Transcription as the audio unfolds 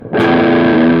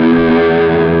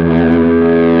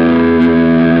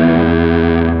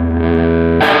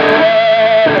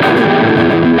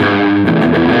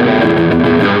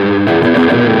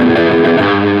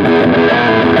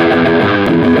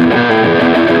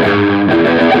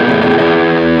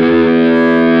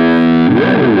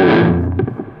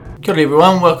G'day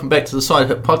everyone, welcome back to the Side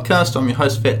Hit Podcast. I'm your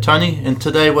host Fat Tony, and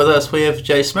today with us we have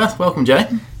Jay Smith. Welcome, Jay.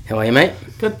 How are you, mate?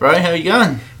 Good, bro. How are you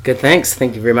going? Good, thanks.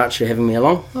 Thank you very much for having me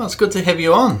along. Oh, it's good to have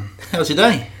you on. How's your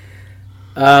day?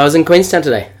 I was in Queenstown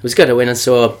today. It was good. I went and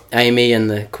saw Amy and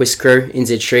the Quest crew,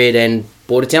 NZ Shred and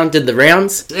Bordertown, did the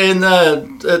rounds. And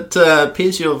it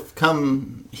appears you've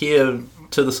come here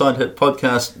to the Side Hit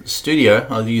Podcast studio.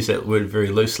 I'll use that word very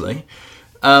loosely.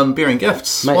 Bearing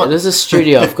gifts. Mate, it is a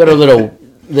studio. I've got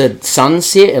the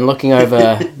sunset and looking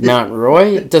over Mount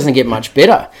Roy. It doesn't get much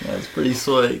better. That's pretty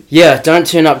sweet. Yeah, don't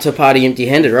turn up to a party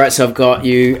empty-handed, right? So I've got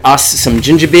us some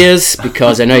ginger beers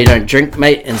because I know you don't drink,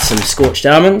 mate, and some scorched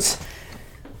almonds.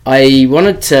 I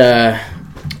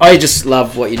just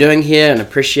love what you're doing here and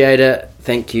appreciate it.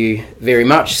 Thank you very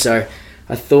much. So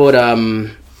I thought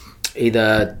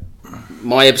either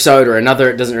my episode or another,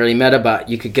 it doesn't really matter, but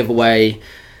you could give away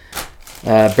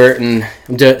Burton.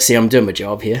 I'm doing my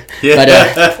job here. Yeah.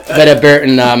 But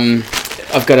Burton,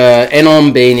 I've got a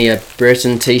Anon beanie, a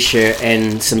Burton t-shirt,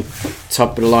 and some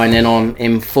top of the line Anon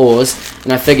M4s.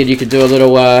 And I figured you could do a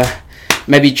little,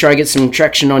 maybe try to get some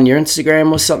traction on your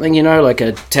Instagram or something, like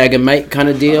a tag a mate kind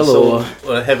of deal, or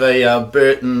have a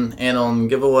Burton Anon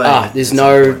giveaway. There's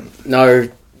no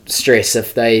stress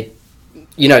if they,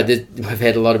 we've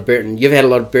had a lot of Burton. You've had a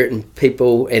lot of Burton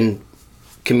people and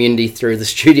community through the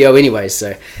studio anyway,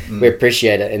 so we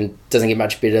appreciate it, and it doesn't get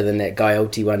much better than that Guy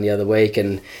Ulti one the other week,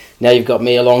 and now you've got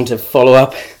me along to follow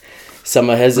up some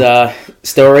of his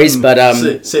stories, but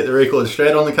set the record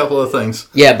straight on a couple of things.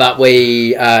 Yeah, but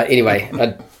we anyway,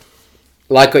 I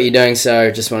like what you're doing, so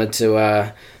just wanted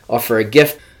to offer a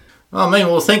gift. Oh man,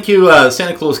 well thank you.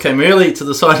 Santa Claus came early to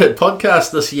the Side Hit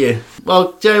Podcast this year.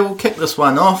 Well, Jay, we'll kick this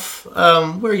one off.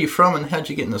 Where are you from and how'd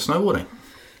you get into snowboarding?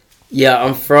 Yeah,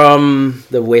 I'm from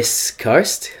the west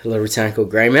coast, a little town called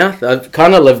Greymouth. I've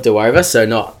kind of lived all over, so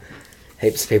not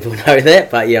heaps of people know that,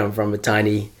 but yeah, I'm from a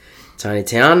tiny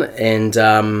town. And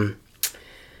how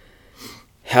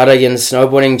did I get into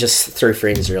snowboarding? Just through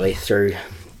friends, really. Through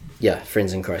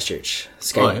friends in Christchurch.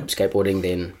 Skateboarding,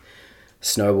 then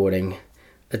snowboarding.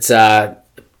 It's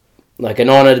like an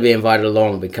honour to be invited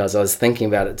along, because I was thinking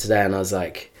about it today and I was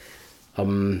like,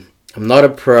 I'm not a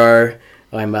pro.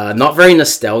 I'm not very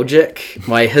nostalgic.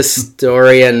 My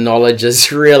historian knowledge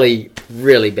is really,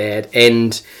 really bad.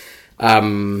 And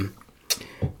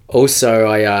also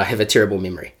I have a terrible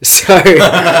memory. So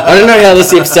I don't know how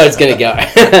this episode's going to go.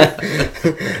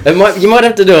 You might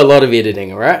have to do a lot of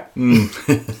editing, all right?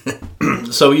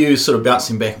 So were you sort of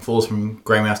bouncing back and forth from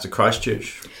Greymouth to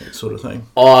Christchurch, that sort of thing?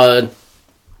 A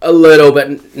little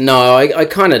bit. No, I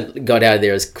kind of got out of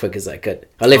there as quick as I could.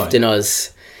 I left and I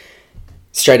was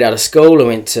straight out of school. I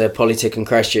went to Polytech in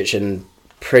Christchurch, and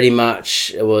pretty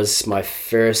much it was my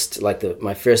first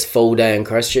full day in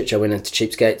Christchurch. I went into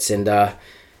Cheapskates and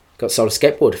got sold a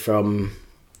skateboard from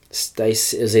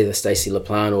Stacey. It was either Stacey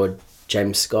LaPlante or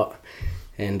James Scott,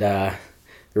 and the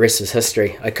rest was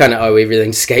history. I kind of owe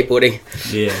everything to skateboarding.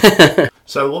 Yeah.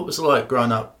 So what was it like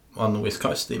growing up on the west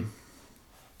coast then?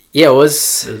 Yeah, it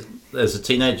was as a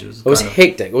teenager. It was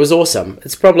hectic. It was awesome.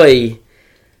 It's probably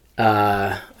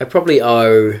I probably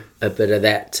owe a bit of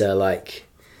that to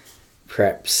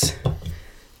perhaps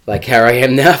how I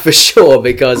am now, for sure,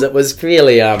 because it was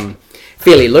fairly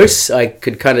loose. I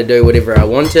could kind of do whatever I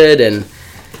wanted, and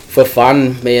for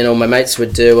fun, me and all my mates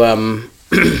would do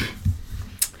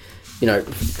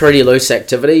pretty loose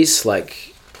activities. I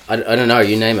don't know,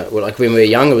 you name it. When we were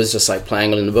young, it was just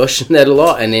playing in the bush and that a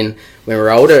lot, and then when we were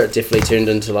older, it definitely turned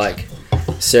into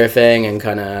surfing and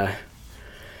kind of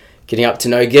getting up to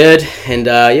no good, and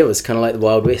it was kind of like the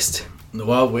Wild West. The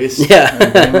Wild West?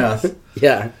 Yeah.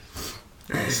 Yeah.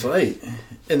 Oh, sweet.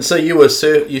 And so you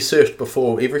surfed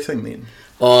before everything then?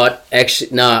 Oh,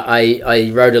 actually, no,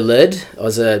 I rode a lid. I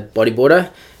was a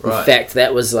bodyboarder. Right. In fact,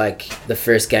 that was the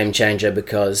first game changer,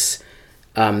 because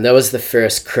that was the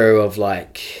first crew of I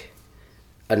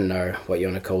don't know what you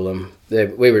want to call them.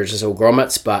 We were just all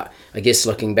grommets, but I guess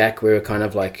looking back, we were kind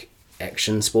of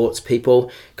action sports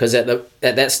people, because at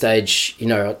that stage,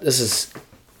 this is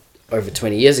over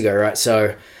 20 years ago, right?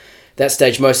 So that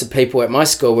stage, most of the people at my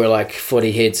school were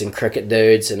footy heads and cricket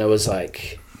dudes, and it was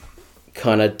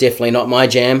kind of definitely not my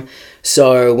jam.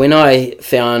 So when I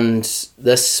found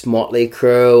this motley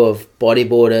crew of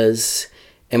bodyboarders,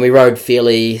 and we rode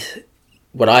fairly,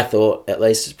 what I thought at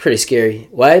least, pretty scary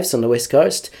waves on the west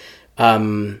coast,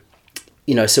 so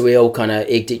we all kind of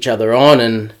egged each other on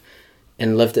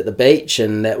and lived at the beach,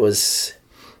 and that was,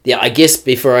 I guess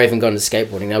before I even got into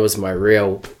skateboarding, that was my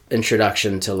real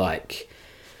introduction to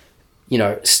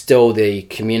still the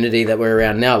community that we're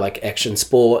around now, like action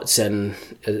sports, and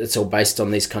it's all based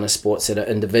on these kind of sports that are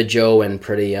individual and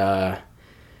pretty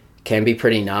can be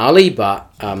pretty gnarly,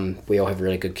 but we all have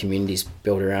really good communities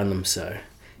built around them. So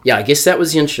yeah, I guess that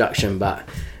was the introduction, but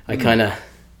I kind of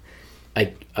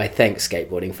I thank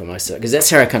skateboarding for most of it, because that's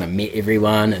how I kind of met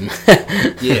everyone. And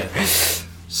yeah.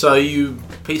 So you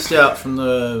pieced out from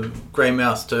the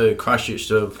Greymouth to Christchurch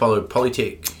to follow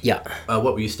Polytech. Yeah.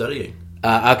 What were you studying?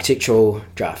 Architectural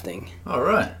drafting. All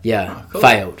right. Yeah. Oh, cool.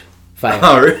 Failed.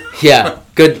 Oh, really? Yeah.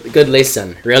 Good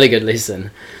lesson. Really good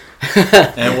lesson.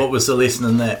 And what was the lesson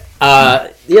in that?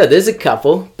 Yeah, there's a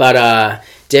couple, but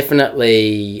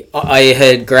definitely I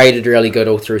had graded really good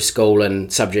all through school,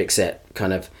 and subjects that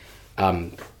kind of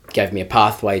gave me a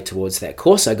pathway towards that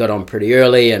course. I got on pretty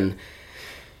early, and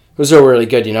it was all really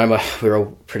good. We were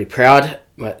all pretty proud,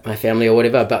 my family or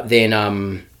whatever, but then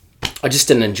I just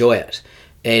didn't enjoy it.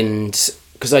 And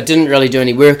because I didn't really do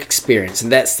any work experience,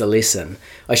 and that's the lesson.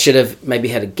 I should have maybe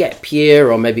had a gap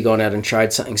year, or maybe gone out and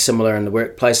tried something similar in the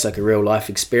workplace, like a real life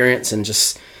experience, and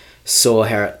just saw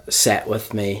how it sat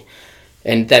with me.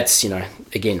 And that's,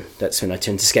 again, that's when I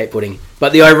turned to skateboarding.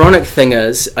 But the ironic thing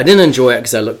is, I didn't enjoy it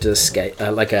because I looked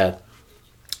at like a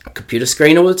computer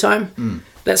screen all the time.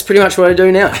 That's pretty much what I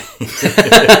do now.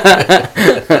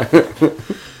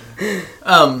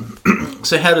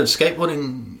 So how did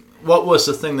skateboarding... What was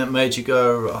the thing that made you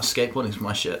go, skateboarding's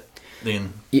my shit,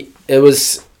 then? It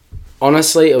was,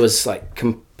 honestly, it was like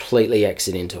completely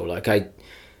accidental. Like oh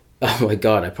my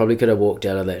God, I probably could have walked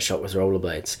out of that shop with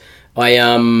rollerblades. I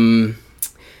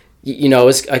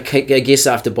guess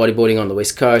after bodyboarding on the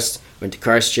West Coast, went to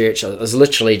Christchurch. I was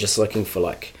literally just looking for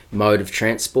like mode of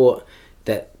transport.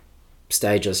 That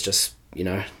stage was just,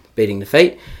 beating the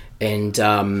feet. And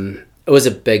it was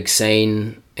a big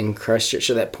scene in Christchurch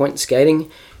at that point,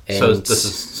 skating. And so this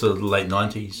is sort of the late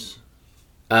 90s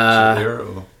era?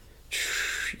 Or?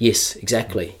 Yes,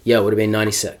 exactly. Yeah, it would have been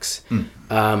 96.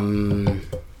 Yeah,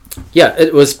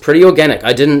 it was pretty organic.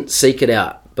 I didn't seek it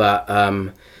out, but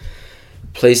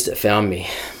pleased it found me.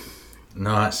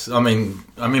 Nice. I mean,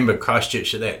 I remember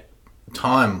Christchurch at that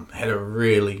time had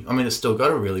it's still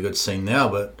got a really good scene now,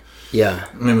 but yeah.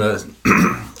 I remember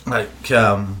like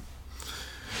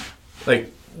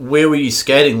where were you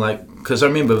skating? Like, because I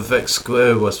remember Vic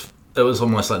Square was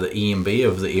almost like the EMB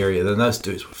of the area. Then those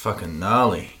dudes were fucking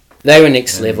gnarly. They were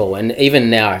next level, and even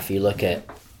now, if you look at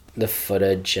the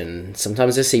footage, and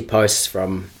sometimes I see posts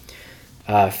from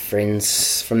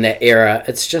friends from that era,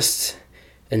 it's just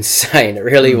insane. It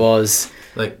really was.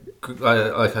 Like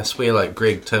I swear, like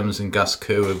Greg Timms and Gus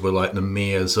Kerwood were like the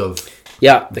mayors of.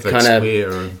 Yeah, the kind of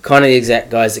the exact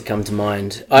guys that come to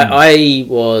mind. I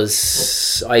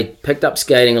picked up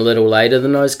skating a little later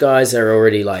than those guys. They were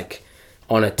already like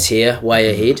on a tier way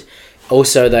ahead.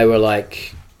 Also, they were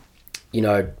like,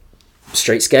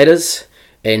 street skaters.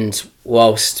 And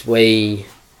whilst we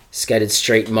skated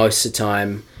street most of the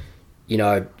time,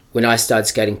 when I started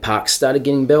skating, parks started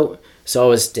getting built. So I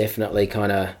was definitely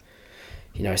kind of,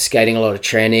 skating a lot of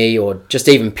tranny or just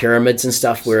even pyramids and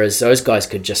stuff, whereas those guys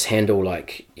could just handle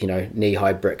like,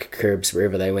 knee-high brick curbs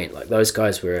wherever they went. Like those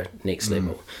guys were next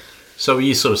level. So were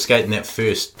you sort of skating that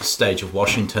first stage of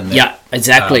Washington? Yeah,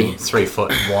 exactly. 3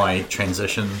 foot wide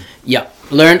transition. Yeah,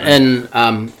 learned in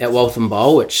at Waltham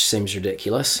Bowl, which seems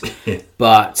ridiculous.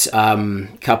 But a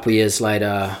couple of years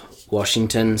later,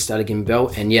 Washington started getting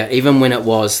built. And yeah, even when it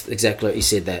was exactly what you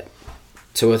said, that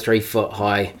 2 or 3 foot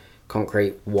high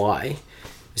concrete Y,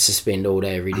 to spend all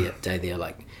day every day there.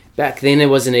 Like back then there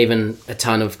wasn't even a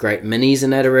ton of great minis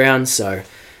and that around, so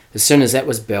as soon as that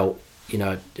was built,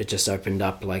 it just opened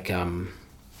up like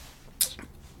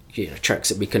tricks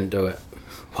that we couldn't do at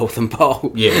Waltham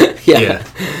Bowl. Yeah.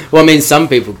 Well, I mean, some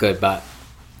people could, but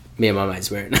me and my mates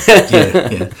weren't.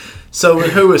 yeah. So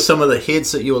who were some of the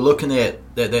heads that you were looking at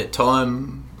that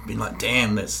time, being like,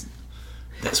 damn, that's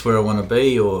where I want to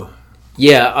be? Or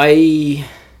yeah, I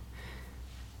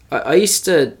used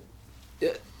to,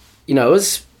 it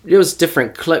was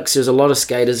different cliques. There was a lot of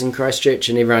skaters in Christchurch,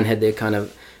 and everyone had their kind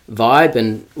of vibe,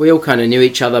 and we all kind of knew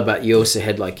each other, but you also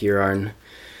had like your own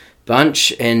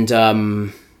bunch. And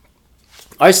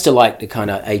I used to like the kind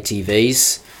of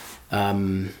ATVs,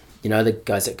 the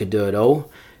guys that could do it all.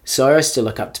 So I used to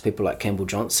look up to people like Campbell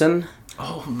Johnson.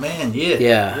 Oh man,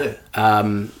 yeah.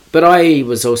 But I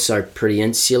was also pretty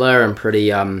insular and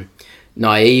pretty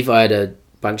naive. I had a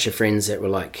bunch of friends that were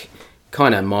like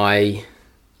kind of my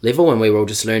level, and we were all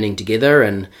just learning together,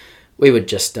 and we would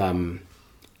just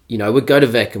we'd go to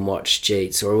Vic and watch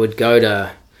Jeets, or we'd go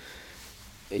to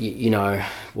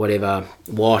whatever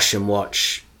Wash and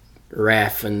watch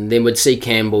Raf, and then we'd see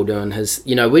Campbell doing his,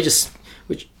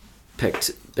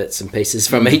 picked bits and pieces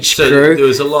from each so crew. There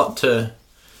was a lot to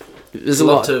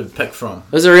pick from.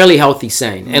 It was a really healthy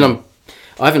scene, and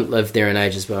I haven't lived there in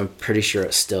ages, but I'm pretty sure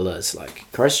it still is. Like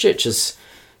Christchurch has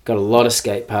got a lot of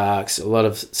skate parks, a lot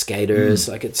of skaters.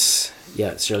 Like it's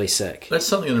really sick. That's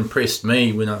something that impressed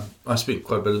me when I spent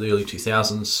quite a bit of the early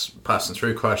 2000s passing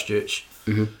through Christchurch,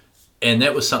 and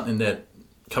that was something that,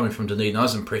 coming from Dunedin, I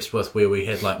was impressed with, where we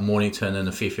had like Mornington and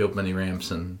the Fairfield mini ramps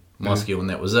and Moskill,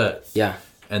 and that was it. Yeah.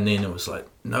 And then it was like,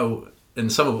 no, and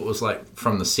some of it was like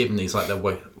from the 70s, like the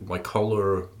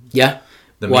Waikola,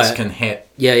 the Mexican hat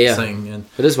thing. And,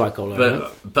 it is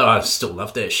Waikola, but I still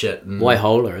love that shit. And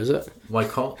Waihola, is it?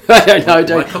 Waikola? I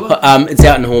don't know. It's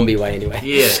out in Hornby Way anyway.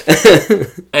 Yeah.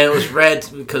 And it was rad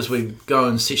because we go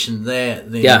and session there,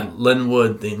 then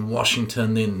Linwood, then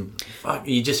Washington, then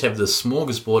you just have this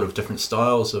smorgasbord of different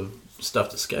styles of stuff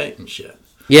to skate and shit.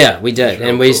 Yeah, we did.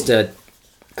 And we used to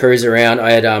cruise around.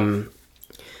 I had,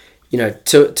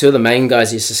 two of the main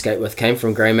guys I used to skate with came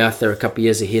from Greymouth. They were a couple of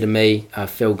years ahead of me,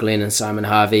 Phil Glenn and Simon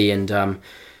Harvey. And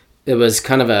it was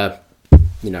kind of a,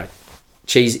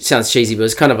 cheesy, sounds cheesy, but it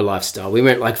was kind of a lifestyle. We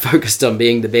weren't like focused on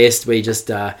being the best. We just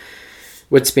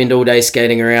would spend all day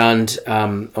skating around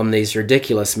on these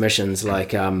ridiculous missions, like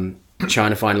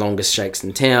trying to find longest shakes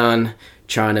in town,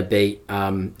 trying to beat,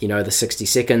 the 60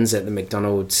 seconds at the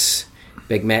McDonald's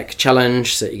Big Mac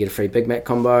challenge so that you get a free Big Mac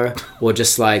combo, or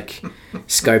just like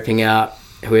scoping out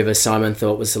whoever Simon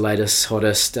thought was the latest,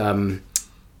 hottest,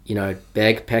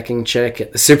 bag packing chick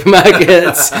at the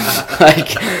supermarkets.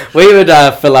 Like we would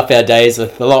fill up our days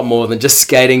with a lot more than just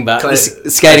skating, but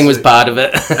skating was part of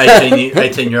it.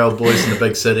 18-year-old boys in the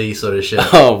big city sort of shit.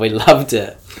 Oh, we loved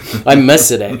it. I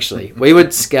miss it actually. We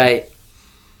would skate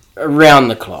around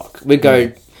the clock. We'd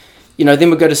go, then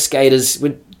we'd go to skaters.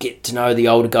 We'd get to know the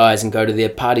older guys and go to their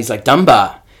parties like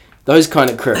Dunbar, those kind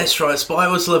of crew. That's right, Spy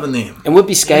was living there. And we'd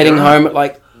be skating home at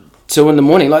like 2 a.m.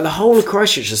 Like the whole of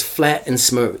Christchurch is flat and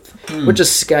smooth. We'd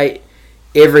just skate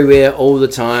everywhere all the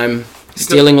time,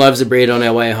 stealing loaves of bread on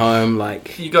our way home.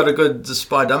 Like, you got a good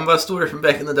Spy Dunbar story from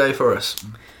back in the day for us?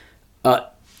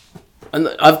 And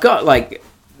I've got like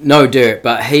no dirt,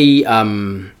 but he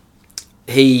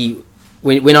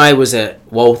when I was at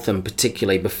Waltham,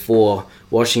 particularly before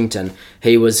Washington,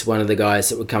 he was one of the guys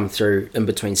that would come through in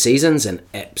between seasons and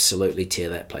absolutely tear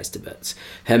that place to bits.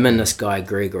 Him and this guy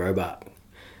Greg Roebuck.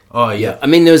 Oh yeah. I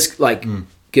mean, there was like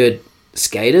good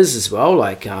skaters as well,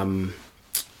 like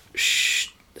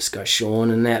this guy Sean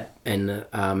and that, and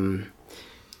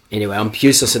anyway, I'm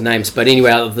useless at names, but anyway,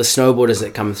 out of the snowboarders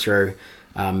that come through,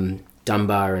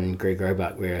 Dunbar and Greg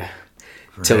Roebuck were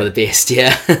two of the best.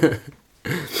 Yeah.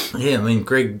 Yeah, I mean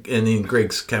Greg, and then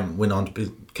Greg's went on to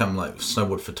become like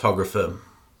snowboard photographer.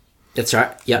 That's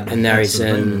right. Yeah, and now he's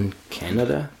in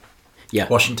Canada. Yeah,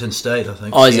 Washington State, I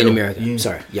think. Oh, he's in America. Yeah.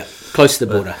 Sorry. Yeah, close to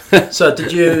the border. So,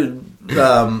 did you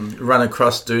run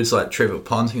across dudes like Trevor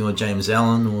Ponting or James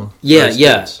Allen or?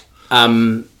 Yeah.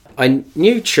 I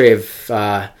knew Trev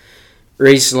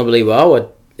reasonably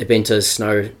well. I'd been to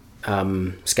snow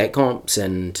skate comps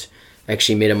and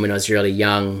actually met him when I was really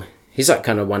young. He's like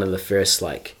kind of one of the first,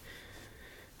 like,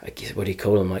 I guess, what do you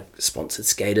call them, like sponsored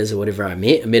skaters or whatever I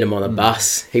met. I met him on a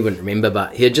bus. He wouldn't remember,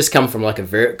 but he had just come from like a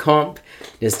vert comp.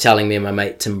 He was telling me and my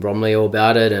mate Tim Bromley all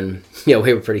about it, and yeah,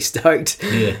 we were pretty stoked.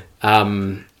 Yeah.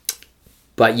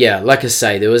 But yeah, like I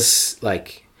say, there was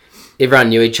like, everyone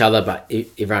knew each other, but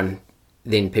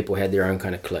people had their own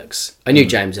kind of cliques. I knew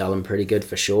James Allen pretty good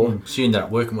for sure. So you ended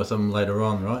up working with him later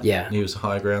on, right? Yeah. He was a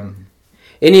high ground.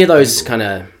 Any of those kind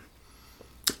of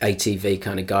ATV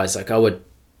kind of guys, like I would,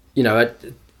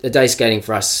 a day skating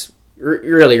for us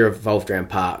really revolved around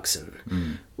parks,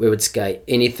 and we would skate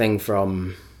anything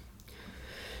from,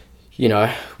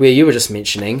 where you were just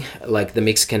mentioning, like the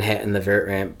Mexican hat and the vert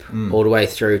ramp, all the way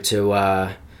through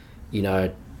to,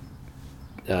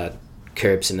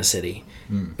 curbs in the city.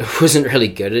 It wasn't really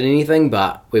good at anything,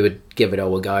 but we would give it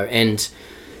all a go. And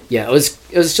yeah, it was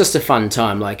just a fun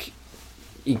time. Like,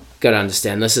 you got to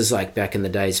understand, this is like back in the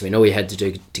days when all you had to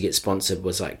do to get sponsored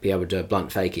was like be able to do a blunt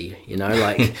fakie,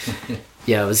 like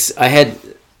yeah, I had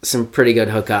some pretty good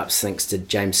hookups thanks to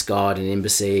James Scott and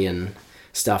Embassy and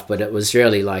stuff, but it was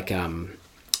really like it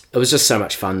was just so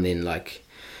much fun then. Like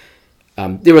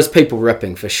there was people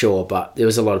ripping for sure, but there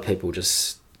was a lot of people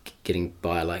just getting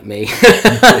by like me.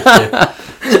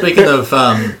 Speaking of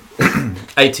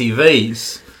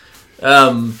ATVs,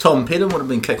 Tom Petty would have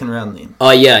been kicking around then.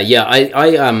 Oh yeah.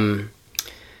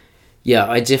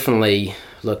 I definitely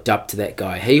looked up to that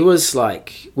guy. He was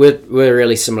like, we're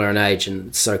really similar in age, and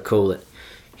it's so cool that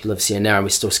he lives here now and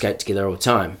we still skate together all the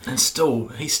time. And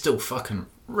he's still fucking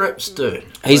rips, dude.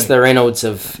 He's the Reynolds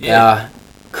of our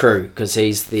crew because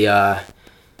he's the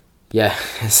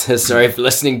sorry for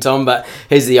listening, Tom, but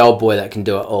he's the old boy that can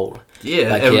do it all.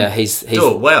 Yeah, he's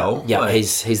do it well. Yeah,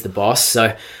 he's the boss.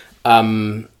 So,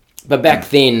 but back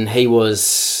then he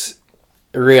was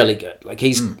really good. Like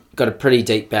he's got a pretty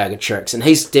deep bag of tricks, and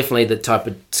he's definitely the type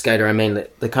of skater. I mean,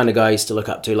 the kind of guy I used to look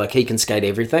up to. Like he can skate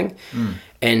everything,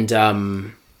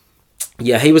 and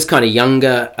he was kind of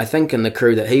younger, I think, in the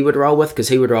crew that he would roll with, because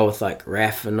he would roll with like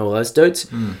Raph and all those dudes.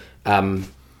 But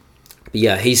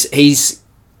yeah,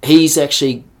 he's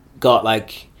actually got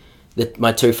like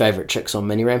my two favorite tricks on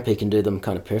mini ramp. He can do them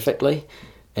kind of perfectly,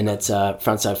 and it's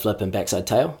frontside flip and backside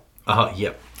tail.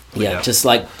 Yep. Yeah, just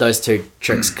like those two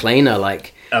tricks clean are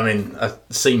like... I mean, I've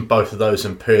seen both of those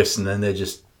in person and they're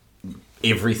just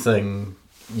everything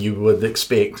you would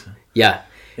expect. Yeah.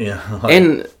 Yeah.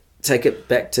 And take it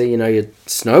back to, your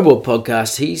snowboard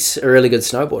podcast. He's a really good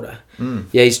snowboarder.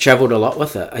 Yeah, he's travelled a lot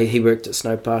with it. He worked at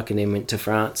Snowpark and then went to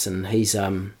France, and he's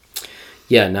a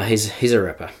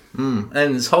ripper.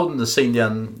 And he's holding the scene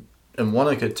down in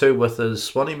Wanaka too with his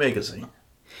Swanee magazine.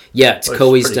 Yeah, it's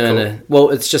cool. He's doing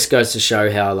it just goes to show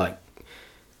how like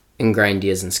ingrained he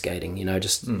is in skating,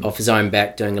 just off his own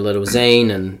back doing a little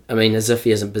zine, and I mean, as if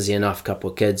he isn't busy enough, a couple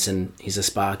of kids, and he's a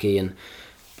Sparky,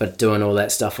 but doing all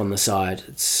that stuff on the side.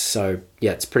 It's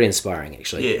pretty inspiring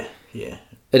actually. Yeah.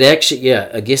 It actually,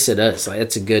 I guess it is. Like,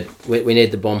 it's a good. We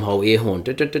need the bomb hole air horn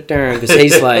because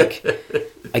he's like,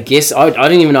 I guess I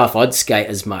don't even know if I'd skate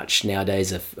as much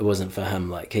nowadays if it wasn't for him.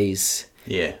 Like he's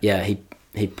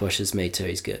he pushes me too.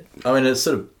 He's good. I mean, it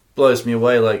sort of blows me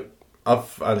away. Like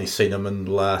I've only seen him in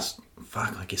the last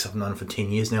I guess I've known him for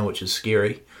 10 years now, which is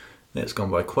scary. That's gone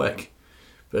by quick.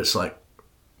 But it's like,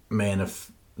 man,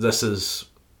 if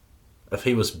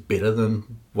he was better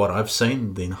than what I've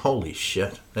seen, then holy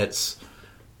shit, that's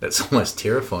almost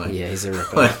terrifying. Yeah, he's a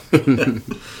ripper.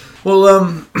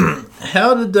 Well,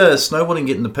 how did snowboarding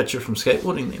get in the picture from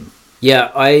skateboarding then?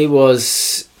 Yeah, I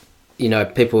was,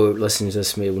 people listening to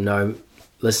this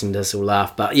will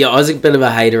laugh, but yeah, I was a bit of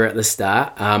a hater at the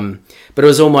start. But it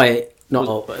was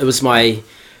it was my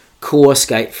core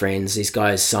skate friends, these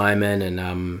guys, Simon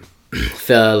and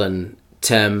Phil and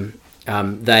Tim,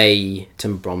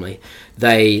 Tim Bromley,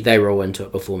 they were all into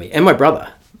it before me, and my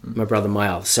brother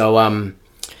Miles. So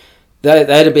they'd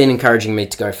have been encouraging me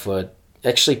to go for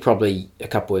actually probably a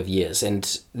couple of years,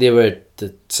 and there were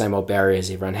the same old barriers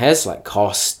everyone has, like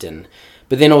cost,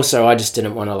 but then also I just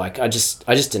didn't want to I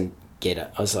just didn't get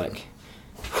it. I was like,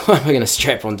 why am I going to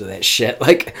strap onto that shit?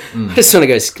 Like, I just want to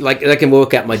go, like, I can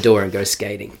walk out my door and go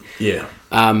skating. Yeah.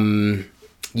 And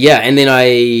then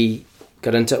I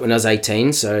got into it when I was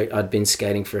 18, so I'd been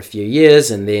skating for a few years,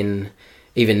 and then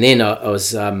even then I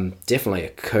was definitely a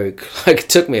kook. Like, it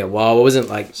took me a while. I wasn't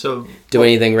doing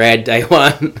anything rad day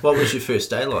one. What was your first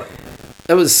day like?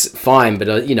 It was fine, but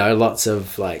lots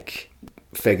of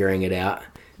figuring it out.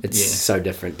 It's so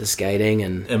different to skating,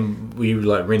 and were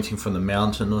you renting from the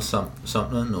mountain or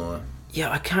something, or?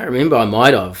 Yeah, I can't remember. I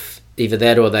might have either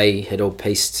that or they had all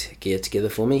pieced gear together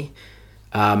for me.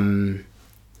 It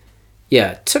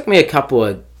took me a couple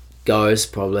of goes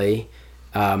probably,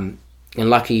 and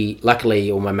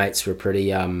luckily all my mates were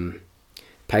pretty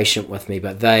patient with me.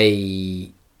 But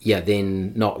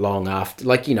then not long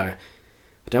after, I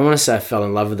don't want to say I fell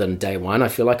in love with it on day one. I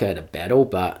feel like I had a battle,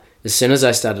 but as soon as I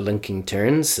started linking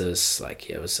turns, it was I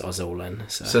was all in.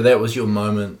 So that was your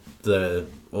moment,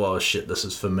 this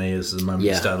is for me, is the moment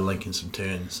you started linking some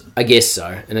turns. I guess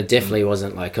so. And it definitely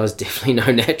wasn't I was definitely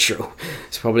no natural.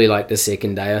 It's probably the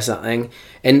second day or something.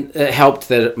 And it helped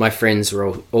that my friends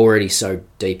were already so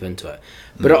deep into it.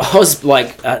 But I was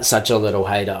such a little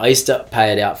hater. I used to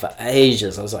pay it out for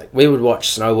ages. I was we would watch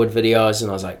snowboard videos and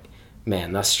I was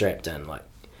man, they're strapped in.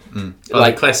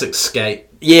 The classic skate.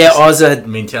 Yeah, I was a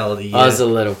mentality. Yeah. I was a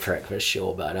little prick for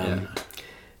sure, but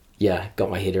got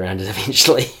my head around it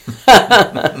eventually.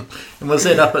 And was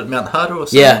that up at Mount Hara or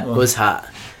something? Yeah, it was hard.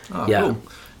 Oh, yeah, cool.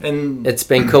 And it's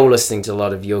been cool listening to a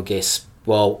lot of your guests.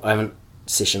 Well, I haven't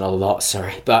sessioned a lot,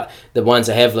 sorry, but the ones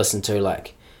I have listened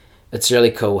to, it's really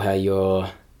cool how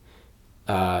you're,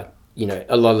 a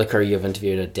lot of the crew you've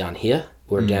interviewed are down here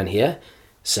or down here.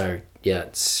 So yeah,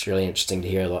 it's really interesting to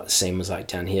hear what the scene was like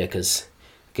down here, because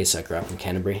I guess I grew up in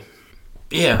Canterbury.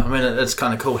 Yeah, I mean, it's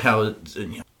kind of cool how it's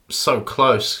so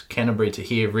close, Canterbury, to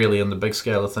here, really, on the big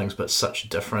scale of things, but such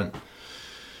different.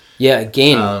 Yeah,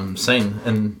 again. Scene.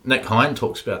 And Nick Hine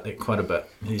talks about that quite a bit.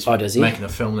 He's making a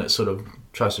film that sort of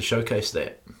tries to showcase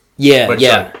that. Yeah, which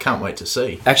I can't wait to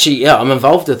see. Actually, I'm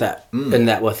involved with that, in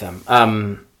that with him.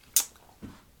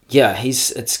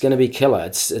 It's going to be killer.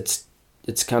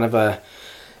 It's kind of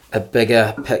a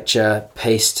bigger picture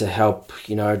piece to help,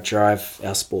 drive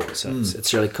our sport. So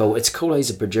it's really cool. It's cool he's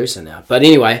a producer now. But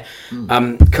anyway,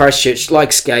 Christchurch,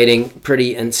 like skating,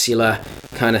 pretty insular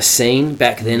kind of scene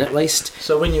back then at least.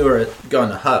 So when you were going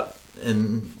to Hutt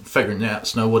and figuring out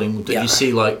snowboarding, did you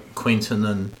see like Quentin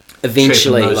and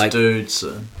eventually those like dudes?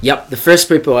 Yep, the first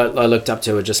people I looked up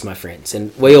to were just my friends,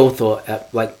 and we all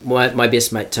thought like my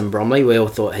best mate Tim Bromley, we all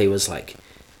thought he was like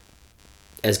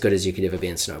as good as you could ever be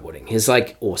in snowboarding. He's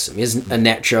like awesome. He's a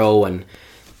natural, and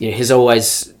he's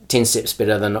always 10 steps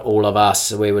better than all of us,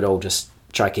 so we would all just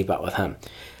try to keep up with him.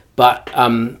 But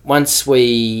once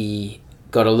we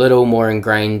got a little more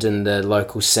ingrained in the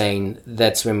local scene,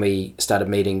 that's when we started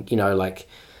meeting, the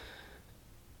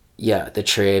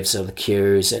Trevs or the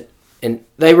Qs, and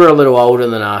they were a little older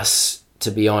than us, to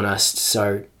be honest,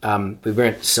 so we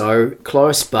weren't so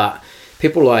close, but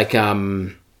people like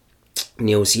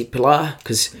Neil Zepler,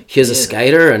 because he was a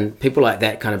skater, and people like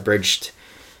that kind of bridged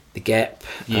the gap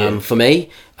for me.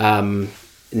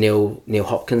 Neil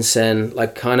Hopkinson,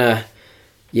 like kind of,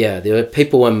 there were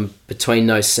people in between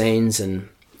those scenes, and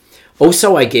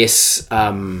also I guess,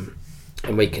 and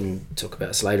we can talk about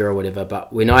this later or whatever,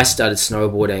 but when I started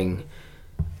snowboarding,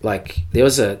 like there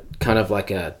was a kind of like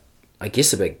a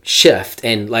big shift,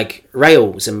 and like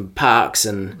rails and parks,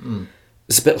 and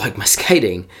it's a bit like my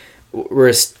skating.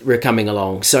 We're coming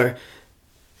along. So,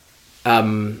 how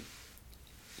do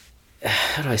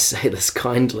I say this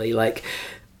kindly? Like,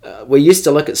 we used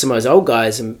to look at some of those old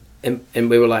guys and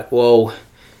we were like, well,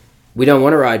 we don't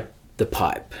want to ride the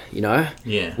pipe,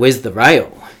 Yeah. Where's the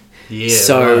rail? Yeah.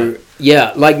 So,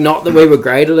 like, not that we were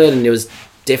great at it, and there was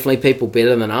definitely people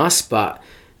better than us, but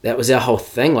that was our whole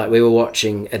thing. Like, we were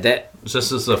watching at that.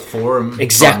 This is the Forum.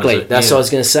 Exactly. That's what I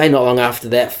was going to say. Not long after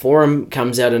that, Forum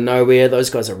comes out of nowhere. Those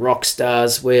guys are rock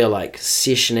stars. We're like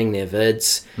sessioning their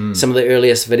vids. Some of the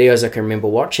earliest videos I can remember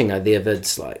watching are their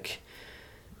vids. Like,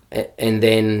 and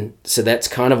then so that's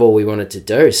kind of all we wanted to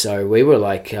do. So we were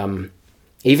like,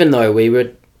 even though we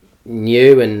were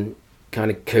new and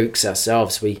kind of kooks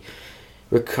ourselves, we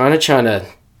were kind of trying to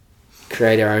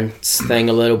create our own thing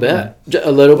a little bit.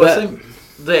 I think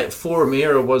that Forum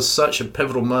era was such a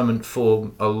pivotal moment for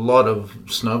a lot of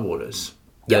snowboarders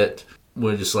that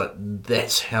we're just like,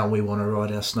 that's how we want to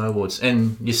ride our snowboards.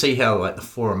 And you see how like the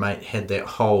Forum 8 had the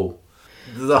whole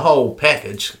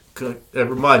package. It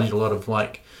reminded you a lot of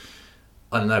like,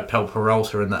 I don't know, Pal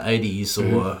Peralta in the 80s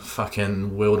or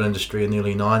fucking World Industry in the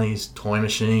early 90s, Toy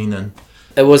Machine. And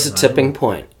it was a tipping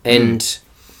point. And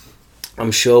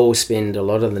I'm sure we'll spend a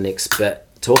lot of the next bit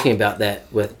talking about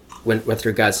that with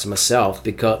regards to myself,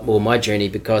 my journey,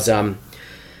 because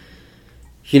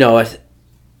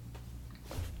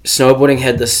snowboarding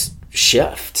had this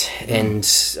shift,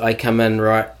 and I come in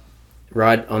right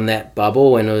on that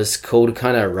bubble, and it was cool to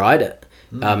kind of ride it,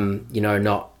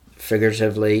 not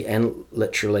figuratively and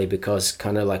literally, because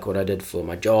kind of like what I did for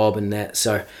my job and that.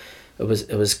 So it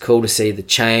was cool to see the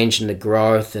change and the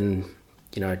growth, and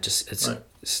just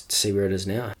see where it is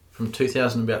now. From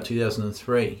about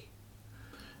 2003.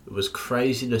 It was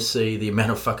crazy to see the amount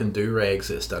of fucking do-rags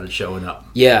that started showing up.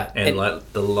 Yeah. And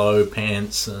like the low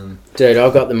pants and... Dude, I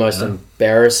got the most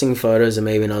embarrassing photos of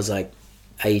me when I was like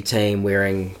 18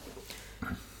 wearing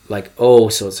like all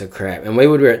sorts of crap. And we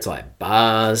would wear it to like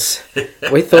bars.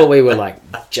 We thought we were like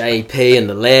JP and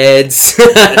the lads.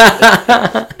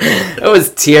 It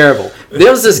was terrible.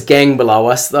 There was this gang below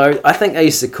us though. I think they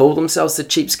used to call themselves the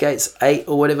Cheapskates 8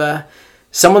 or whatever.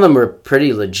 Some of them were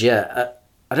pretty legit.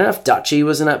 I don't know if Dutchy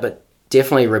was in it, but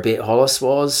definitely Rebet Hollis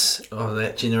was. Oh,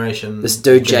 that generation. This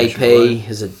dude JP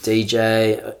is a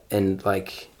DJ and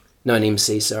like an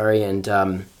MC, sorry, and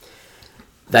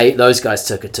those guys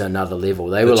took it to another level.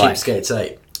 They were like Cheapskates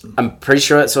 8. I'm pretty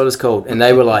sure that's what it's called, and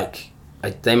they were like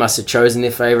they must have chosen their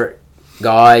favorite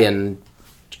guy and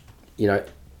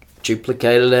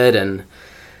duplicated it. And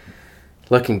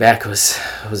looking back, it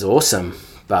was awesome.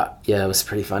 But yeah, it was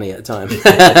pretty funny at the time.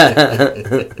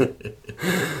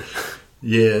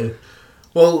 Yeah.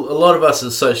 Well, a lot of us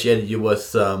associated you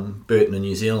with Burton in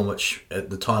New Zealand, which at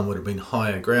the time would have been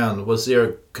higher ground. Was there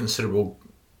a considerable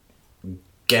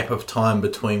gap of time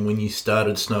between when you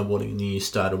started snowboarding and you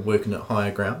started working at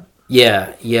higher ground?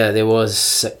 Yeah, there was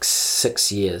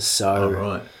six years. So,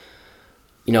 right.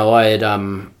 I had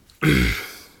I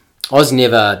was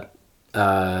never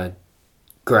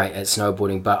great at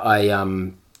snowboarding, but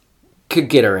I could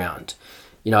get around.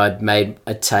 I'd made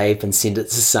a tape and sent it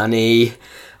to Sonny,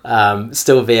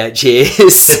 still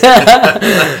VHS.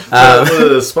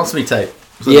 Sponsor me tape.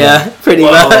 Pretty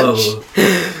much.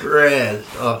 Rad.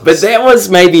 Oh, but that was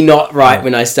maybe not right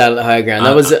when I started at higher ground.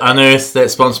 That was unearth that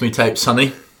Sponsor Me tape,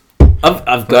 Sonny.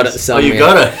 I've got it somewhere. Oh, you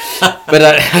got it. But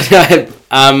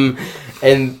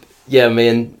and yeah, me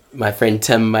and my friend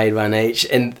Tim made one each,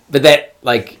 but that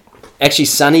like actually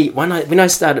Sonny when I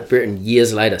started Burton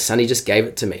years later, Sonny just gave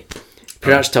it to me.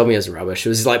 Pretty much told me it was rubbish. It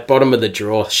was like bottom of the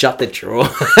drawer. Shut the drawer.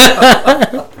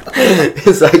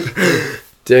 It's like,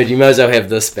 dude, you might as well have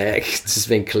this back. It's just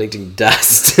been collecting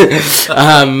dust.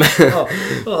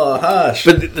 Harsh.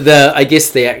 But I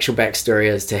guess the actual backstory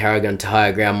as to how I got into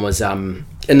Higher Ground was in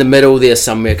the middle there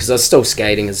somewhere, because I was still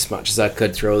skating as much as I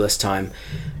could through all this time.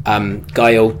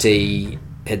 Guy Ulti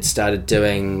had started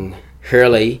doing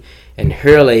Hurley, and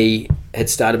Hurley had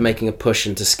started making a push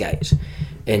into skate.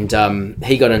 And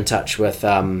he got in touch with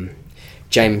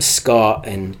James Scott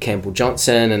and Campbell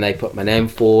Johnson, and they put my name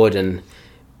forward. And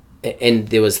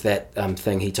there was that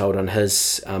thing he told on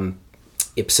his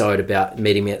episode about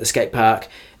meeting me at the skate park.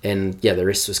 And yeah, the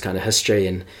rest was kind of history.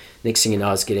 And next thing you know,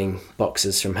 I was getting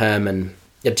boxes from him, and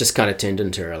it just kind of turned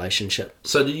into a relationship.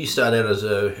 So did you start out as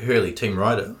a Hurley team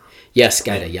rider? Yeah,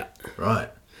 skater, yeah. Right.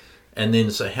 And then,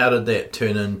 so how did that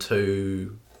turn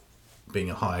into being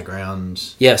a Higher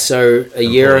Ground? Yeah, so a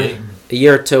year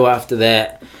or two after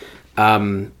that,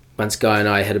 once Guy and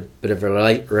I had a bit of a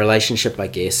relationship, I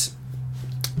guess.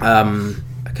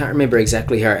 I can't remember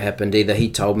exactly how it happened. Either he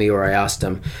told me or I asked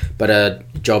him, but a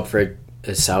job for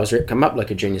a sales rep come up, like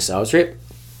a junior sales rep.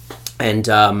 And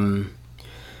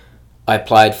I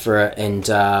applied for it, and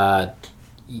I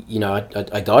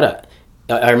got it.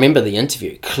 I remember the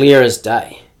interview, clear as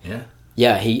day. Yeah.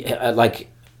 Yeah, he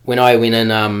when I went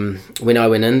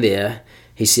in there,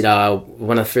 he said,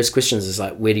 one of the first questions is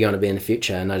like, where do you want to be in the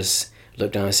future? And I just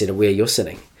looked down and I said, where you're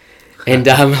sitting. And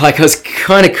I was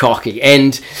kind of cocky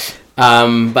and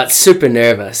but super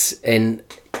nervous. And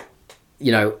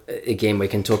again, we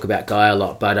can talk about Guy a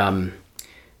lot, but I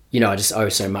just owe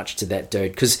so much to that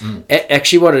dude, because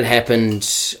actually what had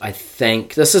happened, I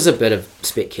think, this is a bit of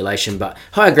speculation, but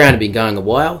Higher Ground had been going a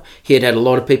while. He had a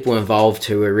lot of people involved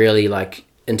who were really like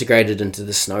integrated into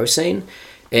the snow scene,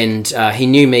 and he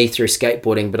knew me through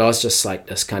skateboarding, but I was just like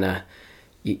this kind of,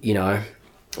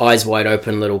 eyes wide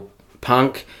open little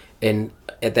punk, and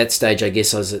at that stage I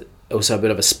guess I was also a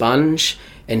bit of a sponge,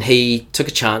 and he took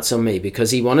a chance on me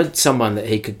because he wanted someone that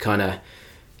he could kind of,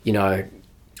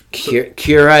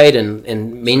 curate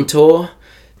and mentor.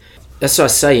 That's what I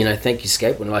say, thank you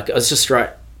skateboarding. Like, it was just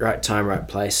right time, right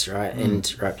place, right?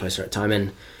 And right place, right time.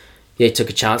 And yeah, he took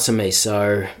a chance on me.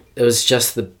 So it was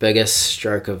just the biggest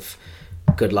stroke of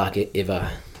good luck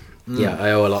ever. Yeah,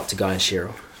 I owe a lot to Guy and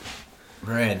Cheryl.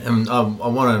 Right. And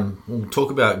we'll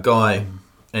talk about Guy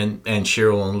and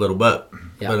Cheryl in a little bit.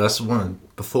 Yeah. But I just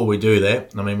before we do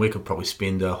that, I mean, we could probably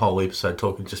spend a whole episode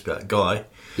talking just about Guy.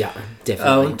 Yeah,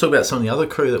 definitely. Talk about some of the other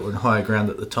crew that were in Higher Ground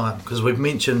at the time, because we've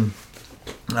mentioned,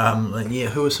 who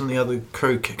were some of the other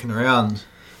crew kicking around?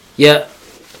 Yeah,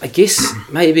 I guess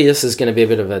maybe this is going to be a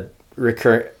bit of a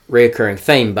reoccurring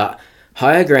theme, but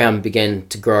Higher Ground began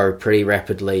to grow pretty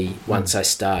rapidly once I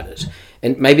started.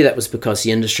 And maybe that was because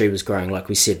the industry was growing, like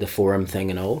we said, the forum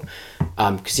thing and all.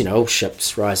 Because, all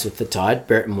ships rise with the tide.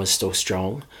 Burton was still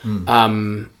strong.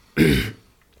 But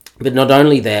not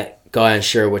only that, Guy and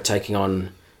Cheryl were taking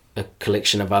on a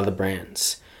collection of other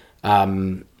brands.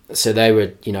 So they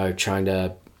were, trying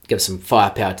to give some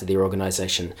firepower to their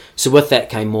organisation. So with that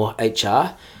came more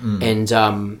HR.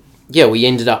 And, we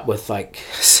ended up with, like,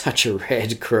 such a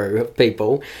rad crew of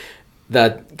people.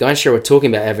 The Guy and Cheryl were talking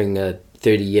about having a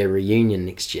 30-year reunion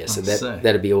next year. So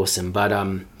that'd be awesome. But,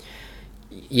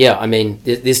 I mean,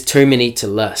 there's too many to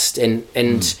list.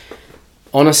 And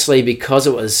honestly, because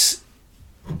it was,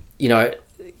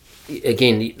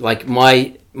 again, like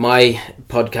my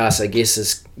podcast, I guess,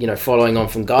 is following on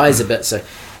from Guy's a bit. So,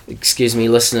 excuse me,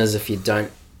 listeners, if you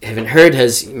haven't heard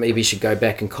his, maybe you should go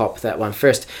back and cop that one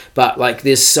first. But like,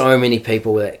 there's so many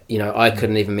people that I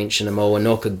couldn't even mention them all, and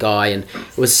nor could Guy, and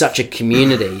it was such a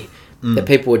community that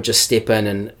people would just step in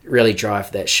and really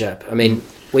drive that ship. I mean,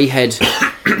 we had,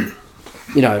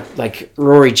 like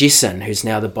Rory Jesson, who's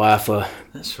now the buyer for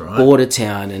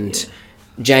Bordertown, and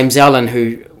James Allen,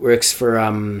 who works for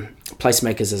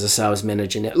Placemakers as a sales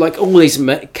manager now. Like all these,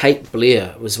 Kate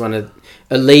Blair was a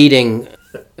leading,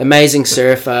 amazing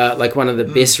surfer, like one of the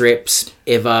best reps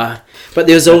ever. But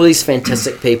there was all these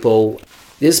fantastic people.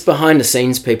 There's behind the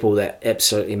scenes people that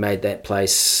absolutely made that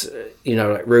place.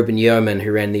 Like Ruben Yeoman,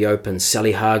 who ran the Open,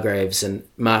 Sally Hargraves, and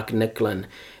Mark Nicklin.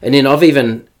 And then I've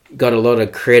even got a lot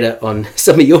of credit on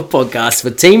some of your podcasts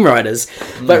for team riders.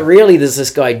 But really, there's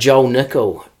this guy, Joel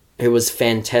Nickel, who was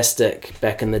fantastic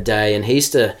back in the day, and he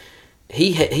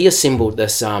assembled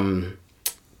this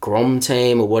Grom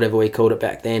team, or whatever we called it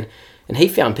back then, and he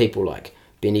found people like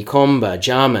Benny Comba,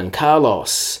 Jarman,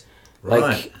 Carlos, Right.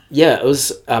 Like, yeah, it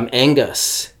was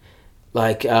Angus.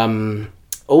 Like,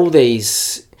 all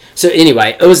these... So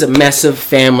anyway, it was a massive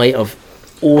family of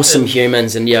awesome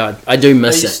humans, and yeah, I do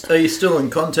miss it. Are you still in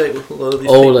contact with a lot of these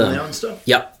people now and stuff?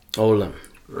 Yep, all of them.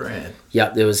 Rad.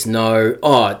 Yep, there was no...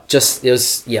 Oh, just... There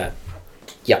was... Yeah.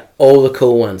 Yeah, all the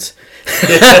cool ones.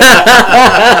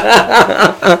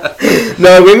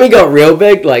 No, when we got real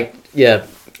big, like, yeah,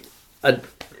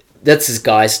 that's his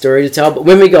guy's story to tell. But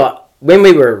when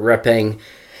we were ripping,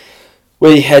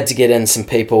 we had to get in some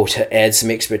people to add some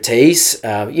expertise,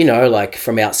 like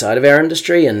from outside of our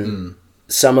industry, and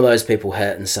some of those people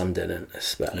hit and some didn't.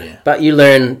 But you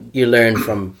learn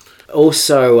from.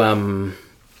 Also,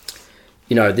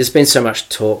 there's been so much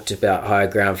talked about Higher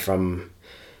Ground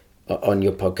on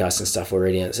your podcast and stuff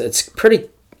already. And it's pretty,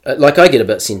 like, I get a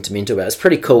bit sentimental about it. It's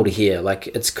pretty cool to hear. Like,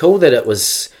 it's cool that it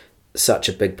was such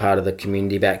a big part of the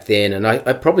community back then, and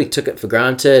I probably took it for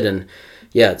granted, and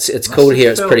yeah, it's cool to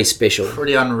hear. It's pretty special.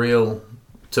 Pretty unreal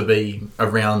to be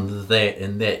around that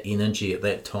and that energy at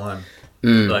that time.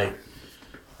 Like,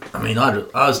 I mean, I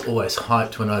was always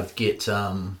hyped when I'd get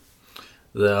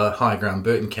the Higher Ground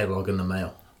Burton catalogue in the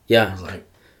mail. Yeah. I was like,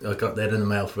 I got that in the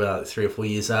mail for about 3 or 4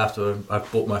 years after I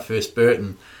bought my first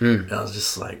Burton, and I was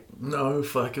just like, no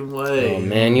fucking way. Oh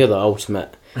man, you're the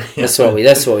ultimate. That's what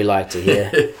we like to hear.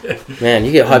 Man,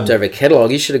 you get hyped over a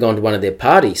catalogue. You should have gone to one of their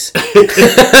parties.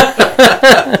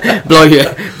 blow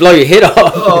your head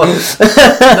off.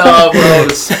 No, well, I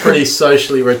was pretty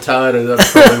socially retarded. That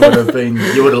probably would have been.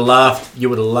 You would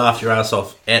have laughed your ass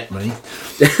off at me.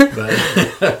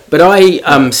 But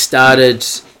I started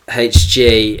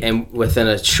HG, and within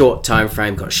a short time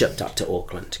frame got shipped up to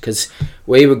Auckland because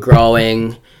we were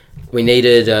growing. We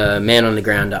needed a man on the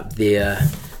ground up there,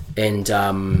 and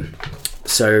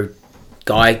so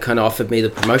Guy kind of offered me the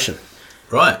promotion.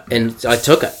 Right. And I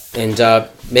took it, and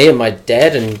me and my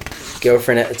dad and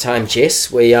girlfriend at the time,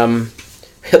 Jess, we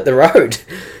hit the road.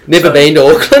 Never been to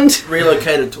Auckland.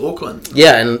 Relocated to Auckland.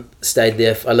 Yeah, and stayed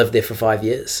there. I lived there for 5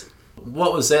 years.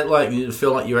 What was that like? You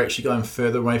feel like you're actually going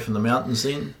further away from the mountains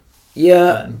then?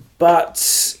 Yeah,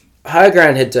 but Higher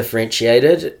Ground had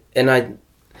differentiated, and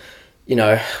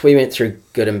we went through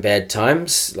good and bad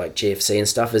times, like GFC and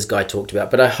stuff, as Guy talked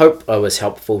about, but I hope I was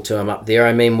helpful to him up there.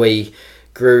 I mean, we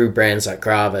grew brands like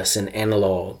Gravis and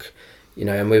Analog,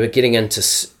 and we were getting into...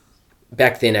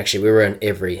 Back then, actually, we were in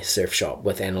every surf shop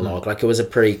with Analog. Like, it was a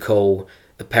pretty cool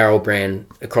apparel brand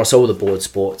across all the board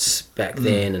sports back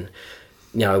then, and,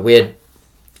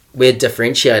 we're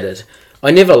differentiated. I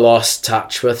never lost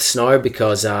touch with snow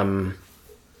because I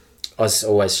was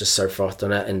always just so frothed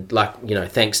on it, and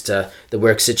thanks to the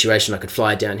work situation, I could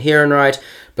fly down here and ride,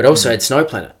 but also had Snow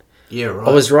Planet. Yeah, right.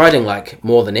 I was riding like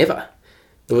more than ever.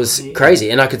 It was crazy,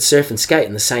 and I could surf and skate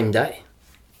in the same day.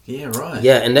 Yeah, right.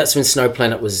 Yeah, and that's when Snow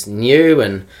Planet was new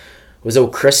and was all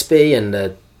crispy, and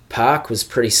the park was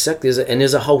pretty sick.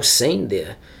 There's a whole scene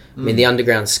there. I mean, the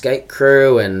underground skate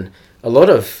crew and a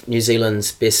lot of New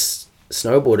Zealand's best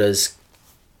snowboarders,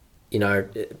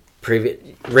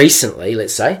 recently,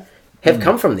 let's say, have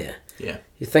come from there. Yeah.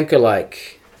 You think of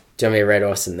like, do you want me to read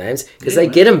off some names? Because they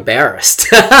get embarrassed.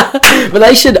 But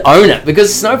they should own it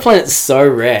because Snow Planet's so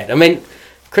rad. I mean,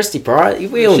 Christy Pryor,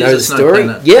 we all know the story.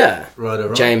 Yeah.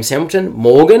 Right. James Hamilton,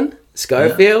 Morgan,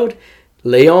 Schofield,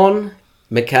 Leon,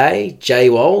 McKay, Jay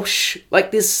Walsh.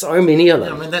 Like, there's so many of them.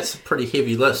 Yeah, I mean, that's a pretty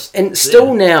heavy list. And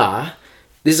still now,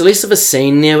 there's less of a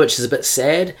scene there, which is a bit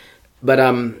sad. But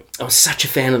I was such a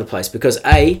fan of the place because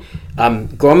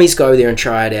Grommies go there and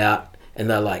try it out, and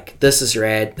they're like, this is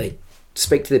rad. They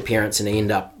speak to their parents and they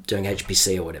end up doing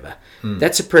HPC or whatever.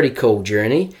 That's a pretty cool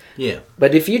journey. Yeah.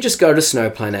 But if you just go to Snow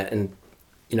Planet and,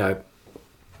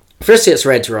 firstly, it's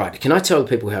rad to ride. Can I tell the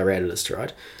people how rad it is to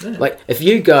ride? Yeah. Like, if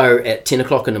you go at 10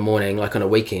 o'clock in the morning, like on a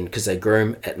weekend, because they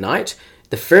groom at night,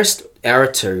 the first hour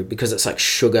or two, because it's like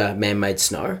sugar man-made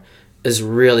snow, is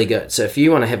really good. So if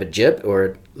you want to have a jib or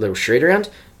a little shred around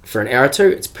for an hour or two,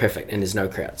 it's perfect, and there's no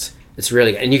crowds. It's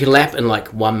really good. And you can lap in like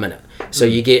 1 minute. So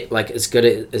you get like as good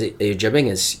at your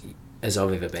jibbing as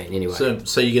I've ever been anyway.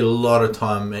 So you get a lot of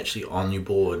time actually on your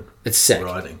board. It's sick.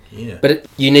 Riding, yeah. But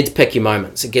you need to pick your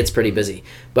moments. It gets pretty busy.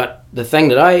 But the thing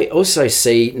that I also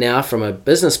see now from a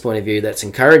business point of view that's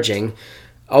encouraging,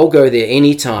 I'll go there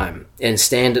anytime and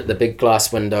stand at the big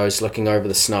glass windows looking over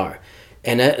the snow.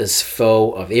 And it is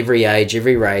full of every age,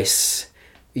 every race,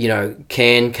 can't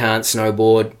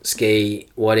snowboard, ski,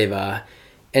 whatever.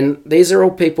 And these are all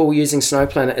people using Snow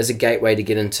Planet as a gateway to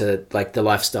get into like the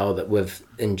lifestyle that we've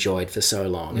enjoyed for so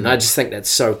long. And I just think that's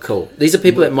so cool. These are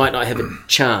people that might not have a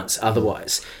chance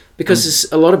otherwise because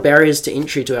there's a lot of barriers to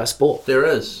entry to our sport. There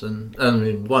is. And I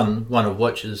mean, one of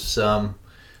which is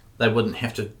they wouldn't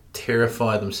have to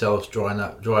terrify themselves driving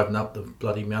up the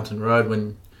bloody mountain road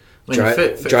when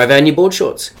drive out in your board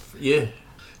shorts. Yeah,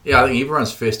 I think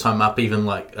everyone's first time up, even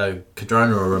like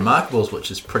Cardrona or Remarkables,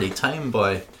 which is pretty tame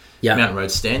by mountain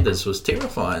road standards, was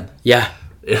terrifying. Yeah,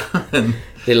 and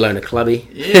let alone a clubby.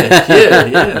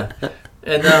 Yeah.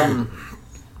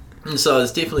 And so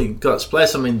it's definitely got its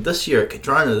place. I mean, this year at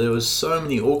Cardrona, there was so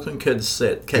many Auckland kids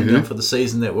that came down for the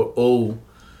season that were all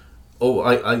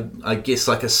I guess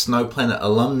like a Snow Planet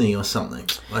alumni or something.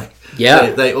 Like,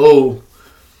 they all,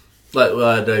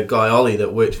 like the guy Ollie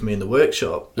that worked for me in the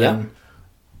workshop. Yeah.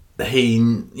 And he,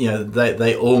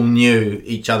 they all knew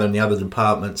each other in the other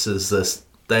departments as this.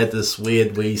 They had this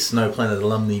weird wee Snow Planet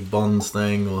alumni bonds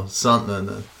thing or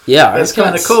something. Yeah, it's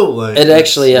kind of cool. Like, it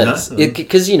actually is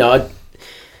because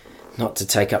not to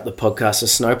take up the podcast of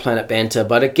Snow Planet banter,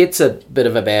 but it gets a bit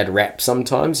of a bad rap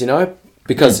sometimes,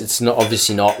 because it's not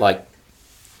obviously not like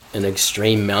an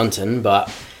extreme mountain,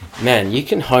 but man, you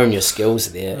can hone your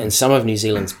skills there, and some of New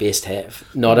Zealand's best have.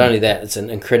 Not only that, it's an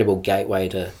incredible gateway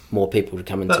to more people to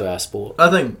come into our sport. I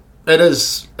think it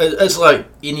is. It's like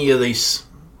any of these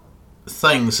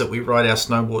things that we ride our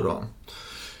snowboard on.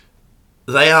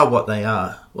 They are what they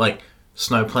are. Like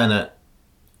Snow Planet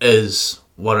is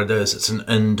what it is. It's an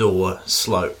indoor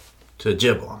slope to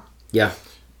jib on. Yeah.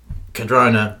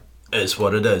 Cardrona is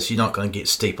what it is. You're not going to get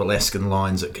steep Alaskan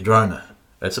lines at Cardrona.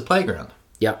 It's a playground.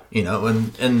 Yeah.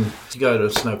 And you go to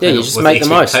Snow Planet you just with make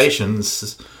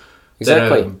expectations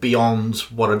that are beyond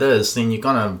what it is, then you're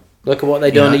going to... Look at what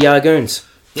they do on the Yargoons.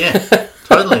 Yeah,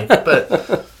 totally.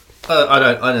 But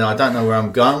I don't know where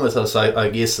I'm going with this. I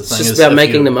guess the thing is... It's just about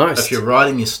making the most. If you're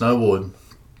riding your snowboard,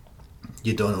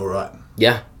 you're doing all right.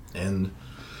 Yeah. And...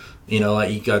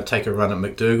 like you go take a run at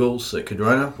McDougall's at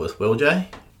Cardrona with Will J,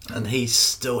 and he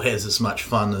still has as much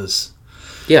fun as...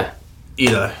 Yeah.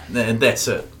 And that's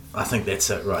it. I think that's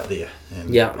it right there.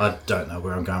 And I don't know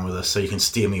where I'm going with this, so you can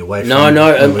steer me away from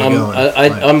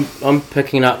I'm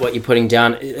picking up what you're putting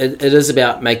down. It is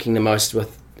about making the most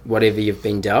with whatever you've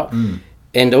been dealt.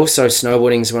 And also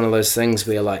snowboarding is one of those things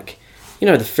where, like,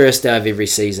 the first day of every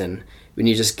season, when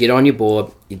you just get on your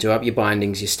board, you do up your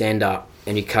bindings, you stand up,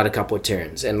 and you cut a couple of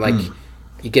turns, and like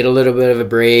you get a little bit of a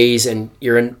breeze, and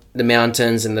you're in the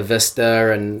mountains and the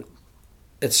vista, and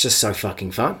it's just so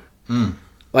fucking fun.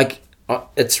 Like,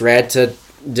 it's rad to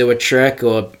do a trick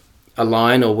or a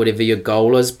line or whatever your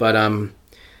goal is, but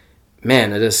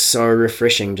man, it is so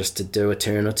refreshing just to do a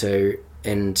turn or two,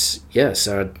 and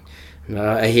so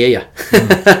I hear you.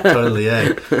 Totally,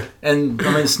 yeah. And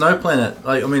I mean, Snow Planet,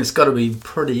 it's got to be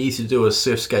pretty easy to do a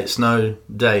surf skate snow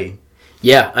day.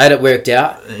 Yeah, I had it worked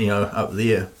out. Up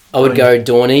there. I would go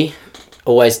Dorney,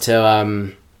 always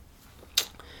to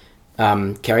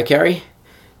Karikari,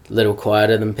 a little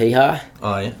quieter than Piha.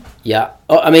 Oh, yeah? Yeah.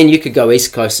 I mean, you could go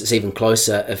East Coast, it's even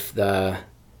closer if the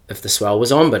swell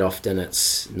was on, but often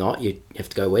it's not. You have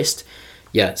to go west.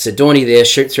 Yeah, so Dorney there,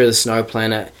 shoot through the Snow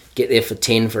Planet, get there for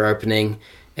 10 for opening,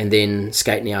 and then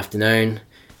skate in the afternoon.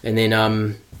 And then,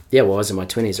 I was in my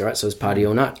 20s, right? So it was party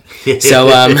all night. So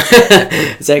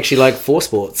it's actually like 4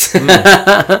 sports.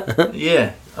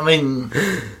 Yeah. I mean,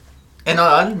 and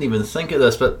I didn't even think of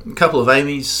this, but a couple of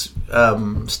Amy's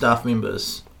staff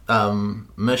members,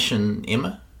 Mish and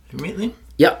Emma, have you met them?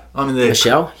 Yep. I mean,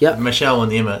 Michelle, yeah. Michelle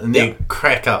and Emma, and they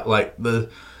crack up like the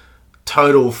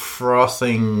total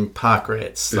frothing park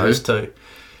rats, those two.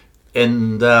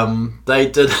 And they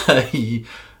did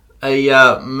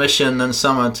a mission in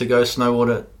summer to go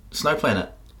snowboard at Snow Planet.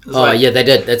 They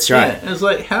did. That's right. Yeah, it was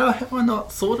like, how have I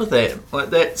not thought of that? Like,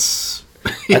 that's...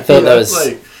 I thought that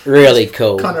was really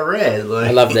cool. Kind of rad. Like.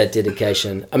 I love that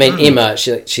dedication. I mean, Emma,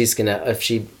 she's going to... If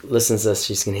she listens to this,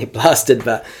 she's going to get blasted,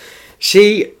 but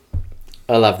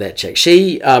I love that chick.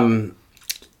 She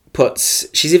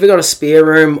she's either got a spare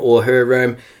room or her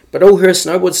room, but all her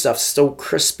snowboard stuff's still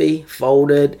crispy,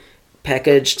 folded,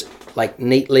 packaged, like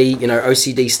neatly,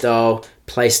 OCD style,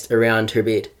 placed around her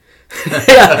bed.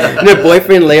 And her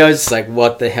boyfriend Leo's like,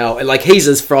 what the hell? Like, he's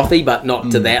as frothy, but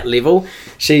not to that level.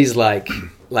 She's like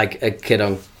a kid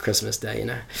on Christmas Day,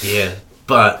 Yeah,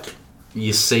 but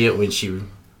you see it when she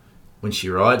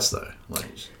rides though. Like,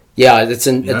 yeah,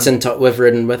 we've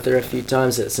ridden with her a few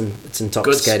times. It's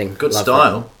intoxicating. Good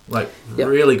style,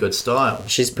 really good style.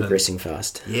 She's progressing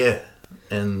fast. Yeah,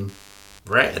 and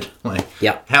rad,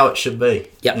 yeah, how it should be.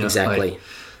 Yeah, exactly.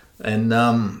 And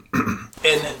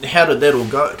how did that all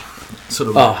go? Sort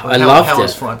of. I loved it. How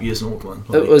was 5 years in Auckland?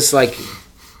 It was like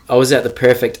I was at the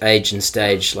perfect age and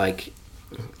stage. Like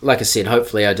I said,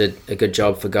 hopefully I did a good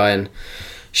job for Guy and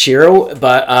Cheryl,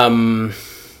 but I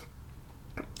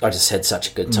just had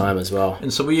such a good time as well.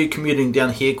 And so were you commuting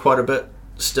down here quite a bit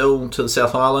still to the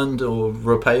South Island or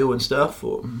Ruapeo and stuff?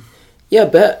 Or? Yeah,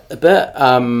 a bit.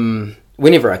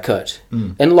 Whenever I could,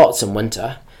 and lots in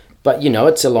winter. But,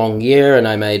 it's a long year, and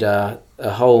I made a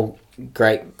whole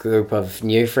great group of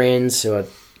new friends who I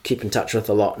keep in touch with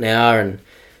a lot now, and,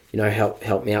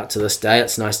 help me out to this day.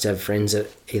 It's nice to have friends at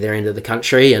either end of the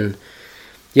country, and,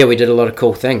 yeah, we did a lot of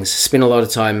cool things. Spent a lot of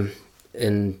time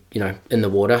in the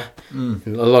water, and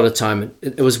a lot of time.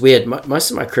 It was weird.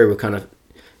 Most of my crew were kind of,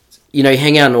 you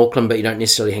hang out in Auckland, but you don't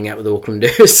necessarily hang out with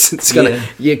Aucklanders. It's kind of,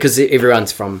 because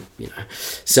everyone's from,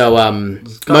 So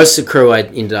most of the crew I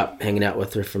ended up hanging out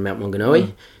with were from Mount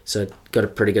Maunganui. So got a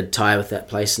pretty good tie with that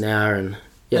place now. And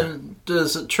yeah. And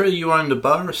is it true you owned a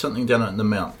bar or something down at the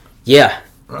Mount? Yeah.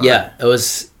 Right. Yeah. It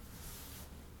was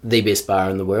the best bar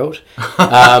in the world.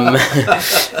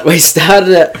 We started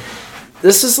it.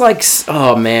 This was like,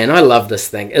 oh man, I love this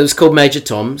thing. It was called Major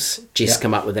Tom's. Jess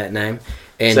come up with that name.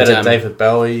 And, is that a David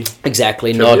Bowie?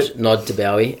 Exactly, nod to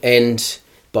Bowie and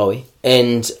Bowie.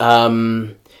 And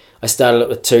I started it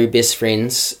with two best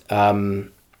friends.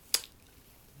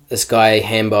 This guy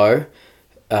Hambo,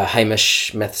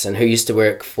 Hamish Matheson, who used to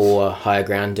work for Higher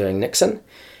Ground doing Nixon,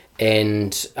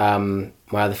 and my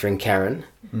other friend Karen.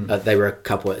 They were a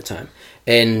couple at the time.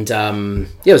 And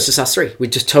it was just us three. We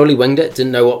just totally winged it.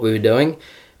 Didn't know what we were doing.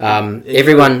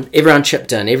 Everyone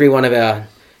chipped in. Every one of our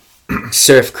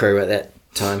surf crew at that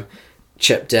time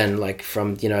chipped in, like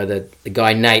from the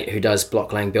guy Nate who does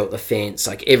Block Lang built the fence.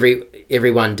 Like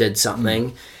everyone did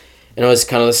something, and it was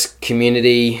kind of this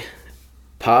community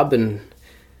pub, and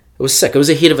it was sick. It was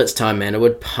ahead of its time, man. It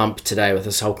would pump today with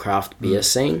this whole craft beer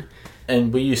scene.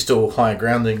 And were you still higher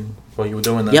grounding while you were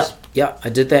doing this? Yeah. I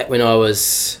did that when I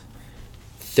was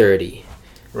 30.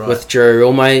 Right. Withdrew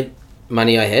all my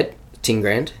money I had, 10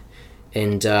 grand,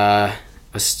 and I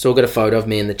still got a photo of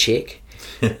me in the check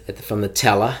from the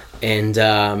teller, and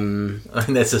I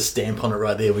think that's a stamp on it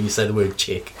right there when you say the word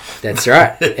check. That's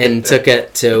right. And took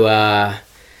it to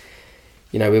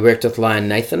we worked with Lion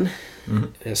Nathan.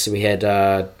 So we had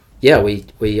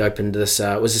we opened this,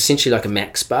 it was essentially like a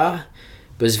Max bar.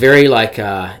 It was very like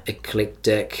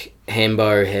eclectic.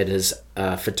 Hambo had his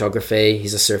photography,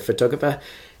 he's a surf photographer,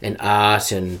 and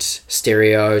art and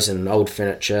stereos and old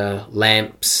furniture,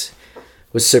 lamps.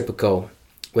 It was super cool.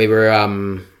 We were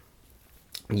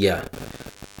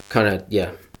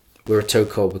we were too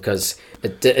cool because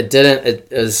it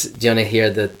was, do you want to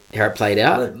hear how it played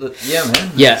out? Yeah,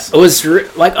 man. Yeah, it was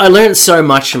I learned so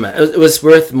much from it. It was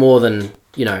worth more than,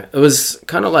 it was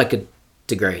kind of like a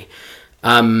degree.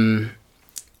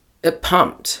 It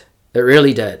pumped. It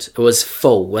really did. It was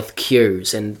full with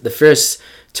queues, and the first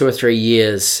 2 or 3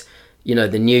 years,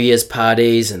 the New Year's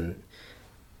parties and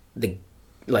the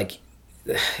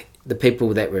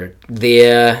people that were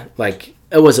there,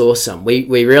 it was awesome. We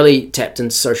really tapped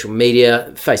into social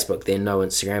media, Facebook then, no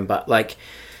Instagram, but it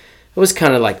was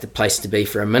kind of like the place to be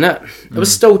for a minute. It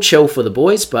was still chill for the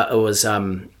boys, but it was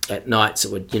at nights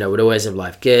it would we'd always have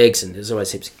live gigs, and there's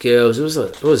always heaps of girls.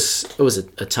 It was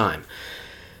a time.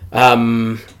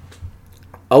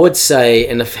 I would say,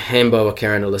 and if Hambo or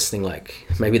Karen are listening,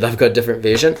 maybe they've got a different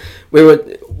version.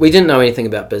 We didn't know anything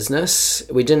about business.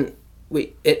 And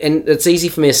it's easy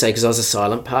for me to say because I was a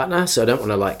silent partner, so I don't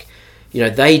want to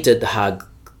they did the hard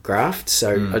graft,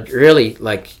 so I really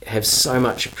have so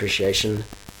much appreciation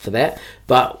for that.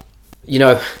 But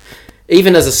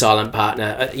even as a silent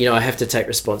partner, I have to take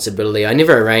responsibility. I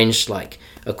never arranged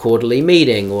a quarterly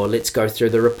meeting or let's go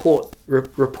through the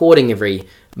reporting every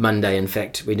Monday. In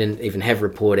fact, we didn't even have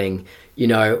reporting.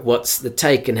 What's the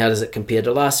take and how does it compare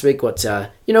to last week? What's all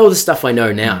the stuff I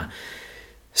know now.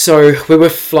 So we were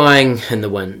flying in the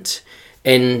wind,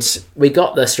 and we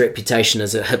got this reputation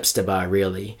as a hipster bar.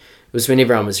 Really, it was when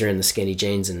everyone was wearing the skinny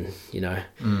jeans and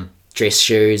dress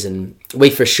shoes, and we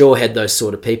for sure had those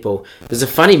sort of people. There's a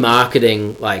funny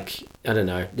marketing, I don't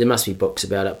know, there must be books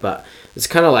about it, but it's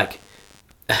kind of like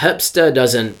a hipster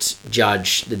doesn't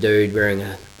judge the dude wearing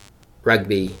a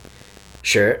rugby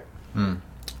shirt,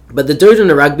 but the dude in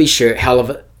a rugby shirt,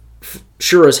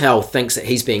 sure as hell thinks that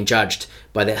he's being judged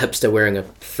by that hipster wearing a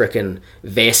frickin'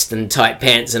 vest and tight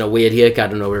pants and a weird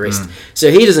haircut and all the rest. So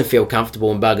he doesn't feel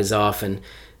comfortable and buggers off, and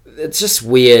it's just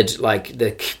weird.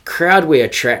 The crowd we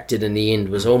attracted in the end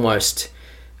was almost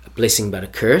a blessing but a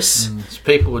curse. So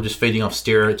people were just feeding off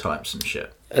stereotypes and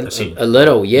shit. A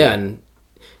little, yeah. And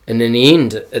in the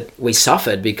end, we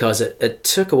suffered because it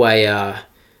took away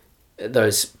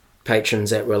those patrons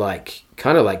that were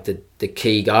kind of the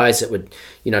key guys that would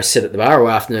sit at the bar all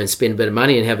afternoon and spend a bit of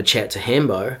money and have a chat to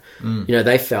Hambo.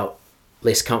 They felt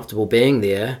less comfortable being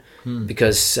there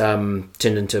because turned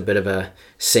into a bit of a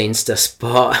scenester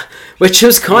spot, which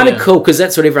was kind of cool because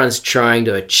that's what everyone's trying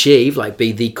to achieve, like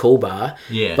be the cool bar.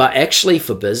 Yeah. But actually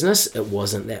for business, it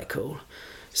wasn't that cool.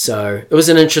 So it was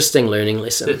an interesting learning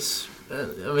lesson.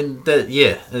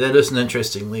 That is an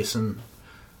interesting lesson.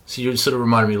 So you sort of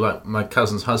reminded me, like my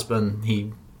cousin's husband,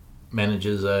 he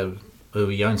manages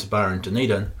he owns a bar in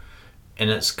Dunedin, and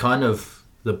it's kind of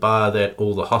the bar that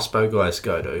all the hospo guys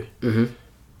go to. Mm-hmm.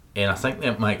 And I think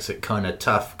that makes it kind of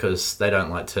tough because they don't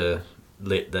like to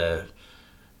let the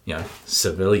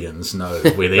civilians know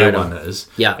where their one is.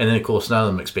 Yeah. And then of course none of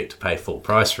them expect to pay full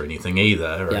price for anything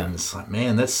either. Yeah. And it's like,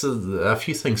 man, that's a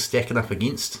few things stacking up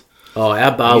against. Oh,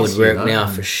 our bar would work now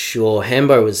for sure.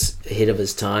 Hambo was ahead of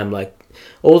his time. Like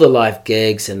all the live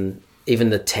gigs and even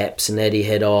the taps and that he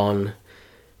had on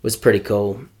was pretty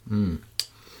cool.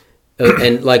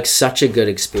 And like such a good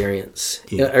experience.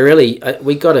 Yeah.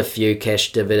 We got a few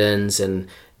cash dividends and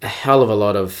a hell of a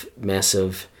lot of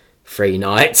massive free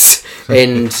nights.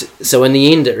 And so in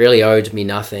the end, it really owed me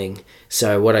nothing.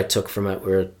 So what I took from it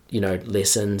were,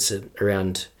 lessons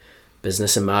around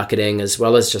business and marketing, as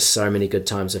well as just so many good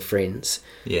times with friends.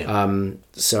 Yeah.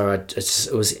 So it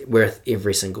was worth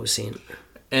every single cent.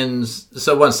 And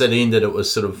so once that ended, it was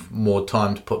sort of more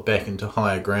time to put back into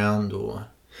higher ground, or?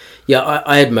 Yeah,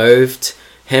 I had moved.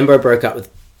 Hambo broke up with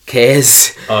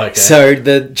Kaz. Oh, okay. So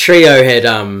the trio had,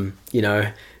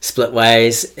 split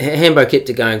ways. Hambo kept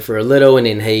it going for a little, and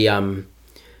then he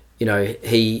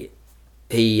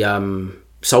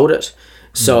sold it.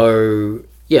 So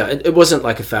yeah, it wasn't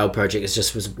like a failed project. It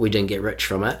just we didn't get rich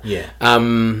from it. Yeah.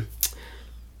 And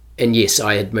yes,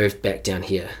 I had moved back down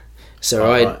here.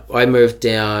 So I moved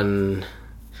down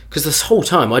because this whole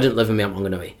time I didn't live in Mount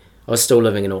Maunganui. I was still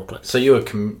living in Auckland. So you were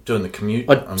doing the commute?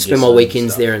 I'd spend my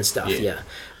weekends there and stuff, yeah.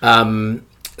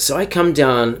 So I come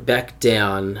back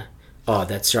down. Oh,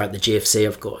 that's right, the GFC,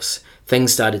 of course.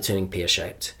 Things started turning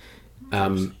pear-shaped.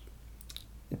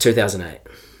 2008.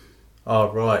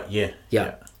 Oh, right, yeah.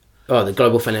 Oh, the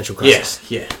global financial crisis.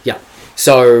 Yes, yeah.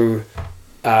 So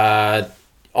I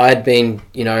had been,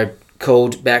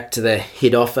 called back to the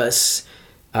head office.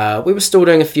 We were still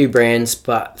doing a few brands,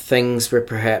 but things were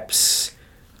perhaps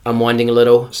unwinding a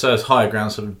little. So has Higher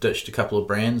Ground sort of ditched a couple of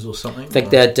brands or something? I think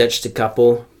they had ditched a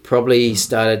couple. Probably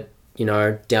started,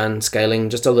 downscaling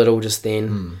just a little just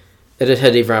then. It had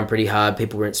hit everyone pretty hard.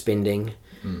 People weren't spending.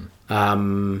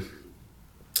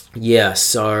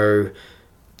 So,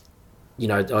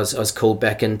 I was called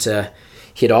back into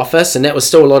head office, and that was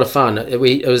still a lot of fun. It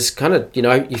was kind of,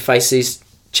 you face these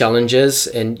challenges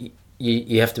and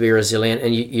you have to be resilient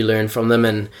and you learn from them.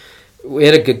 And we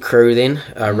had a good crew then.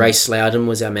 Ray Slowden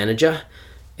was our manager,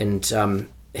 and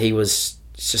he was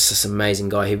just this amazing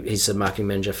guy. He's a marketing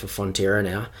manager for Fonterra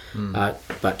now,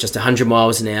 but just 100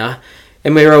 miles an hour.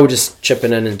 And we were all just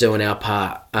chipping in and doing our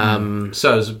part.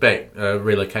 So it was a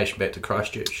relocation back to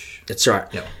Christchurch. That's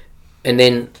right. Yep. And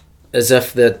then, as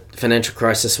if the financial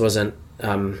crisis wasn't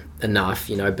enough,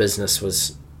 business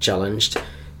was challenged.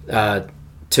 2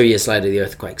 years later, the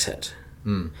earthquakes hit.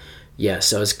 Yeah,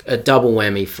 so it was a double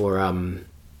whammy for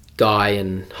Guy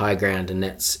and High Ground and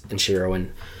Nats and Shiro,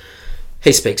 and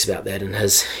he speaks about that in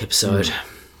his episode.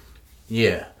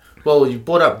 Yeah. Well, you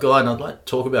brought up Guy, and I'd like to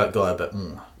talk about Guy a bit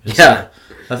more. Yeah.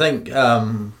 I think,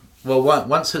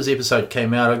 once his episode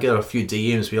came out, I got a few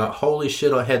DMs be like, holy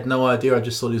shit, I had no idea. I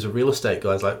just thought he was a real estate guy.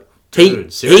 I was like,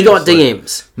 dude, seriously? He got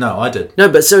DMs. No, I did. No,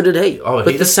 but so did he. Oh,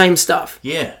 with the same stuff.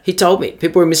 Yeah. He told me.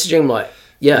 People were messaging him like,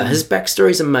 his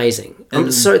backstory's amazing.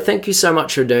 So thank you so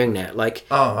much for doing that. Like,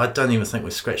 I don't even think we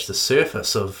scratched the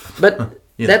surface of. But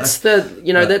that's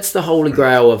that's the holy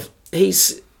grail of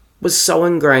was so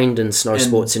ingrained in snow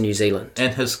sports in New Zealand,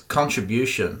 and his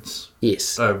contributions.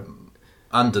 Yes, are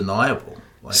undeniable.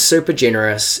 Like, super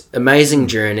generous, amazing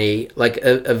journey, like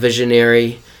a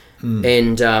visionary,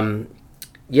 and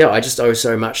I just owe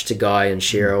so much to Guy and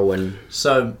Cheryl. And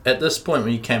so at this point,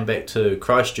 when you came back to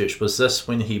Christchurch, was this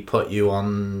when he put you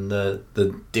on the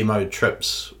demo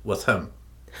trips with him?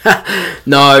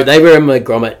 No, they were in my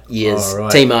Grommet years. Oh,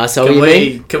 right. Team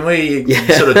Arsehole, Can we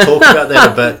sort of talk about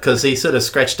that a bit? Because he sort of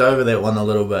scratched over that one a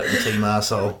little bit in Team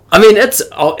Arsehole. I mean,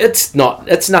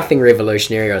 it's nothing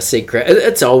revolutionary or secret.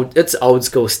 It's old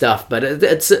school stuff, but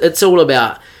it's all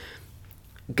about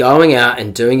going out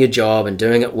and doing your job and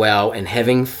doing it well and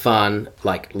having fun,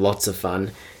 like lots of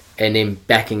fun, and then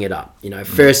backing it up.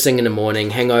 First thing in the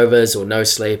morning, hangovers or no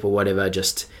sleep or whatever,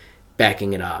 just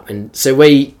backing it up. And so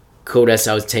we called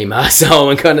ourselves Team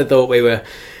Arsehole and kind of thought we were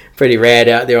pretty rad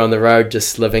out there on the road,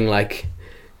 just living like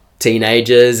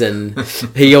teenagers, and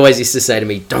he always used to say to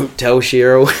me, "Don't tell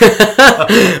Cheryl."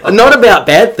 Not about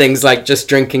bad things, like just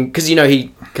drinking, because he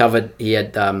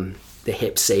had the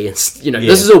Hep C, and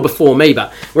this is all before me,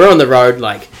 but we're on the road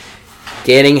like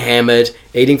getting hammered,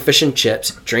 eating fish and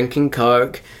chips, drinking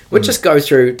Coke. We'd just go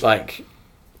through like,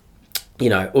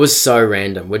 it was so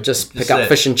random. We'd just pick up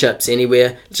fish and chips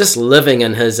anywhere, just living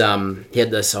in his, he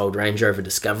had this old Range Rover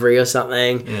Discovery or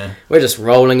something. Yeah. We're just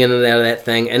rolling in and out of that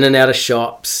thing, in and out of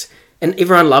shops, and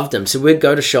everyone loved him. So we'd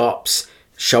go to shops,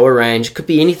 show a range, could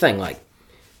be anything, like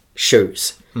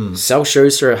shoes. Sell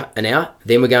shoes for an hour,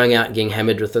 then we're going out and getting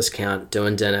hammered with this count,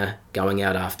 doing dinner, going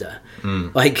out after.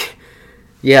 Like,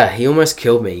 yeah, he almost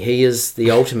killed me. He is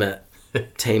the ultimate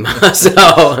team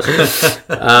asshole.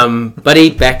 But he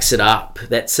backs it up.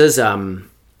 That's his art.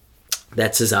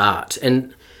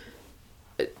 And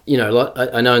I know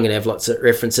I'm going to have lots of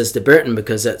references to Burton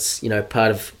because it's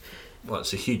part of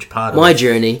it's a huge part my of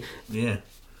journey. Yeah.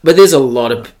 But there's a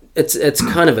lot of it's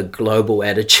kind of a global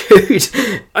attitude.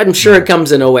 I'm sure it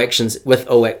comes in all actions with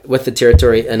the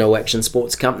territory in all action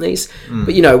sports companies.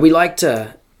 But we like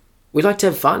to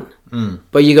have fun.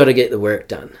 But you got to get the work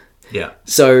done. Yeah.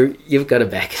 So you've got to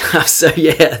back it up. So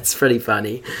yeah, it's pretty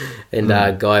funny. And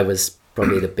Guy was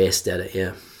probably the best at it.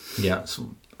 Yeah. Yeah. So,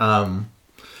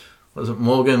 was it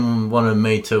Morgan wanted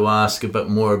me to ask a bit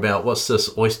more about what's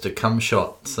this oyster cum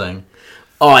shot thing?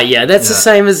 Oh yeah, that's the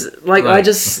same as like right. I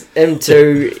just am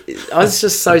too. I was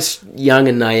just so young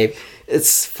and naive.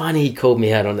 It's funny he called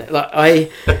me out on that.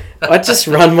 Like I just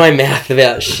run my mouth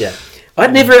about shit. I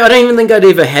don't even think I'd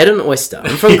ever had an oyster.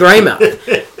 I'm from Greymouth.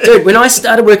 Dude, when I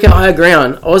started working at Higher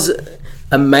Ground, I was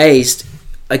amazed.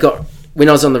 When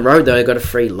I was on the road though, I got a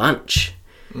free lunch.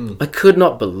 I could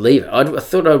not believe it. I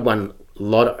thought I'd won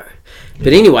lotto.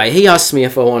 But anyway, he asked me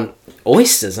if I want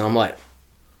oysters, and I'm like, are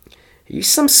you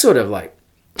some sort of like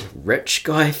rich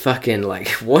guy fucking like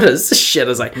what is this shit? I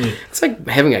was like, it's like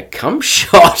having a cum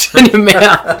shot in your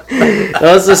mouth. I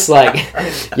was just like,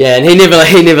 yeah, and he never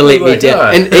let me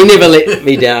down, and he never let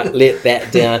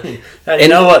that down. Hey, you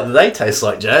know what they taste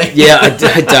like, Jay? Yeah, I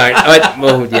don't.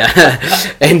 Well, yeah,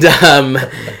 and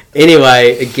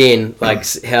anyway, again, like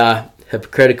how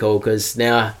hypocritical, because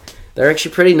now they're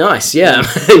actually pretty nice, yeah,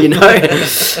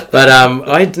 But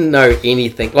I didn't know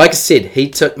anything. Like I said, he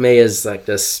took me as like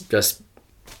this just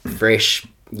fresh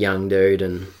young dude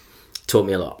and taught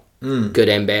me a lot, good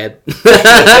and bad.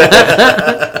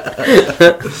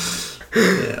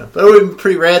 Yeah, but it would be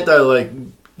pretty rad though. Like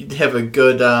you'd have a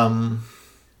good. I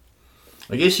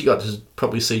guess you got to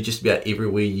probably see just about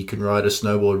everywhere you can ride a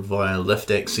snowboard via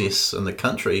lift access in the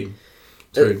country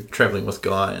through travelling with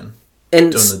Guy and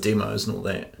doing the demos and all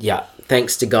that. Yeah,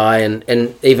 thanks to Guy, and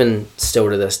even still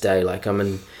to this day, like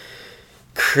I'm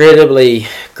incredibly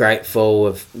grateful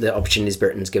of the opportunities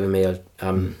Burton's given me. I've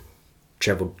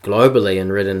travelled globally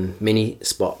and ridden many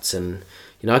spots, and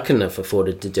I couldn't have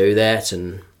afforded to do that,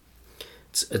 and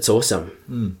it's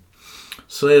awesome.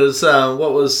 So there's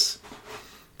what was,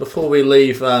 before we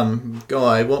leave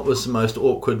Guy, what was the most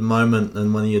awkward moment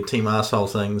in one of your team arsehole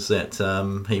things that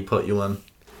he put you in?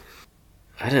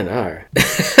 I don't know.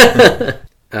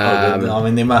 I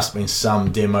mean, there must have been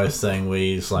some demo thing where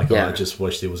he's like, I just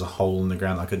wish there was a hole in the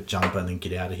ground I could jump in and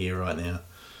get out of here right now.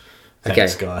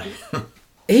 Thanks, Guy.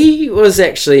 He was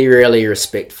actually really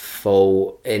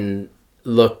respectful and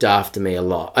looked after me a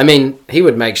lot. I mean, he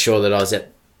would make sure that I was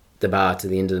at the bar to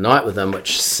the end of the night with him,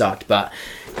 which sucked. But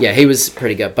yeah, he was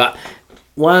pretty good. But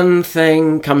one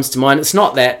thing comes to mind. It's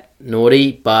not that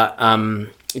naughty, but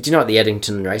do you know what the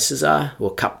Addington races are?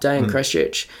 Or Cup Day in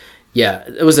Christchurch? Yeah,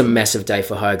 it was a massive day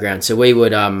for Higher Ground. So we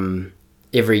would,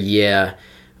 every year,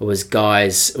 it was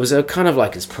a kind of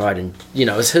like his pride and,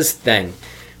 it was his thing.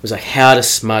 It was like how to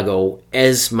smuggle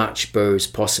as much booze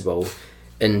possible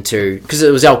into, because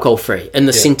it was alcohol free, in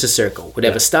the centre circle. We'd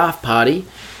have a staff party.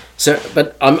 So,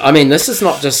 but I mean, this is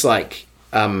not just like,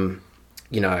 a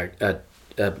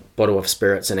bottle of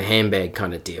spirits and a handbag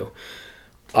kind of deal.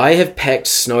 I have packed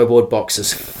snowboard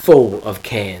boxes full of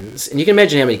cans, and you can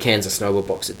imagine how many cans a snowboard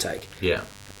box would take. Yeah.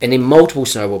 And then multiple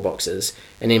snowboard boxes,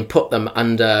 and then put them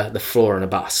under the floor on a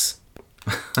bus.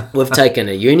 We've taken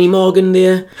a Unimog in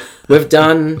there. We've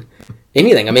done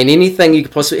anything. I mean, anything you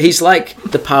could possibly... He's like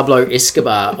the Pablo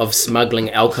Escobar of smuggling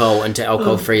alcohol into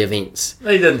alcohol-free events.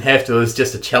 They didn't have to. It was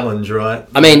just a challenge, right?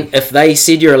 I mean, if they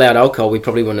said you're allowed alcohol, we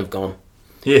probably wouldn't have gone.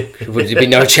 Yeah. Would there be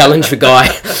no challenge for Guy?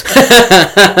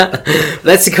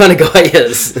 That's the kind of guy he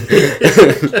is.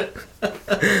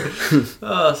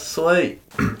 Oh, sweet.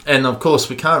 And of course,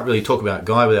 we can't really talk about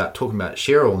Guy without talking about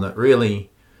Cheryl, and it really...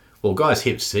 Well, Guy's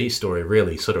Hep C story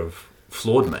really sort of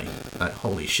floored me. Like,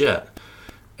 holy shit.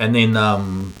 And then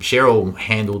Cheryl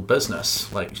handled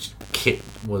business. Like,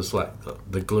 was like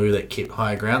the glue that kept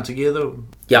Higher Ground together.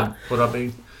 Yeah. Would I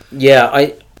be?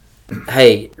 Yeah,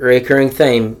 hey, recurring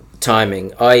theme,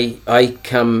 timing. I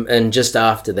come in just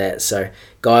after that, so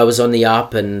Guy was on the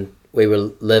up and we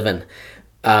were living.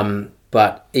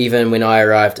 But even when I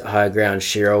arrived at Higher Ground,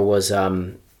 Cheryl was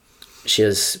she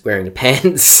was wearing the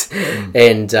pants,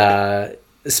 and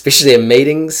especially in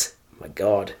meetings. Oh my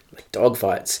God, like dog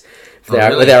fights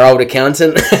with our old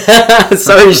accountant.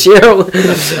 Sorry, Cheryl.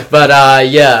 But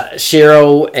yeah,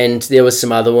 Cheryl, and there was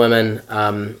some other women,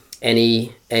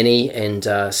 Annie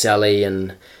and Sally,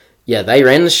 and yeah, they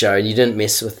ran the show. You didn't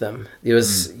mess with them. There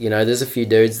was, there's a few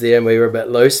dudes there, and we were a bit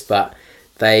loose, but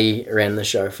they ran the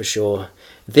show for sure.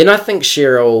 Then I think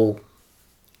Cheryl,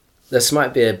 this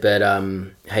might be a bit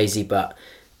hazy, but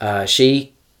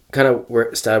she kind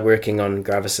of started working on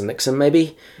Gravis and Nixon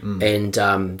maybe, and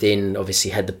then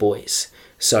obviously had the boys.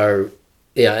 So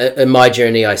yeah, in my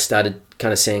journey I started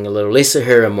kind of seeing a little less of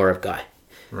her and more of Guy.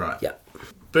 Right. Yeah.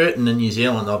 Burton in New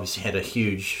Zealand obviously had a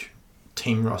huge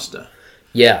team roster.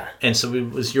 Yeah. And so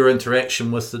was your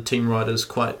interaction with the team riders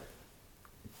quite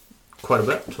a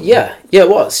bit? Yeah, it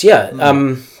was. Yeah.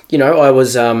 I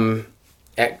was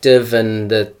active in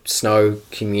the snow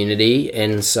community,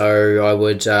 and so I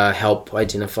would help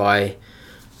identify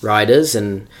riders.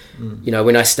 And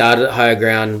when I started at Higher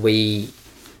Ground, we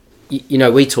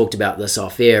talked about this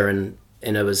off air, and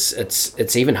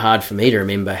it's even hard for me to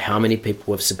remember how many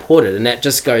people have supported, and that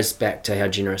just goes back to how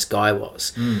generous Guy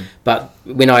was. But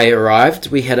when I arrived,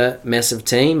 we had a massive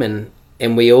team,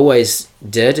 and we always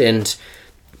did, and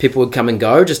people would come and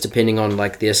go just depending on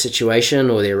like their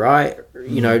situation or their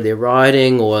their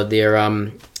riding or their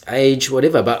age,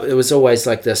 whatever. But it was always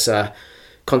like this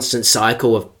constant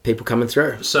cycle of people coming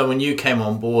through. So when you came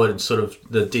on board, sort of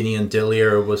the Denny and Dill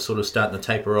era was sort of starting to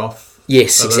taper off.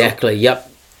 Yes, exactly.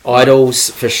 Yep, idols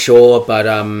for sure. But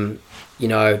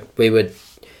we would,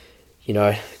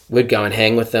 we'd go and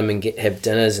hang with them and have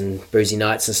dinners and boozy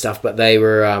nights and stuff. But they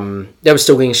were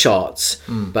still getting shots,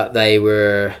 but they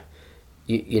were,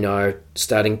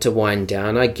 starting to wind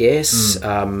down, I guess.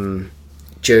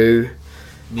 Jew.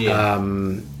 Yeah.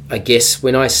 I guess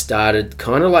when I started,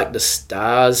 kind of like the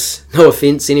stars, no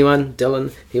offense anyone,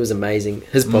 Dylan, he was amazing.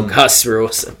 His podcasts were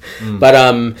awesome. But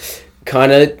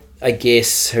kind of, I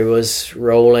guess, who was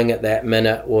rolling at that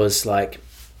minute was like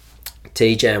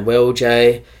TJ and Will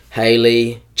J,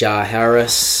 Haley, Jar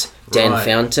Harris, Dan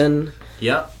Fountain.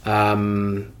 Yeah.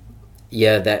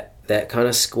 That kind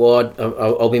of squad.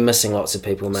 I'll be missing lots of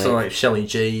people, mate. Sorry, Shelley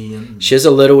G. She was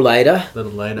a little later.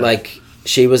 Like,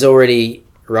 she was already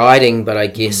riding, but I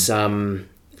guess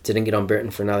didn't get on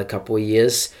Burton for another couple of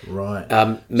years. Right.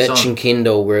 Mitch and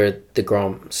Kendall were the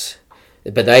Groms.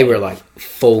 But they were like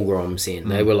full Groms then.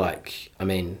 They were like, I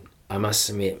must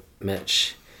have met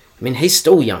Mitch. He's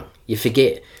still young. You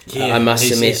forget. Yeah,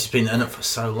 he's been in it for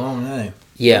so long, eh?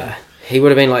 Yeah. He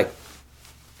would have been like,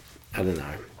 I don't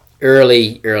know,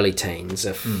 early teens,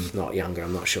 if not younger,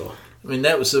 I'm not sure.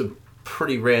 That was a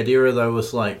pretty rad era though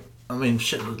with like,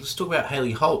 let's talk about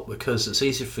Haley Holt, because it's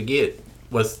easy to forget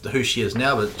with who she is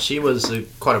now, but she was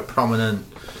quite a prominent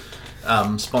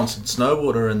sponsored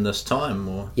snowboarder in this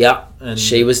time. Yeah, and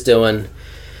she was doing,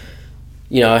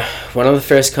 one of the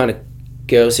first kind of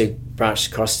girls who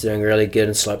branched across to doing really good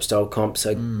in slopestyle comps,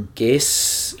 I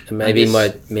guess. And maybe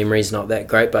my memory's not that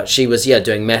great, but she was,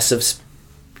 doing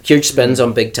huge spins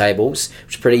on big tables,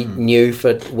 which is pretty new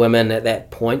for women at that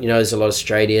point. There's a lot of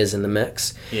straight airs in the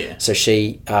mix. Yeah. So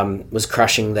she was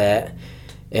crushing that.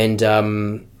 And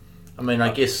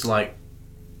I guess like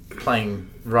riding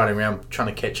around trying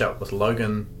to catch up with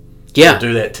Logan. Yeah. Will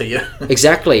do that to you.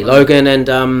 Exactly. Logan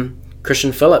and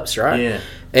Christian Phillips, right? Yeah.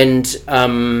 And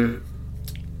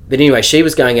but anyway, she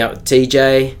was going out with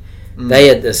TJ. They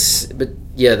had this, but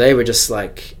yeah, they were just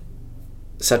like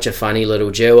such a funny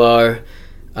little duo.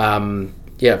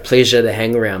 Pleasure to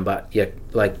hang around, but yeah,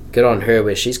 like good on her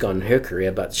where she's gone in her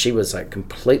career, but she was like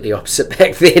completely opposite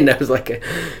back then. It was like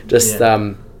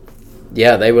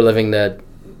they were living the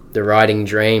riding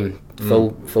dream,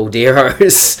 full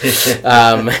Deros.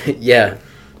 Yeah.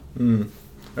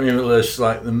 It was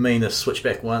like the meanest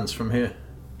switchback ones from her.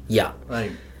 Yeah.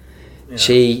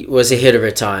 She was ahead of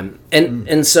her time. And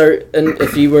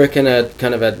if you work in a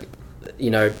kind of a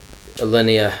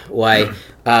linear way,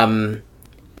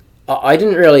 I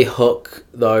didn't really hook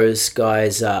those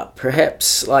guys up.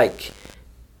 Perhaps like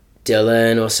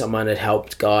Dylan or someone had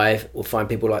helped Guy or find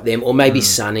people like them, or maybe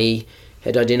Sonny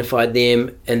had identified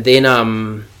them, and then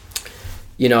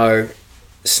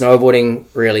snowboarding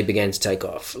really began to take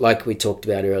off, like we talked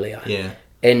about earlier. Yeah.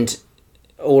 And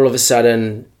all of a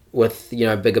sudden, with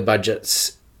bigger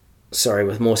budgets. Sorry,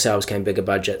 with more sales came bigger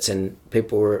budgets, and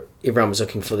everyone was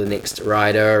looking for the next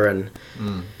rider, and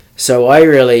so I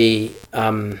really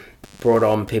brought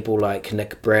on people like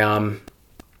Nick Brown,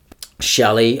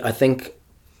 Shelley. I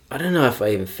don't know if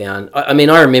I even found. I mean,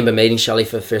 I remember meeting Shelley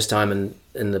for the first time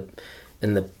in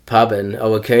the pub in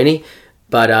Owakuni,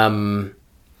 but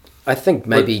I think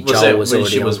maybe Joel was already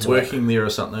when she was onto working there or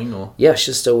something, or yeah,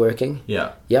 she's still working.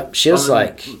 Yeah, yep. She was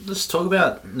let's talk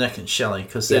about Nick and Shelley,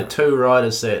 because they're two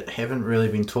riders that haven't really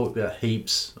been talked about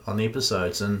heaps on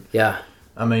episodes, and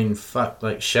I mean,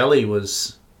 like Shelley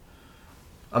was.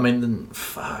 I mean,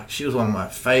 she was one of my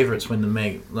favourites when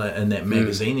in that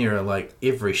magazine era. Like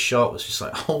every shot was just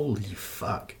like, holy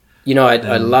fuck.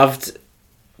 I loved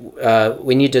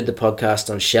when you did the podcast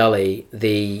on Shelley.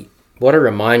 What a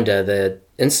reminder, the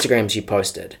Instagrams you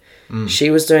posted. She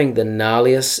was doing the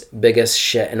gnarliest, biggest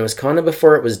shit, and it was kind of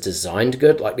before it was designed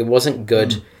good. Like it wasn't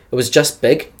good. It was just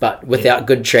big, but without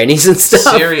good trainees and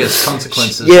stuff. Serious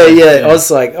consequences. Yeah. I was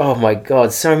like, oh my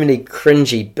God, so many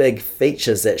cringy big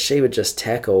features that she would just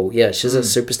tackle. Yeah, she's a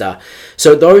superstar.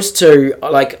 So those two,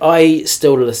 like, I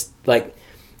still, like,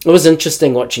 it was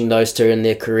interesting watching those two in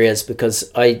their careers, because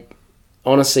I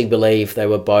honestly believe they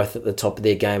were both at the top of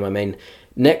their game. I mean,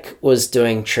 Nick was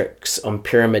doing tricks on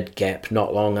Pyramid Gap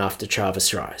not long after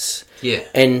Travis Rice. Yeah.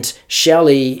 And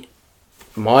Shelley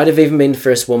might have even been the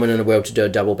first woman in the world to do a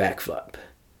double backflip.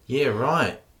 Yeah,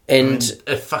 right. And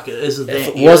if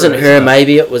it wasn't her,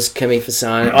 maybe it was Kimi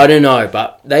Fasano. I don't know,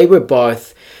 but they were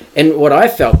both. And what I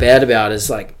felt bad about is,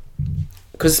 like,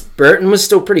 because Burton was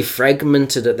still pretty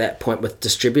fragmented at that point with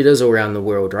distributors all around the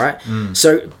world, right?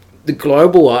 So the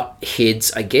global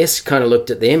heads, I guess, kind of looked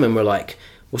at them and were like,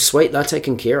 well, sweet, they're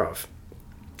taken care of.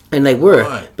 And they were,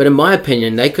 right. But in my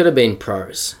opinion, they could have been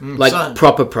pros,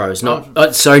 proper pros.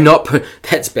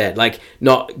 That's bad. Like,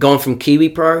 not gone from Kiwi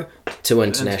Pro to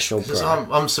International Pro.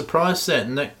 I'm surprised that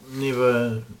Nick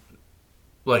never,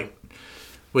 like,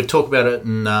 we talk about it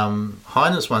in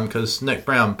Heine's one, because Nick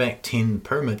Brown back 10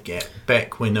 Pyramid Gap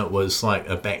back when it was like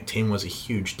a back 10 was a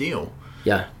huge deal.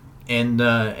 Yeah, and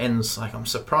it's like, I'm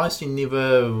surprised he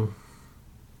never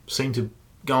seemed to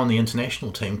go on the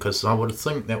international team, because I would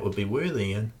think that would be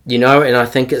worthy. And and I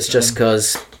think it's just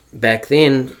because back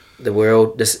then the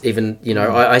world, just even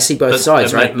I see both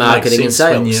sides, right? Marketing and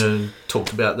sales. When you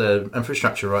talked about the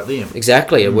infrastructure right there,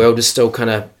 exactly. The world is still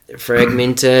kind of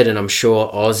fragmented, and I'm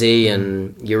sure Aussie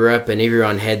and Europe and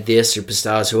everyone had their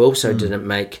superstars who also didn't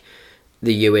make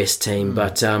the US team,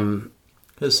 but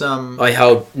I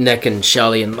held Nick and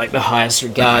Shelley in like the highest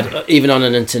regard, even on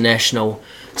an international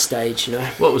stage,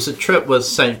 What was the trip with,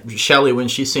 say, Shelley, when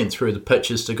she sent through the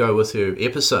pictures to go with her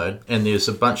episode, and there's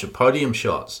a bunch of podium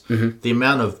shots, the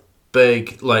amount of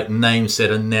big, like, names that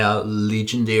are now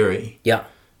legendary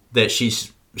that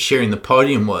she's sharing the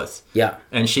podium with,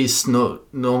 and she's not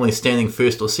normally standing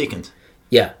first or second,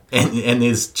 and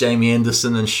there's Jamie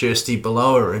Anderson and Kirsty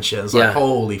below her, and she's like,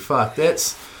 holy fuck,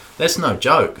 that's no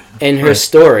joke. And her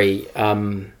story,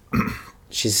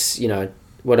 she's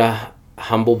what a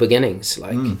humble beginnings,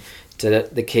 like did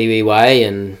it the Kiwi way,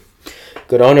 and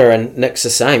good on her. And Nick's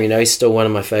the same, he's still one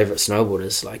of my favourite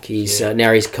snowboarders. Like he's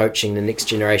now he's coaching the next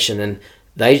generation, and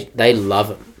they love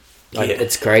him. Like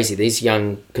it's crazy, these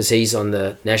young, because he's on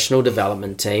the national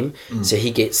development team, so he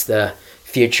gets the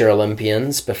future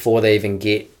Olympians before they even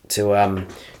get to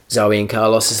Zoe and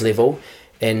Carlos's level.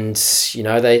 And,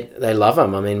 they love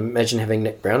him. I mean, imagine having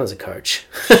Nick Brown as a coach.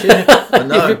 Yeah, I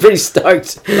know. You'd be pretty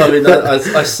stoked. I mean,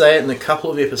 I say it in a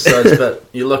couple of episodes, but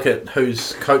you look at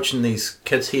who's coaching these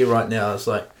kids here right now. It's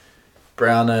like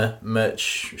Browner,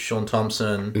 Mitch, Sean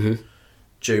Thompson,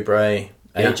 Dubray,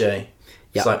 AJ.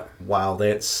 It's like, wow,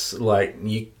 that's like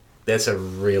that's a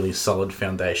really solid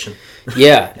foundation.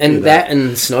 Yeah, and that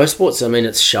in snow sports, I mean,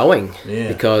 it's showing. Yeah.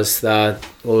 Because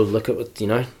look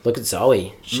at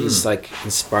Zoe. She's like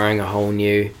inspiring a whole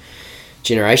new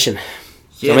generation.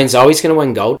 Yeah. I mean, Zoe's going to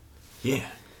win gold. Yeah.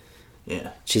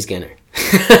 Yeah. She's going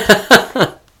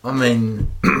to. I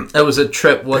mean, it was a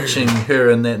trip watching her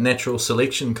in that natural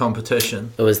selection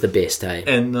competition. It was the best, hey?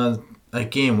 And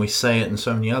again, we say it in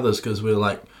so many others, because we're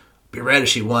like, be rad if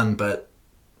she won, but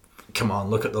come on,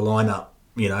 look at the lineup,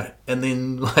 and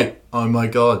then, like, oh my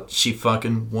god, she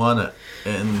fucking won it,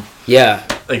 and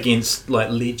against like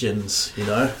legends,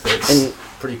 that's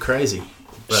pretty crazy.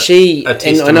 But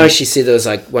and I know she said it was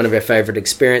like one of her favorite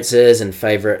experiences and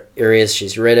favorite areas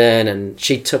she's ridden, and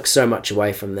she took so much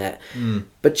away from that.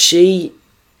 But she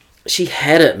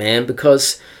had it, man,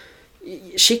 because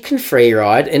she can free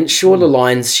ride, and sure, the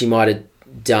lines she might have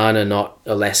done are not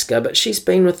Alaska, but she's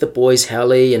been with the boys,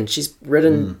 Halley, and she's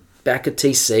ridden back at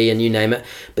TC and you name it.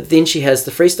 But then she has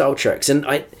the freestyle tricks, and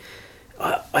I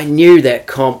knew that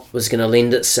comp was going to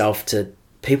lend itself to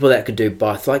people that could do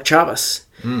both, like Travis.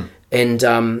 And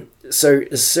so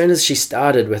as soon as she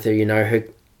started with her, her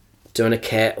doing a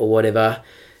cat or whatever,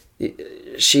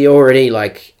 she already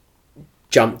like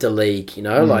jumped a league,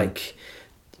 like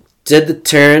did the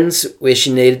turns where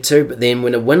she needed to, but then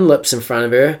when a wind lips in front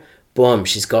of her, boom,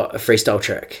 she's got a freestyle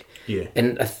trick. Yeah.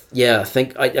 And I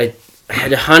think I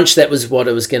had a hunch that was what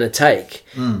it was going to take.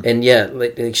 And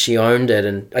like she owned it,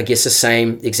 and I guess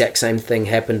the exact same thing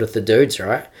happened with the dudes,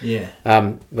 right? Yeah.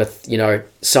 With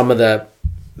some of the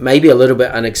maybe a little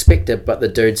bit unexpected, but the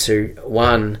dudes who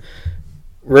won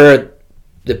were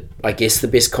the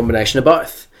best combination of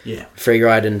both. Yeah. Free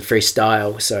ride and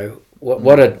freestyle. So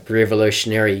what a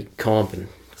revolutionary comp.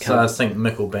 So I think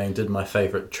Mickelbang did my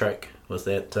favourite trick, was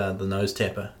that the nose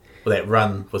tapper, or that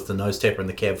run with the nose tapper in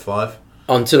the Cab 5.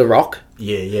 Onto the rock?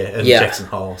 In Jackson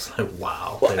Hole. It's like,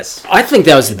 wow. Well, I think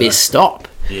that was the best stop.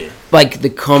 Yeah. Like the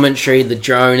commentary, the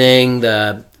droning,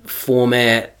 the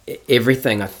format,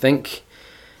 everything, I think.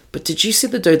 But did you see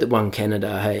the dude that won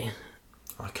Canada, hey?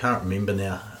 I can't remember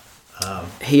now.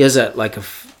 He is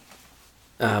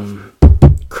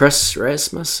Chris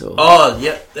Rasmus? Or? Oh,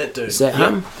 yeah, that dude. Is that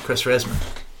him? Chris Rasmus.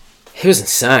 He was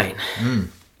insane.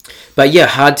 But yeah,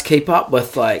 hard to keep up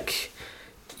with, like,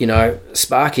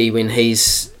 Sparky when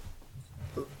he's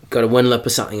got a wind lip or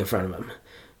something in front of him.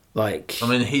 Like, I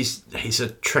mean, he's a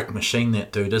trick machine,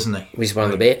 that dude, isn't he? He's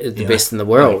one of the best in the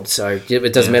world. So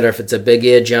it doesn't matter if it's a big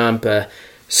air jump, a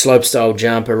slope style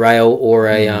jump, a rail, or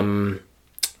a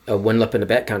wind lip in the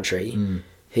backcountry.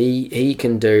 He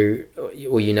can do,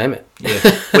 or you name it. Yeah.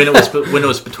 When it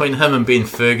was between him and Ben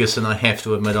Ferguson, I have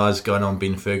to admit I was going on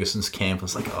Ben Ferguson's camp. I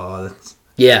was like, oh, that's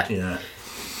B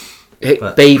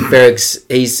Fergs,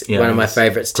 he's one of my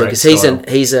favourites too, because he's a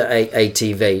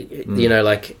ATV.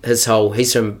 Like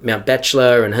he's from Mount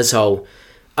Bachelor, and his whole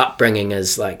upbringing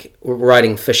is like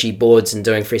riding fishy boards and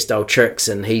doing freestyle tricks,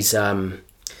 and he's I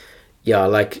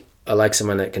like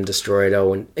someone that can destroy it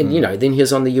all, and then he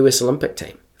was on the US Olympic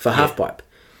team for halfpipe.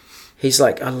 He's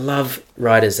like, I love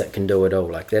riders that can do it all.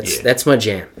 Like that's my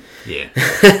jam. Yeah,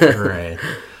 right.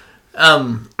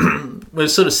 We'll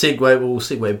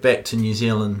segue back to New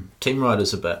Zealand team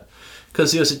riders a bit,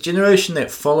 because there was a generation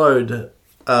that followed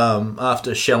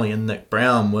after Shelley and Nick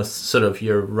Brown, with sort of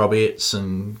your Roberts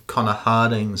and Connor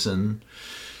Hardings and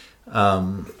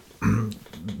that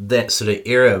sort of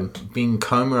era. Ben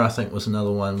Comer, I think, was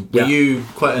another one. Were you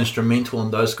quite instrumental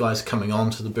in those guys coming on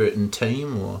to the Burton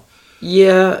team, or?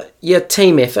 Yeah,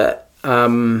 team effort.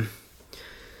 Team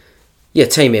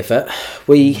effort.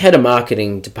 We had a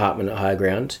marketing department at High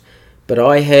Ground, but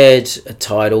I had a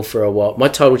title for a while. My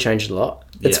title changed a lot.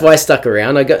 That's why I stuck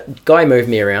around. Guy moved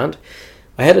me around.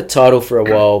 I had a title for a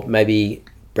while, maybe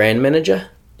brand manager.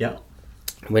 Yeah.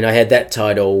 When I had that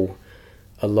title,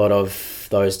 a lot of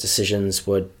those decisions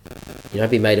would,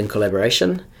 be made in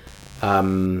collaboration.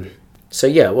 It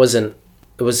was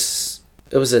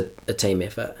a team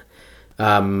effort.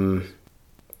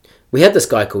 We had this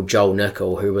guy called Joel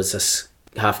Nickel, who was this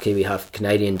half Kiwi, half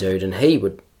Canadian dude, and he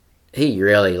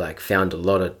really like found a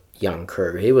lot of young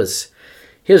crew. He was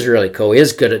really cool. He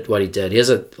was good at what he did. He has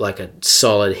a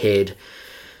solid head,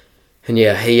 and he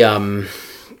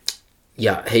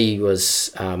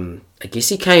was. I guess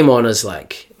he came on as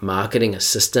like marketing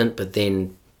assistant, but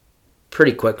then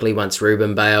pretty quickly, once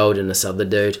Ruben bailed and this other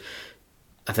dude,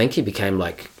 I think he became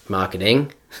like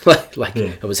marketing.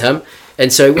 It was him,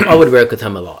 and so I would work with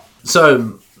him a lot.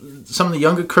 So some of the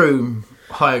younger crew,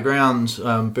 Higher Ground,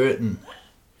 Burton.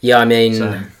 Yeah, I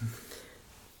mean,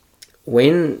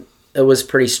 when it was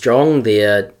pretty strong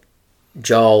there,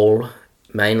 Joel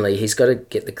mainly, he's got to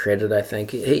get the credit. I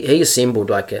think he assembled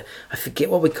I forget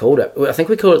what we called it. I think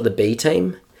we called it the B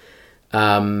team,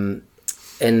 and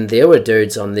there were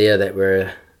dudes on there that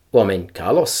were. Well, I mean,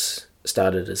 Carlos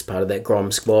started as part of that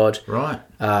Grom squad, right?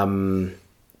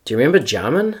 Do you remember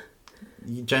Jamin?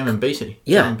 Jamin Beatty.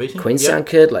 Yeah, Queenstown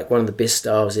kid, like one of the best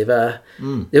styles ever.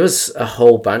 There was a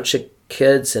whole bunch of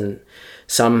kids, and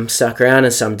some stuck around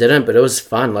and some didn't, but it was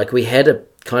fun. Like, we had a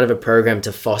kind of a program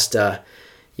to foster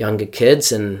younger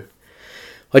kids, and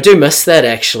I do miss that,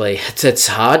 actually. It's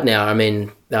hard now. I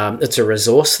mean, it's a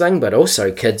resource thing, but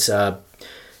also kids are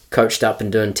coached up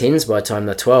and doing 10s by the time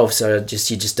they're 12, so you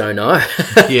just don't know.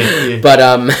 Yeah. But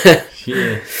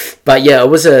but yeah, it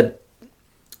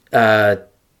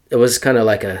was kind of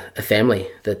like a family,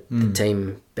 the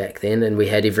team back then, and we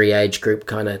had every age group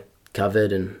kind of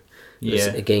covered, and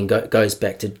again goes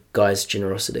back to guys'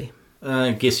 generosity.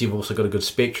 I guess you've also got a good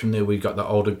spectrum there. We've got the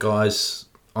older guys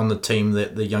on the team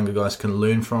that the younger guys can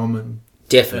learn from, and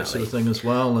Definitely. that sort of thing as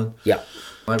well. And yeah.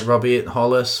 like Robbie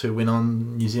Hollis, who went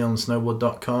on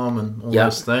NewZealandSnowboard.com and all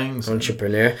those things.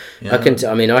 Entrepreneur. Yeah.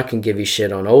 I can give you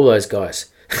shit on all those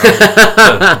guys.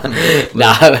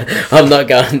 No, I'm not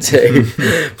going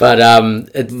to. But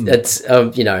it's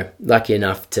lucky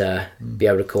enough to be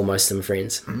able to call most of them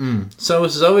friends. So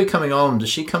is Zoe coming on? Does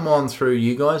she come on through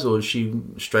you guys, or is she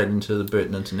straight into the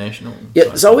Burton International?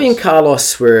 Yeah, Zoe and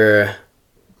Carlos were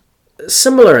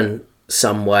similar in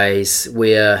some ways,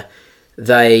 where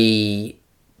they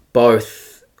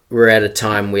both were at a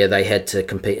time where they had to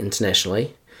compete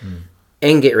internationally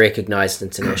and get recognised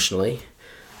internationally.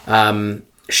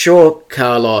 Sure,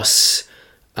 Carlos,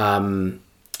 had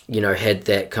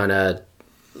that kind of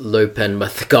loop in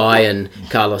with Guy and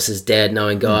Carlos's dad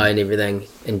knowing Guy and everything,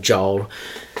 and Joel.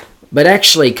 But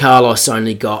actually, Carlos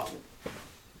only got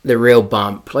the real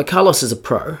bump. Like, Carlos is a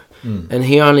pro, and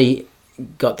he only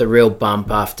got the real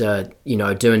bump after,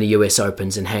 doing the US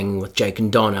Opens and hanging with Jake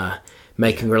and Donna,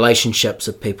 making relationships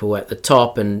with people at the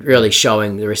top, and really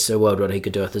showing the rest of the world what he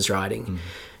could do with his riding.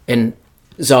 And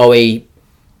Zoe...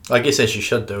 I guess as you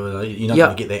should do. You're not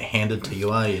going to get that handed to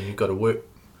you, are you? You've got to work.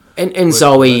 And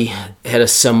Zoe had a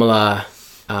similar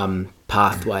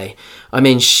pathway. I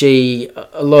mean,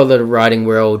 a lot of the riding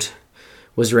world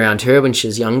was around her when she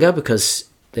was younger because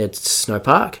that's Snow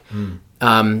Park.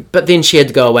 But then she had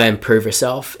to go away and prove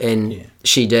herself, and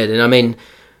she did. And I mean,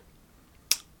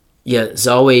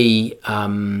 Zoe,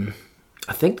 I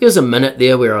think there was a minute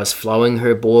there where I was flowing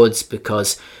her boards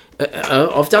because...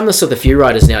 I've done this with a few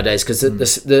riders nowadays because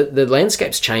the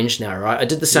landscape's changed now, right? I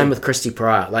did the same with Christy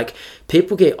Pryor. Like,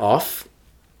 people get off,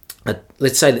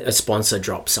 let's say a sponsor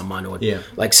drops someone, or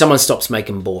like someone stops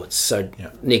making boards, so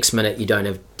next minute you don't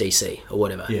have DC or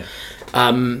whatever.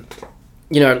 I'm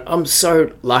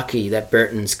so lucky that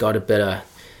Burton's got a bit of,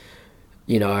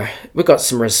 we've got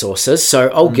some resources, so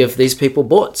I'll give these people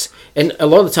boards. And a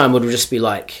lot of the time it'll just be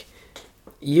like,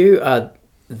 you are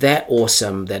that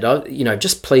awesome that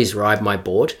just please ride my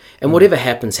board, and whatever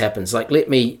happens. Like, let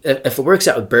me, if it works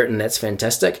out with Burton, that's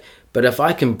fantastic, but if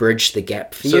I can bridge the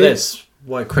gap for you. So that's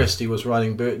why Christy was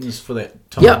riding Burton's for that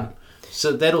time.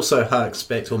 So that also harks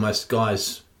back to almost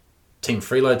Guy's Team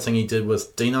Freeload thing he did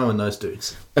with Dino and those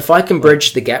dudes. If I can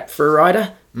bridge the gap for a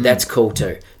rider, that's cool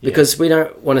too, because we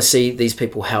don't want to see these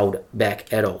people held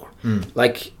back at all.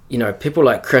 Like, people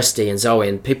like Christy and Zoe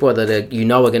and people that are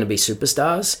going to be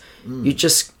superstars, you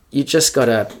just got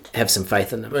to have some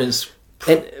faith in them.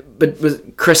 But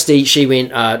with Christy, she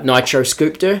went Nitro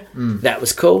scooped her. That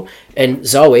was cool. And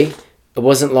Zoe, it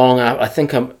wasn't long. I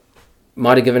think I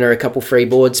might have given her a couple free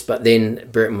boards, but then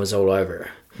Burton was all over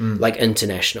her. Like,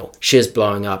 international. She was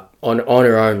blowing up on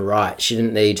her own right. She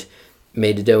didn't need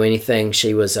me to do anything.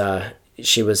 She was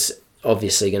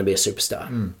obviously going to be a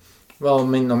superstar. Well, I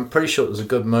mean, I'm pretty sure it was a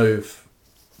good move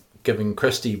giving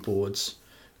Christy boards,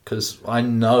 because I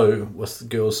know with the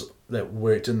girls that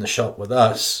worked in the shop with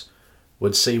us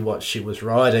would see what she was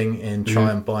riding and try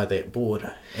and buy that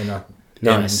board.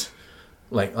 Nice.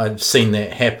 And, I've seen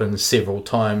that happen several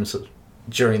times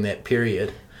during that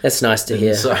period. That's nice to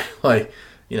hear. So,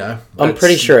 I'm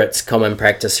pretty sure it's common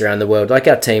practice around the world. Like,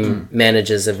 our team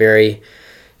managers are very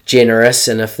generous,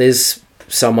 and if there's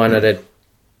someone at a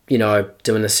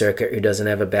doing the circuit who doesn't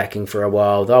have a backing for a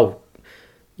while, they'll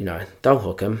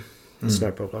hook him. It's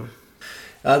no problem.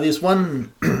 There's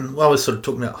one, while we're sort of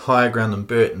talking about higher ground than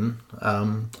Burton,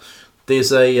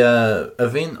 there's a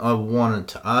event I wanted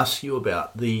to ask you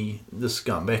about. This is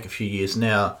going back a few years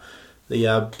now,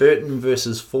 the Burton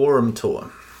versus Forum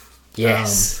Tour.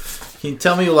 Yes. Can you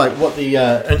tell me what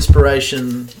the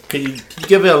inspiration? Can you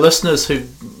give our listeners who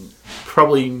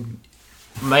probably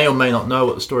may or may not know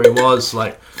what the story was,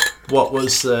 what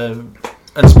was the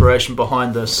inspiration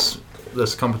behind this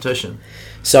competition?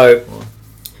 So,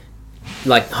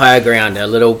 Higher Ground, a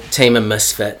little team of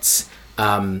misfits.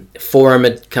 Forum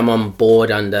had come on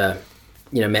board under,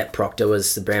 Matt Proctor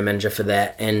was the brand manager for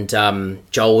that, and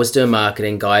Joel was doing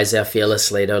marketing. Guy's our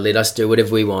fearless leader, let us do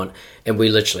whatever we want, and we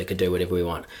literally could do whatever we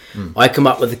want. I come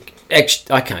up with,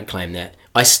 I can't claim that.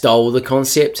 I stole the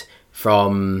concept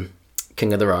from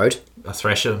King of the Road. A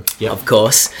Thrasher, of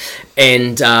course.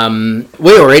 And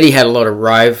we already had a lot of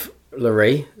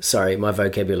rivalry. Sorry, my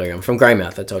vocabulary. I'm from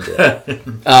Greymouth, I told you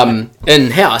that.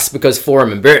 In-house, because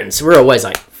Forum and Burton. So we're always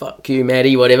like, fuck you,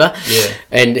 Maddie, whatever. Yeah.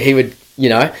 And he would,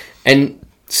 And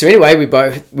so anyway,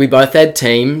 we both had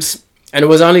teams. And it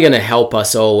was only going to help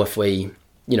us all if we,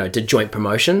 did joint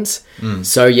promotions.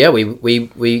 So,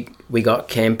 we got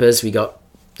campers, we got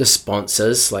the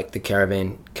sponsors like the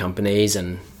caravan companies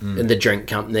and the drink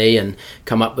company, and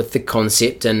come up with the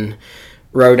concept and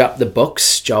wrote up the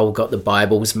books. Joel got the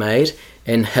Bibles made,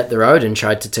 and hit the road and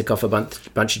tried to tick off a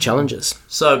bunch of challenges.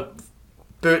 So,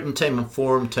 Burton team and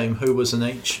Forum team, who was in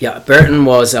each? Yeah, Burton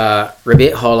was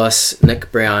Rebet Hollis,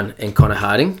 Nick Brown, and Connor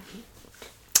Harding.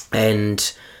 And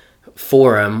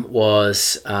Forum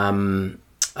was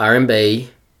R&B,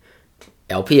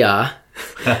 LPR,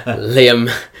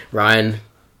 Liam, Ryan,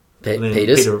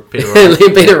 Peters, Peter Ryan.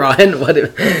 Liam, Peter Ryan,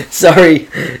 whatever. Sorry,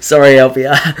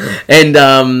 LPR.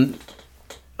 And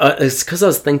it's because I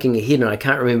was thinking ahead and I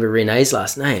can't remember Renee's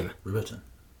last name.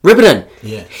 Ribberton.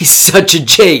 Yeah. He's such a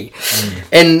G.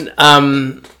 And,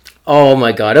 oh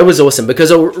my God, it was awesome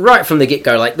because right from the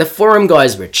get-go, like the Forum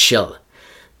guys were chill.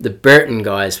 The Burton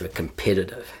guys were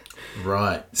competitive.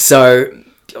 Right. So,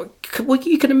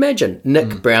 you can imagine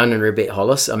Nick Brown and Rebet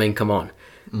Hollis. I mean, come on.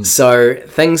 So,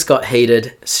 things got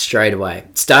heated straight away.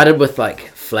 Started with, like,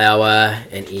 flour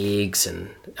and eggs and,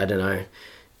 I don't know,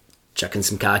 chucking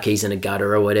some car keys in a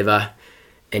gutter or whatever.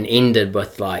 And ended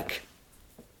with, like...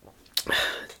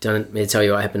 Don't let me tell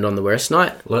you what happened on the worst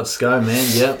night. Let's go, man.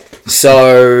 Yep.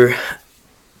 So,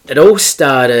 it all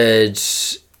started...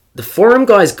 The Forum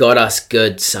guys got us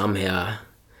good somehow.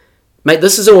 Mate,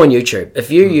 this is all on YouTube. If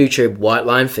you YouTube White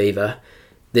Line Fever,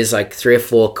 there's like 3 or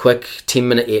 4 quick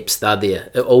 10-minute eps. They're there.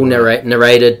 They're all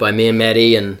narrated by me and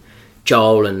Maddie and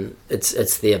Joel, and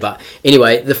it's there. But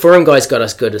anyway, the Forum guys got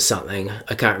us good as something.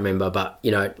 I can't remember, but,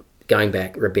 you know, going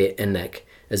back, Rebet and Nick,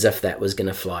 as if that was going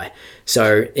to fly.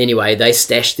 So anyway, they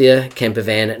stashed their camper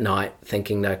van at night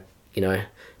thinking that, you know...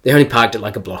 They only parked it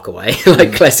like a block away,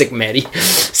 like classic Maddie.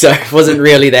 So it wasn't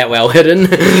really that well hidden.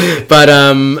 But,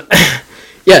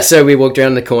 yeah, so we walked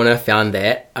around the corner, found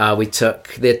that. We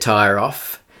took their tyre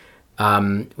off.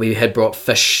 We had brought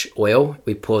fish oil.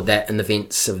 We poured that in the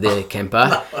vents of their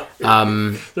camper.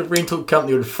 The rental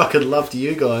company would fucking love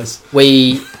you guys.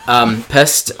 We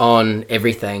pissed on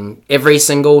everything. Every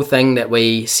single thing that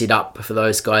we set up for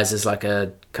those guys is like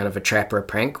a kind of a trap or a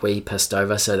prank. We pissed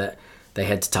over so that they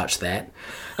had to touch that.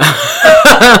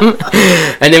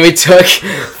 And then we took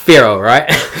Feral, right?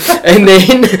 And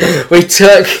then we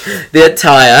took their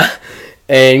tyre,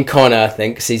 and Connor, I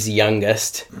think, 'cause he's the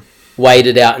youngest,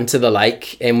 waded out into the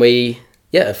lake, and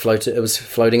it was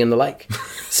floating in the lake.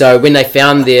 So when they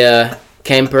found their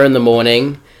camper in the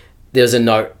morning, there was a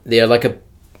note there, like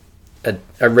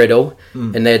a riddle,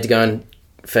 and they had to go and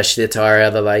fish their tyre out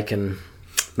of the lake and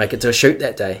make it to a shoot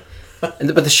that day.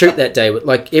 But the shoot that day,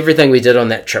 like everything we did on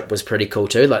that trip was pretty cool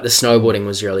too. Like the snowboarding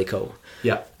was really cool.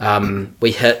 Yeah.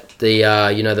 We hit the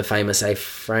the famous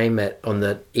A-frame on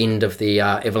the end of the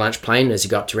Avalanche Plain as you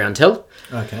go up to Round Hill.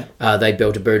 Okay. They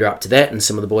built a booter up to that, and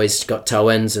some of the boys got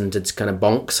toe-ins and did kind of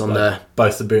bonks on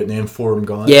both the Burton and Forum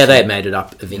guys. Yeah, they had made it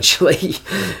up eventually,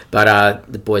 but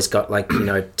the boys got like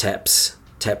taps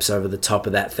over the top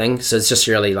of that thing. So it's just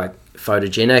really like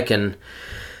photogenic, and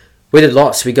we did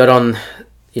lots. We got on.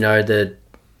 The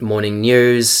morning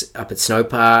news up at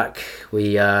Snowpark.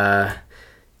 We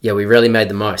really made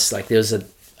the most. Like there was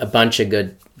a bunch of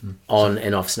good on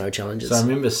and off snow challenges. So I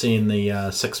remember seeing the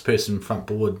 6-person front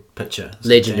board picture.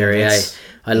 Legendary,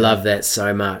 I love that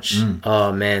so much.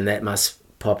 Oh man, that must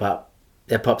pop up.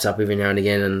 That pops up every now and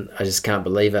again, and I just can't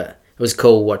believe it. It was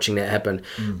cool watching that happen.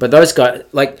 But those guys,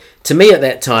 like to me at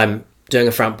that time, doing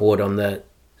a front board on the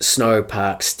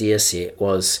Snowpark steer set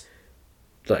was.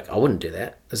 Like, I wouldn't do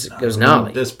that. It was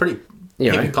gnarly. There's pretty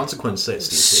heavy consequence.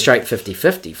 Straight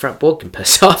 50-50. Front board can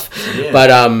piss off. Yeah.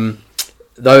 But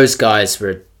those guys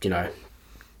were,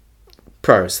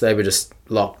 pros. They were just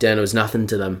locked in. It was nothing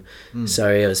to them.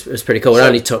 So it was pretty cool. It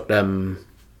only took them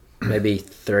maybe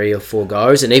 3 or 4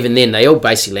 goes. And even then, they all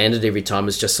basically landed every time. It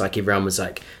was just like everyone was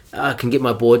like, I can get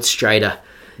my board straighter.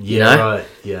 Right,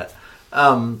 yeah.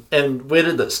 And where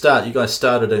did it start? You guys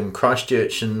started in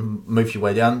Christchurch and moved your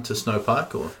way down to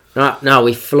Snowpark, or? No,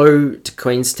 we flew to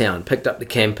Queenstown, picked up the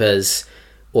campers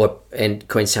and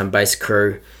Queenstown-based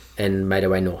crew, and made our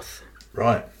way north.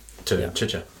 Right, to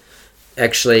Chicha.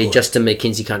 Actually, just to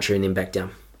Mackenzie Country and then back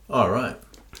down. Oh, right.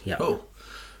 Yeah. Cool.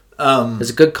 It's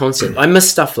a good concept. I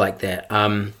miss stuff like that.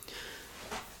 I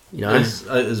guess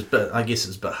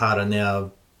it's a bit harder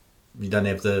now. You don't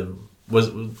have that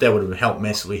would have helped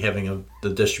massively having the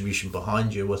distribution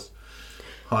behind you with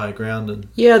higher ground and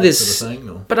that sort of thing.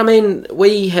 Or? But I mean,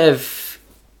 we have,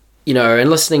 and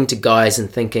listening to guys and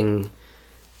thinking,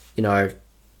 higher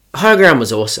ground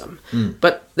was awesome,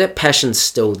 but that passion's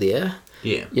still there.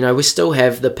 Yeah. We still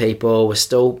have the people. We're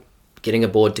still getting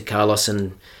aboard to Carlos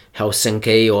in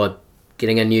Helsinki or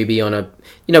getting a newbie on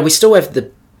we still have the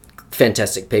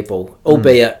fantastic people,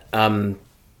 albeit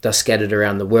they're scattered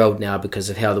around the world now because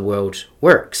of how the world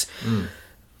works.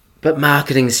 But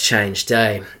marketing's changed,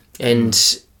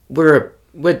 And we're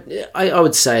I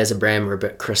would say as a brand we're a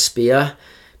bit crispier, a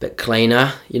bit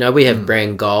cleaner. You know, we have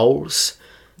brand goals.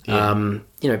 Yeah.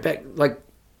 You know, back like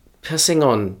pissing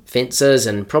on fences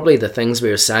and probably the things we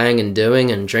were saying and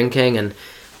doing and drinking, and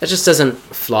it just doesn't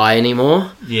fly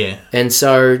anymore. Yeah. And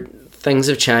so things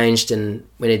have changed and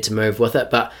we need to move with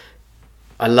it. But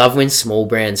I love when small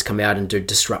brands come out and do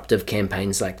disruptive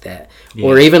campaigns like that. Yeah.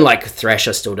 Or even like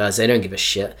Thrasher still does. They don't give a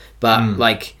shit. But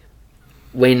like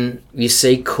when you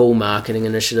see cool marketing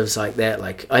initiatives like that,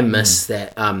 like I miss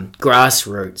that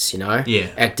grassroots, you know,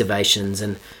 activations.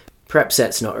 And perhaps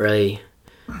that's not really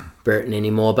Burton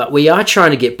anymore. But we are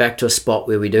trying to get back to a spot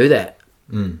where we do that.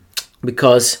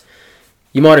 Because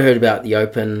you might have heard about the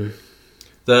Open.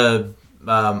 The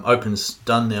Open's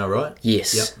done now, right?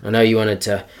 Yes. Yep. I know you wanted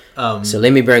to. So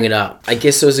let me bring it up. I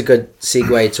guess it was a good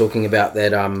segue talking about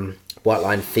that White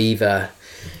Line Fever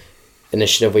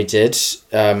initiative we did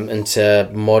into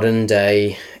modern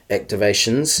day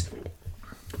activations.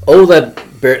 All the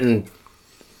Burton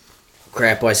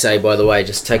crap I say, by the way,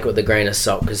 just take it with a grain of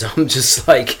salt, because I'm just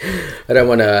like, I don't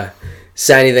want to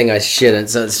say anything I shouldn't.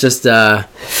 So it's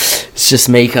just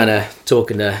me kind of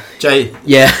talking to Jay.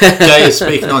 Yeah. Jay is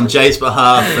speaking on Jay's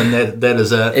behalf, and that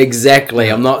is it. Exactly.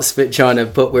 I'm not trying to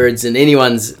put words in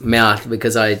anyone's mouth,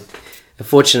 because I am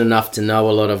fortunate enough to know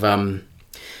a lot of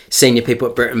senior people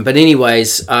at Burton. But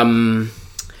anyways, the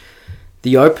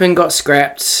Open got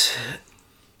scrapped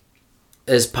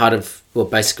as part of, well,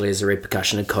 basically as a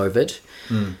repercussion of COVID.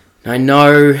 I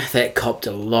know that copped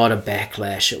a lot of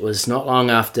backlash. It was not long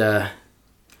after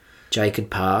Jake had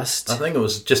passed. I think it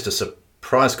was just a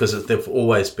surprise because they've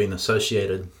always been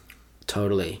associated.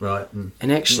 Totally. Right.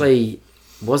 And actually,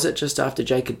 was it just after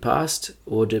Jake had passed,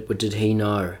 or did he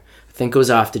know? I think it was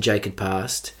after Jake had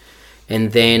passed.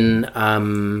 And then,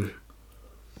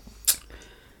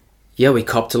 we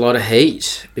copped a lot of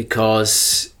heat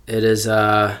because it is,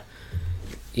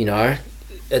 you know,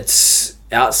 it's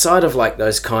outside of like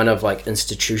those kind of like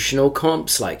institutional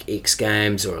comps like X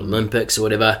Games or Olympics or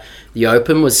whatever. The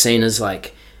Open was seen as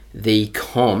like the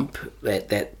comp at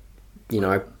that, you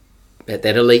know, at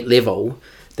that elite level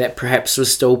that perhaps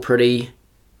was still pretty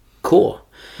core.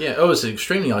 Yeah, it was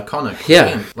extremely iconic.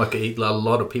 Yeah. Like a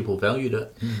lot of people valued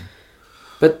it.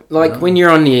 But like when you're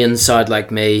on the inside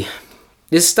like me,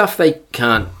 there's stuff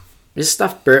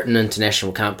Burton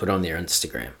International can't put on their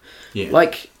Instagram. Yeah.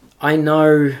 Like I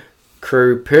know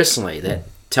crew personally that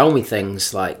tell me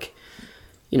things like,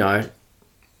 you know,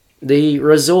 the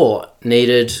resort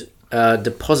needed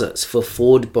deposits for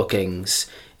forward bookings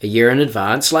a year in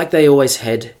advance, like they always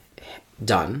had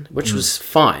done, which was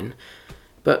fine.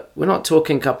 But we're not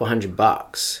talking a couple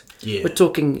 $100. Yeah. We're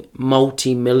talking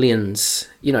multi-millions,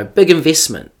 you know, big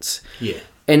investments. Yeah.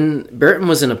 And Burton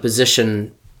was in a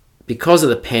position because of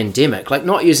the pandemic, like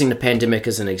not using the pandemic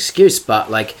as an excuse, but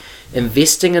like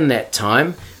investing in that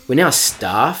time. We're now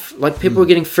staff, like people are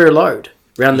getting furloughed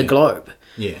around the globe.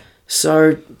 Yeah.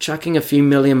 So chucking a few $1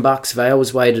 million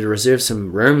Vale's way to reserve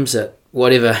some rooms at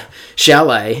whatever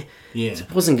chalet,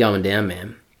 it wasn't going down,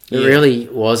 man. It really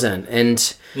wasn't.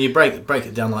 And you break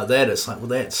it down like that, it's like, well,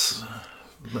 that's,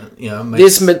 you know,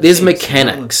 there's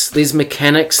mechanics. There's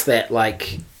mechanics that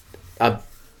like are,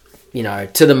 you know,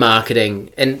 to the marketing,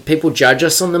 and people judge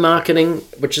us on the marketing,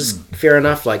 which is fair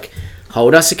enough. Like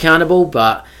hold us accountable,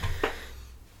 but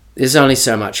there's only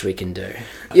so much we can do.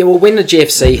 Yeah, well, when the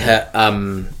GFC hit,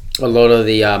 a lot of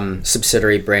the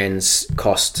subsidiary brands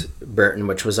cost Burton,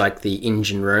 which was like the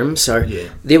engine room. So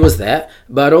there was that.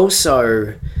 But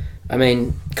also, I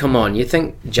mean, come on, you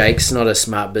think Jake's not a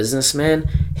smart businessman?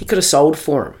 He could have sold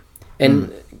for him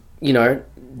and, you know,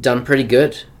 done pretty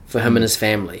good for him and his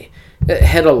family. It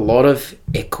had a lot of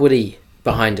equity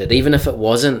behind it, even if it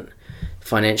wasn't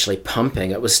financially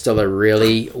pumping. It was still a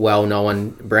really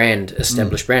well-known brand,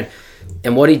 established brand.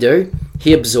 And what he do?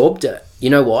 He absorbed it. You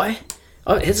know why?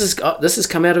 This has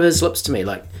come out of his lips to me,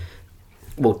 like,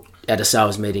 well, at a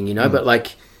sales meeting, you know, but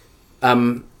like,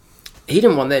 he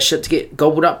didn't want that shit to get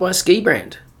gobbled up by a ski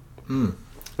brand.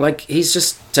 Like, he's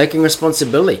just taking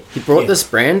responsibility. He brought this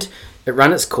brand, it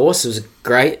ran its course, it was a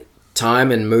great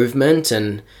time and movement,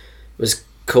 and it was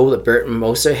cool that Burton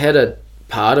also had a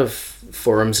part of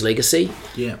Forum's legacy.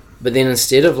 Yeah. But then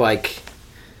instead of like,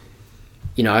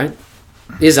 you know,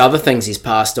 there's other things he's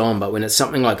passed on, but when it's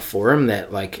something like Forum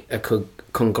that like a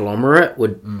conglomerate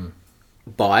would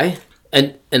buy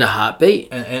in a heartbeat,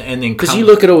 and then because you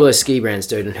look at all those ski brands,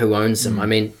 dude, and who owns them. I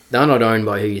mean, they're not owned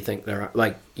by who you think they're.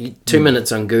 Like 2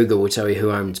 minutes on Google will tell you who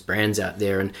owns brands out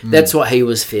there, and that's what he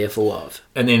was fearful of.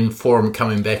 And then Forum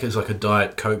coming back as like a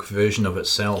Diet Coke version of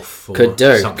itself. Could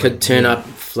turn up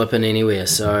flipping anywhere.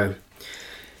 So,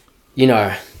 you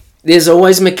know, there's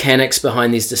always mechanics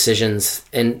behind these decisions,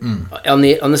 and on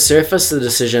the surface, the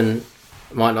decision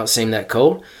might not seem that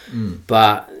cool,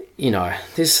 but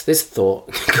there's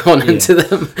thought gone into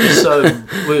them. So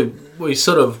we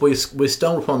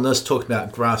stumbled upon this talking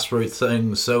about grassroots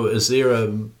things. So is there a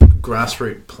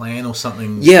grassroots plan or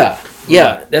something? Yeah,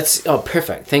 that's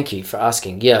perfect. Thank you for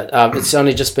asking. It's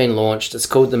only just been launched. It's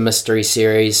called the Mystery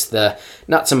Series. The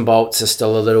nuts and bolts are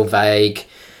still a little vague,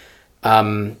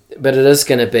 but it is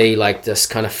going to be like this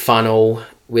kind of funnel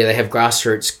where they have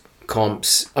grassroots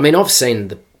comps. I mean, I've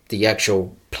seen the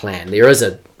actual plan. There is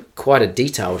quite a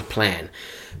detailed plan,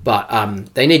 but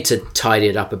they need to tidy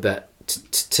it up a bit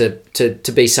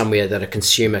to be somewhere that a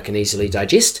consumer can easily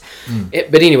digest.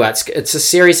 But anyway, it's a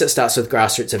series that starts with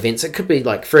grassroots events. It could be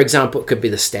like, for example, it could be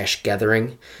the Stash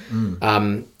Gathering.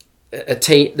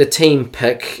 The team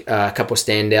pick a couple of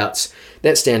standouts.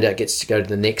 That standout gets to go to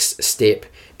the next step,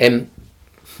 and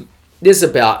there's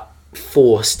about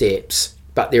 4 steps,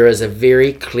 but there is a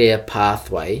very clear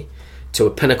pathway to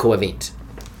a pinnacle event.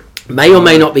 May or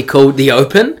may not be called the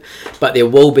Open, but there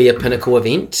will be a pinnacle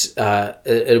event.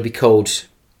 It'll be called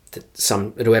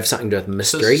it'll have something to do with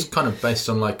mystery. So it's kind of based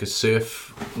on like a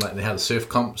surf, like how the surf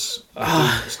comps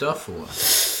stuff, or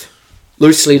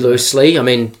loosely. I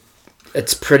mean,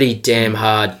 it's pretty damn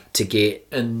hard to get,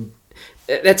 and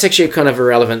that's actually a kind of a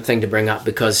relevant thing to bring up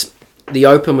because the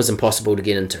Open was impossible to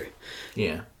get into.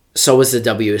 Yeah. So was the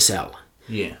WSL.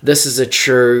 Yeah. This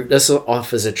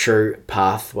offers a true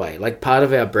pathway. Like, part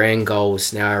of our brand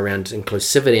goals now are around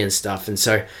inclusivity and stuff. And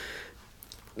so,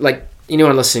 like,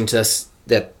 anyone listening to this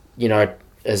that,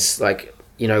 is like,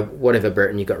 whatever,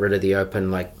 Burton, you got rid of the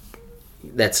Open, like,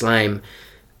 that's lame.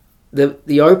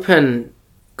 The Open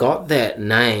got that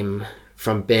name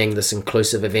from being this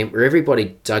inclusive event where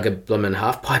everybody dug a blimmin'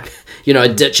 half pipe, a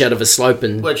ditch out of a slope.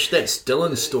 Which that's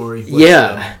Dylan's story.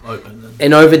 Open.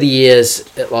 And over the years,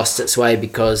 it lost its way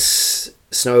because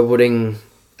snowboarding,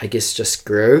 I guess, just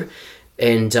grew.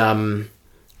 And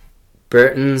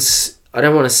Burton's, I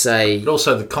don't want to say... But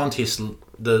also the contest,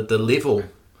 the level,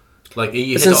 like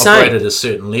you it's had insane. to operate at a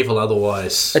certain level,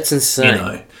 otherwise... It's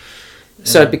insane.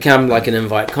 So it became like an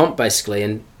invite comp, basically,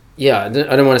 and I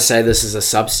don't want to say this is a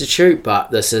substitute, but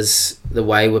this is the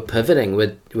way we're pivoting.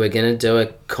 We're going to do a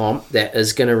comp that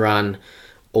is going to run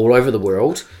all over the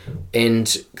world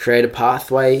and create a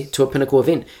pathway to a pinnacle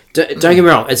event. Don't get me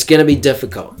wrong, it's going to be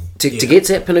difficult. To get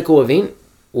to that pinnacle event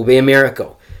will be a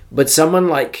miracle. But someone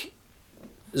like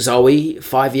Zoe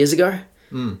 5 years ago,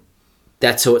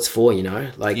 that's who it's for,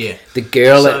 Like the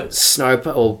girl at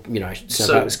Snowpark, or,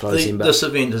 Snowpark was closing. But this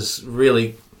event has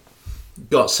really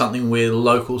got something where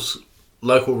local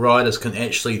riders can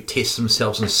actually test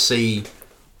themselves and see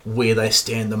where they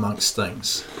stand amongst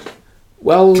things.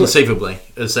 Well, conceivably,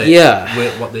 is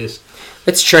that what there's?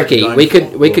 It's tricky. We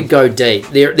could go deep.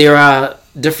 There are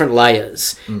different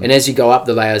layers, and as you go up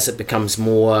the layers, it becomes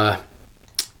more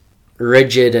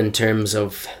rigid in terms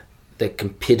of the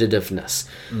competitiveness.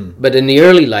 But in the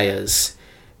early layers,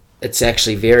 it's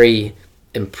actually very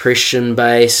impression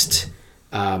based.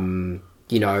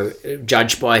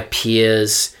 Judged by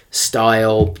peers,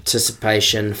 style,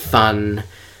 participation, fun,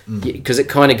 because it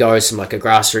kind of goes from like a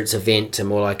grassroots event to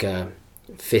more like a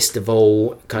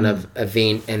festival kind of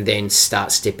event, and then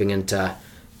start stepping into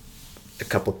a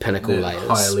couple of pinnacle layers,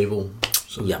 higher level.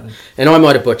 And I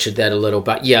might have butchered that a little,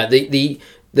 but the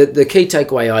key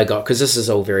takeaway I got, because this is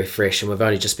all very fresh and we've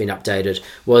only just been updated,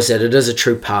 was that it is a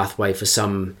true pathway for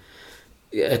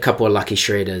a couple of lucky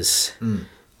shredders.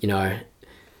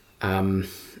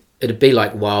 It'd be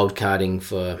like wild carding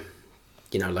for,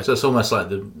 like... So it's almost like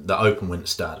the Open when it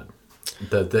started.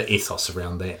 The ethos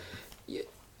around that.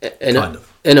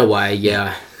 In a way,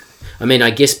 yeah. I mean,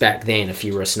 I guess back then, if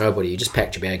you were a snowboarder, you just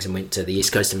packed your bags and went to the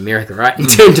East Coast of America, right? And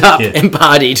turned up and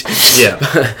partied. Yeah.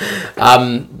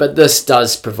 But this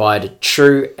does provide a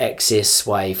true access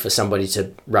way for somebody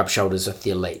to rub shoulders with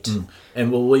the elite.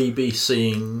 And will we be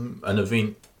seeing an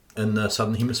event in the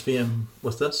Southern Hemisphere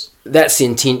with this? That's the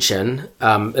intention.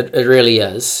 It really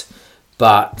is.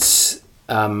 But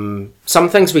some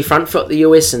things we front foot the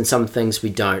US and some things we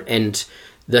don't. And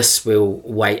this we'll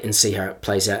wait and see how it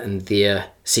plays out in their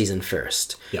season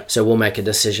first. Yep. So we'll make a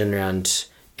decision around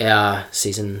our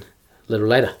season a little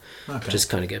later, which is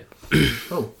kind of good.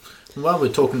 Cool. While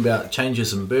we're talking about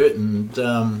changes in Burton,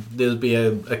 there'll be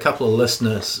a couple of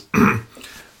listeners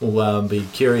will be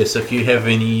curious if you have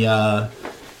any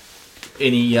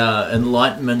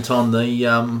enlightenment on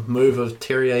the move of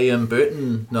Terrier and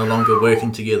Burton no longer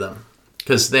working together,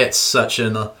 because that's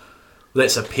a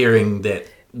pairing that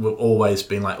we've always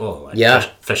been like, oh, like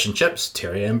fish and chips,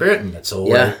 Terrier and Burton. That's all.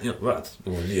 Yeah.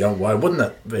 Why wouldn't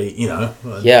it be?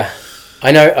 Yeah,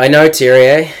 I know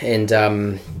Terrier, and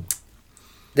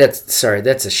that's a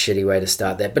shitty way to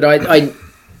start that. But I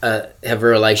have a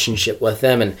relationship with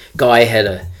them, and Guy had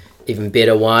a even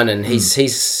better one, and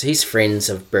he's friends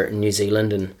of Burton, New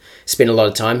Zealand, and spent a lot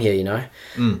of time here.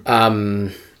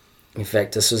 In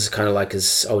fact, this was kind of like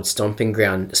his old stomping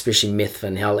ground, especially Meth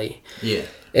Van Helly. Yeah.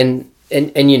 And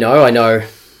I know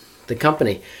the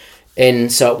company.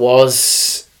 And so it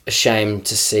was a shame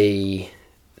to see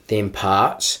them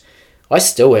part. I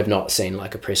still have not seen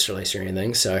like a press release or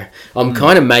anything, so I'm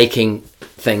kind of making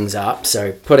things up.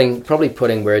 So probably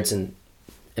putting words in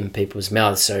people's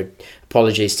mouths, so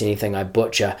apologies to anything I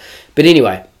butcher. But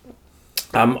anyway,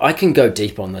 I can go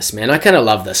deep on this, man. I kind of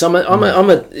love this. I'm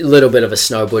a little bit of a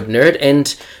snowboard nerd,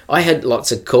 and I had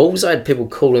lots of calls. I had people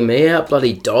calling me out,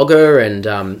 bloody Dogger and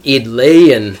Ed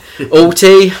Lee and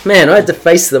Alty. Man, I had to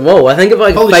face them all. I think if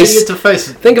I could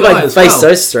face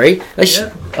those three,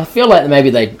 I feel like maybe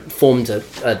they formed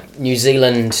a New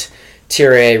Zealand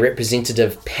Terrier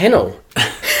representative panel.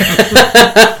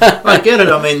 I get it.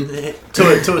 I mean,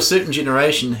 to a certain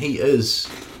generation, he is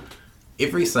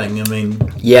everything. I mean,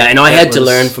 yeah, and I had to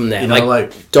learn from that.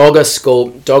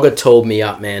 Dogger told me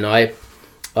up, man. I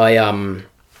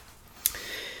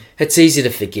it's easy to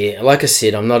forget. Like I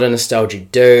said, I'm not a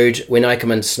nostalgic dude. When I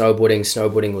come into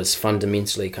snowboarding was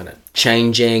fundamentally kind of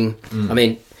changing. I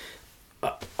mean,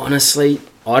 honestly,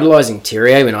 idolizing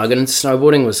Terrier when I got into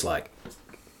snowboarding was like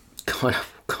kind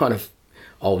of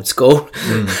old school.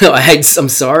 I'm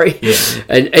sorry. Yeah.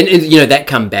 And that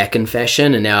come back in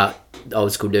fashion, and now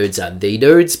old school dudes are the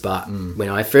dudes, but when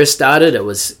I first started,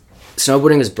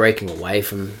 snowboarding was breaking away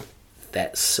from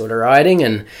that sort of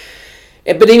riding,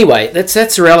 but anyway,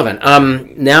 that's irrelevant.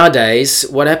 Nowadays,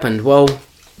 what happened? Well,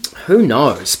 who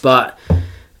knows? But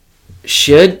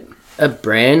should a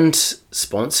brand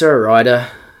sponsor a rider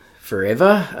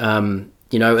forever?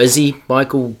 Is he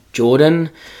Michael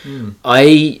Jordan?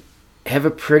 I have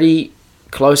a pretty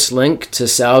close link to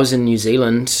sales in New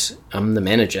Zealand. I'm the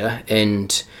manager,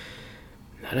 and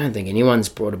I don't think anyone's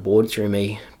brought a board through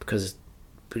me because,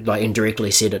 like,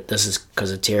 indirectly said it. This is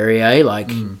because of Terrier.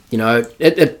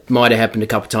 It might have happened a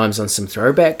couple of times on some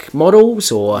throwback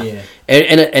models,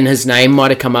 and his name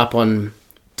might have come up on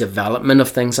development of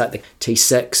things like the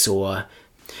T6, or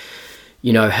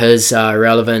his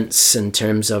relevance in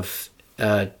terms of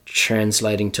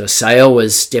translating to a sale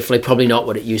was definitely probably not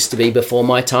what it used to be before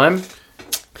my time.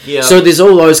 Yeah. So there's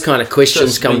all those kind of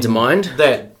questions come to mind.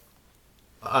 That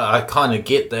I kind of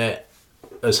get that,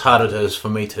 as hard it is for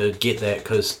me to get that,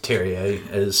 because Terrier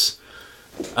is,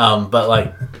 but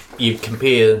like you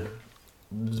compare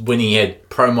when he had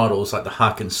pro models like the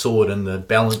Harkin Sword and the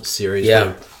Balance series,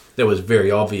 there was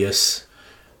very obvious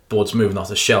boards moving off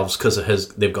the shelves because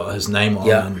of they've got his name on,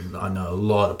 and I know a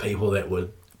lot of people that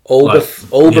would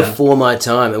before my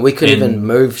time, and we couldn't even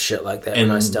move shit like that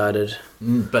when I started.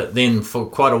 But then for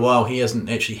quite a while, he hasn't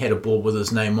actually had a board with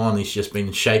his name on. He's just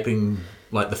been shaping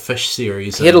like the Fish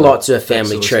series. He had a lot to a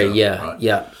family tree,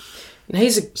 right?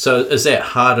 And so is that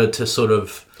harder to sort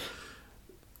of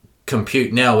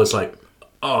compute now? Is like,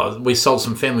 we sold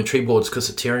some family tree boards because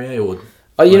of Terrier, or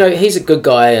he's a good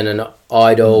guy and an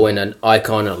idol and an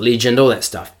icon, a legend, all that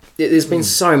stuff. There's been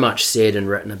so much said and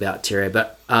written about Terrier,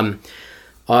 but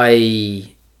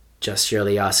I just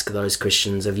really ask those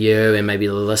questions of you and maybe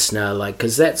the listener, like,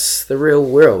 because that's the real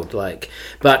world, like.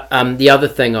 But the other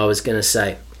thing I was going to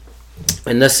say,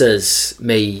 and this is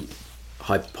me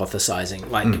hypothesizing,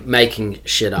 like making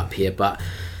shit up here, but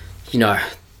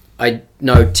I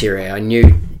know Terrier, I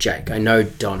knew Jake, I know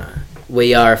Donna.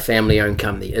 We are a family-owned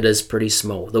company. It is pretty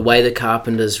small. The way the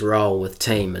Carpenters roll with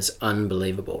team is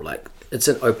unbelievable. Like, it's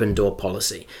an open door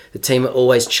policy. The team are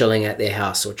always chilling at their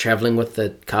house or traveling with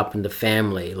the Carpenter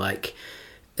family. Like,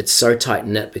 it's so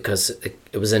tight-knit because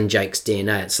it was in Jake's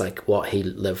DNA. It's like what he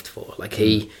lived for. Like,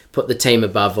 he put the team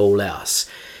above all else.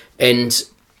 And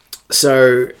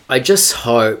so I just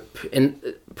hope, and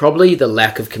probably the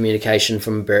lack of communication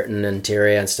from Burton and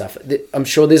Terrier and stuff, I'm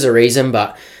sure there's a reason,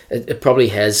 but it probably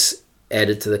has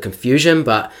added to the confusion.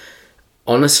 But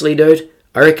honestly, dude,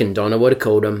 I reckon Donna would have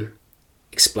called him,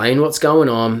 explained what's going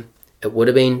on. It would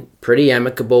have been pretty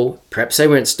amicable. Perhaps they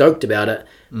weren't stoked about it,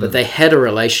 but they had a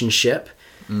relationship.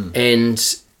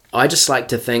 And I just like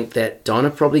to think that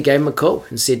Donna probably gave him a call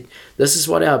and said, this is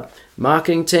what our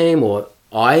marketing team, or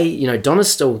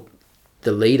Donna's still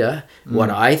the leader, what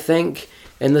I think,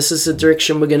 and this is the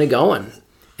direction we're going to go in.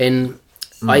 And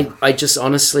I just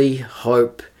honestly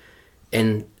hope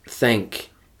and think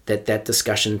that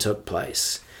discussion took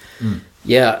place.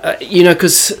 Yeah,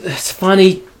 because it's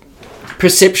funny,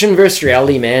 perception versus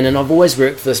reality, man. And I've always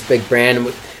worked for this big brand,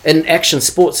 and in action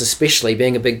sports especially,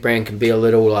 being a big brand can be a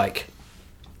little like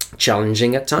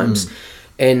challenging at times.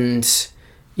 And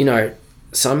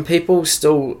some people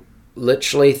still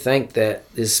literally think that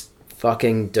there's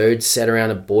fucking dudes sat around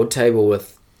a board table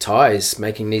with ties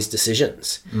making these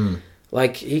decisions.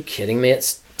 Like, are you kidding me?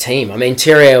 It's team. I mean,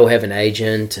 Terry will have an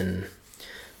agent and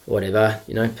whatever.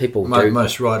 People do.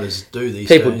 Most riders do these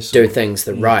people days. do things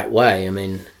the right way. I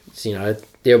mean,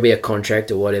 there'll be a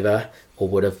contract or whatever, or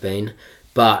would have been.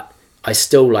 But I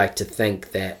still like to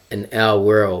think that in our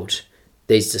world,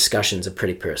 these discussions are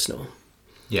pretty personal.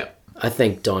 Yeah. I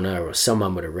think Donna or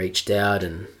someone would have reached out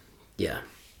and, yeah.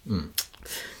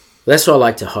 That's what I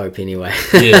like to hope anyway.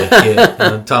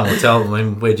 Yeah. Time will tell. I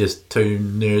mean, we're just two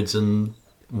nerds in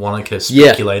Wanaka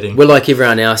speculating. Yeah, we're like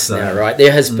everyone else now, right?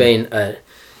 There has been a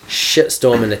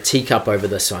shitstorm in a teacup over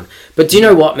this one. But do you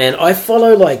know what, man? I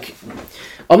follow, like...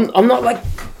 I'm not, like...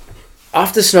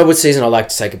 After snowboard season, I like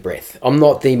to take a breath. I'm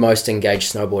not the most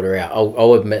engaged snowboarder out.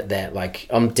 I'll admit that. Like,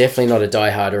 I'm definitely not a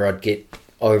dieharder. I'd get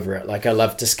over it. Like, I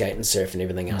love to skate and surf and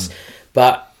everything else.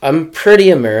 But I'm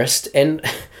pretty immersed, and...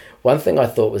 One thing I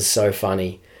thought was so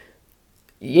funny,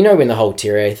 when the whole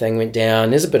Terre thing went down,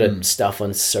 there's a bit of stuff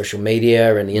on social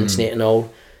media and the internet and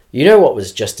all. You know what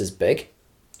was just as big?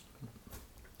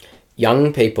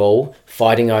 Young people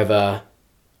fighting over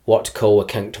what to call a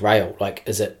kinked rail. Like,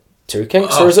 is it 2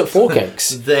 kinks or is it 4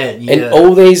 kinks? That, yeah. And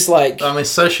all these, like... I mean,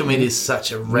 social media is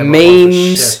such a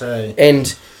memes. Shit, eh?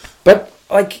 But,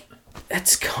 like,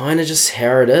 that's kind of just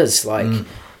how it is. Like,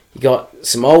 you got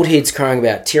some old heads crying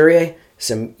about Terre,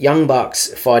 some young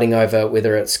bucks fighting over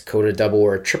whether it's called a double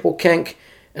or a triple kink.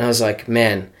 And I was like,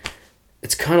 man,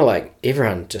 it's kind of like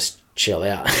everyone just chill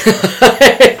out.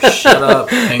 Shut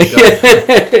up and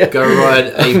go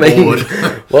ride a board.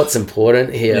 What's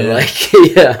important here?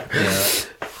 Yeah.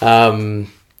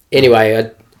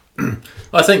 Anyway.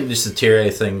 I think just the Terre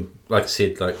thing, like I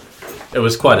said, like it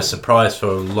was quite a surprise for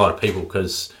a lot of people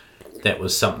because that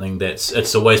was something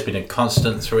it's always been a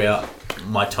constant throughout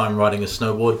my time riding a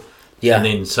snowboard. Yeah. And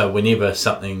then so whenever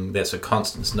something that's a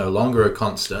constant is no longer a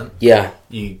constant,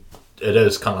 it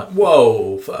is kind of like,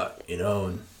 whoa, fuck,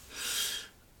 and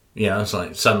it's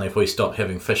like suddenly if we stop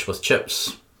having fish with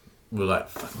chips, we're like,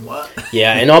 fucking what?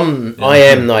 Yeah, and I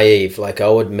am naive, like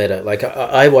I'll admit it. Like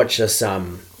I watch this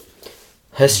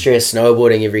history of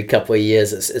snowboarding every couple of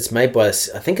years. It's made by I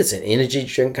think it's an energy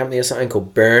drink company or something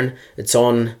called Burn. It's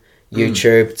on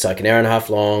YouTube. It's like an hour and a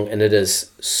half long, and it is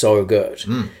so good.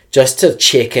 Just to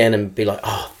check in and be like,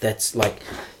 oh, that's like,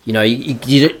 you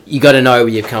got to know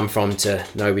where you come from to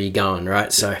know where you're going, right?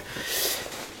 So,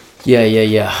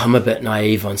 yeah. I'm a bit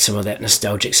naive on some of that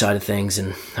nostalgic side of things,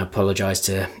 and I apologise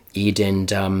to Ed and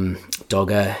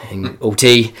Dogger and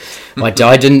Ulti.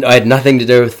 I had nothing to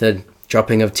do with the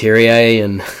dropping of Terre,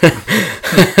 and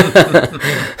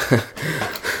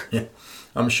yeah,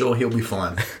 I'm sure he'll be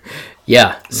fine.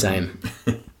 Yeah, same.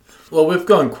 Well, we've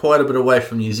gone quite a bit away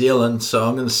from New Zealand, so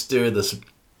I'm going to stir this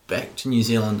back to New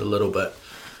Zealand a little bit.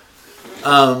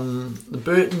 The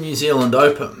Burton New Zealand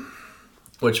Open,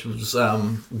 which was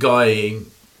Guy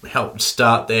helped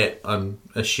start that, I'm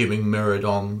assuming mirrored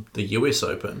on the US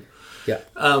Open. Yeah.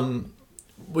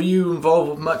 Were you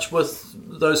involved much with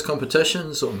those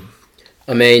competitions? Or?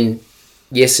 I mean,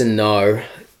 yes and no.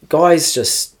 Guy's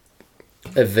just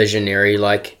a visionary,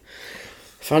 like...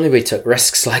 If only we took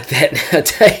risks like that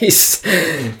nowadays.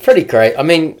 Pretty great. I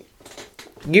mean,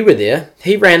 you were there.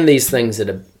 He ran these things at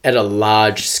a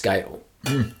large scale.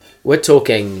 We're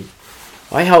talking...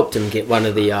 I helped him get one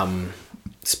of the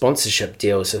sponsorship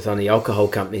deals with one of the alcohol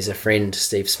companies a friend,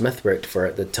 Steve Smith, worked for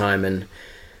at the time. And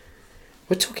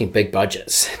we're talking big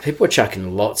budgets. People were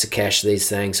chucking lots of cash to these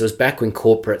things. It was back when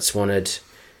corporates wanted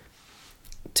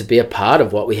to be a part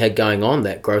of what we had going on,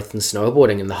 that growth in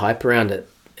snowboarding and the hype around it.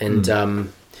 And I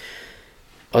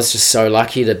was just so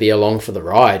lucky to be along for the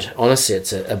ride. Honestly,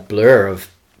 it's a blur of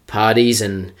parties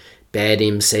and bad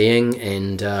MCing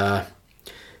and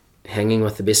hanging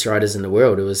with the best riders in the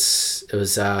world. It was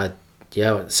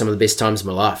some of the best times of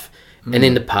my life. And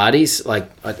then the parties,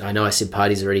 like I know I said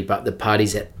parties already, but the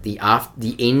parties at the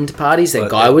end parties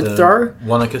that Guy would throw.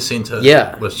 Wanaka Centre.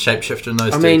 Yeah. With Shapeshifter and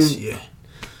those dudes. Yeah.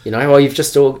 You've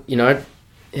just all,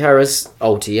 how is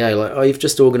Ulti, like, you've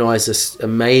just organised this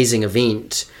amazing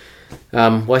event.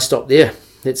 Why stop there?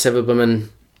 Let's have a blooming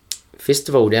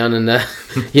festival down in the,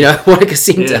 Wanaka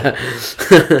Centre.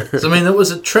 So, I mean, it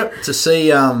was a trip to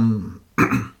see, it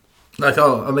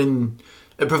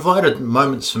provided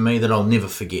moments for me that I'll never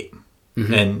forget.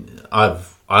 And I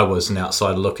was an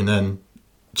outsider looking in,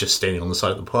 just standing on the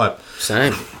side of the pipe.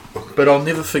 Same. But I'll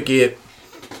never forget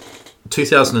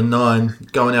 2009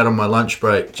 going out on my lunch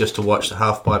break just to watch the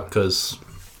half pipe because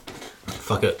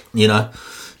fuck it,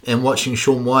 and watching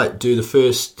Shaun White do the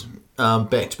first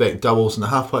back-to-back doubles in the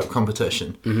half pipe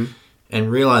competition, and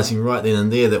realising right then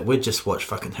and there that we'd just watched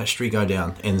fucking history go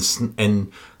down,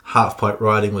 and half pipe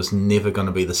riding was never going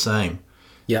to be the same.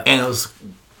 Yeah, and it was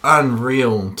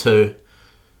unreal to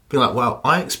be like, wow,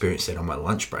 I experienced that on my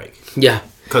lunch break. Yeah,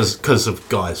 because of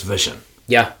Guy's vision.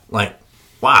 Yeah, like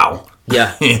wow.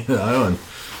 Yeah, and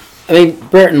I mean,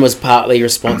 Britain was partly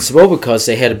responsible because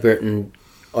they had a Britain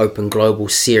Open Global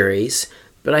Series,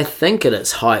 but I think at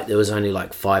its height there was only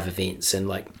like 5 events, and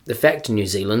like the fact New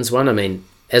Zealand's one, I mean,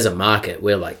 as a market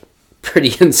we're like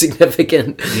pretty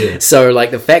insignificant. Yeah. So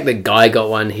like the fact that Guy got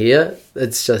one here,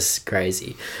 it's just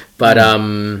crazy. But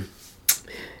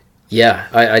yeah,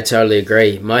 I totally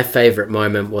agree. My favourite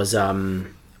moment was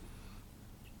when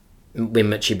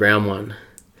Mitchie Brown won.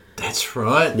 That's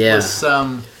right. Yeah.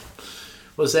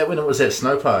 Was that when it was at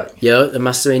Snowpark? Yeah, it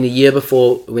must have been a year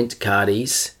before we went to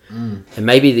Cardi's. And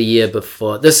maybe the year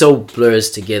before. This all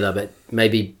blurs together, but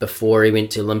maybe before he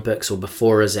went to Olympics or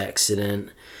before his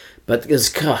accident. But it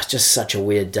was just such a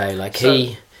weird day. Like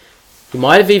he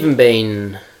might have even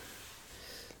been...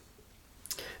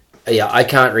 Yeah, I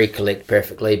can't recollect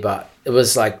perfectly, but it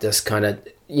was like this kind of,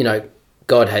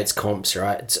 God hates comps,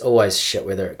 right? It's always shit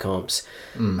weather at comps.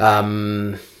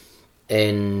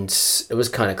 And it was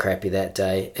kind of crappy that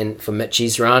day. And for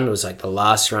Mitchie's run, it was like the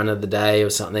last run of the day or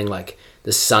something. Like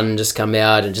the sun just come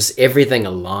out and just everything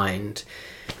aligned.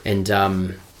 And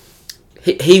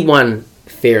he won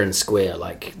fair and square.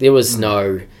 Like there was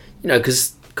no,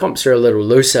 because comps are a little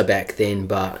looser back then,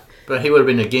 but he would have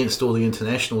been against all the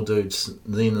international dudes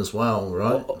then as well,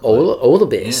 right? All the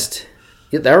best.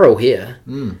 Yeah, they were all here.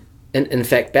 And in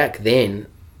fact, back then,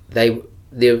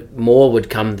 there more would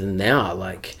come than now.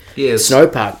 Like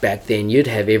Snowpark back then, you'd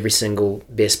have every single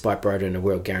best pipe rider in the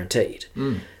world guaranteed.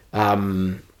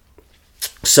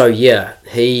 So yeah,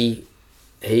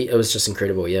 it was just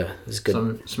incredible. Yeah, it was good.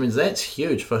 So I mean, that's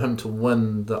huge for him to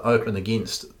win the Open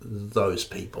against those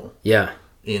people. Yeah,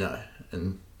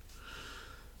 and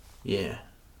yeah,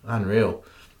 unreal.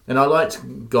 And I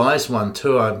liked Guy's one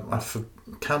too. I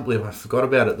can't believe I forgot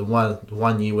about it. The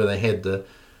one year where they had the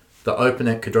Open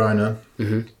at Cadrona,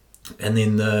 and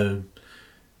then the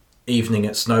evening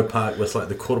at Snowpark with like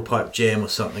the quarter pipe jam or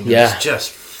something. Yeah. It was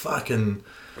just fucking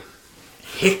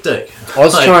hectic. I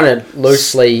was trying to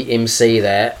loosely MC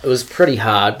that. It was pretty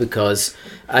hard because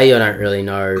A, I don't really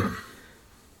know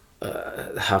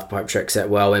half pipe tricks that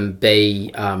well, and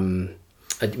B,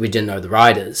 we didn't know the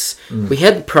riders. We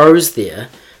had the pros there,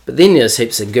 but then there's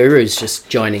heaps of gurus just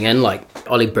joining in, like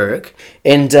Ollie Burke,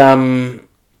 and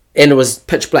it was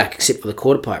pitch black except for the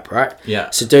quarter pipe, right? Yeah.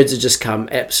 So dudes had just come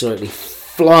absolutely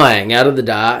flying out of the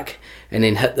dark and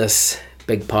then hit this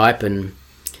big pipe. And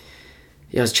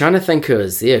yeah, I was trying to think who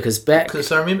was there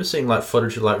because I remember seeing like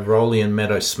footage of like Rowley and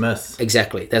Maddo Smith.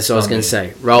 Exactly, that's what I was going to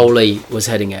say. Rowley was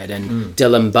hitting it, and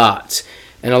Dylan Butt,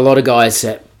 and a lot of guys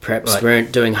that perhaps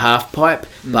weren't doing half pipe,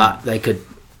 but they could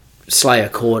slay a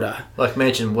quarter. Like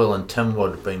imagine Will and Tim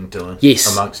would have been doing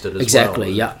amongst it as exactly,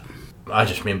 well. Yeah. I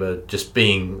just remember just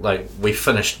being like, we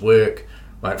finished work,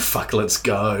 like fuck, let's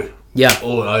go. Yeah.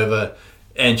 All over,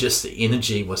 and just the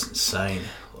energy was insane.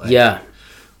 Like, yeah. It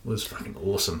was fucking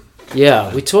awesome.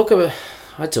 Yeah, I talk about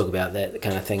that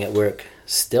kind of thing at work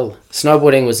still.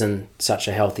 Snowboarding was in such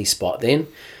a healthy spot then.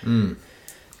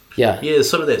 Yeah. Yeah,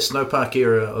 sort of that snowpark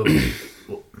era of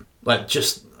like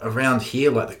just around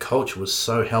here, like the culture was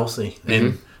so healthy,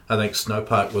 and I think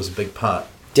snowpark was a big part.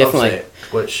 Definitely. Of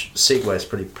that, which segues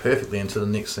pretty perfectly into the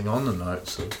next thing on the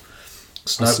notes of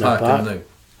snowpark and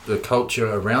the culture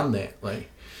around that. Like,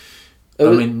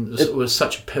 it was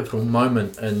such a pivotal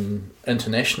moment in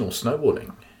international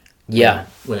snowboarding. Yeah.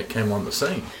 When it came on the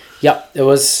scene. Yep, it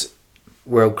was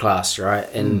world class, right?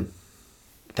 And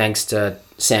thanks to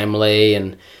Sam Lee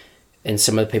and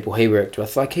some of the people he worked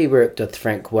with. Like he worked with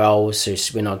Frank Wells, who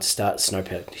went on to start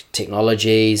Snowpark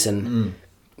Technologies, and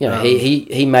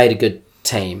he made a good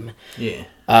team. Yeah.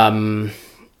 And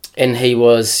he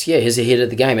was he's ahead of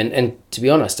the game. And to be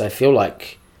honest, I feel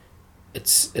like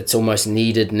it's almost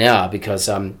needed now because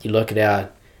you look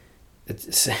at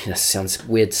it sounds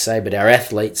weird to say, but our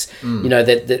athletes,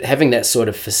 that having that sort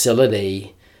of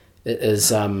facility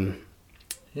is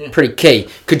pretty key.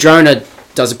 Cadrona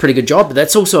does a pretty good job, but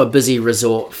that's also a busy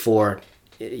resort for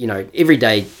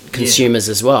everyday consumers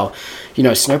as well.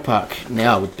 Snowpark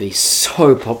now would be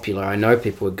so popular. I know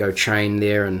people would go train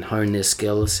there and hone their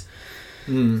skills.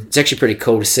 It's actually pretty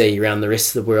cool to see around the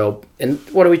rest of the world. And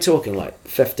what are we talking, like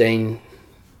 15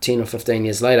 10 or 15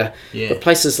 years later. Yeah. But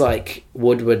places like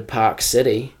Woodward Park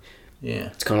City, Yeah.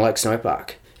 it's kind of like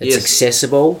Snowpark. It's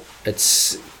accessible,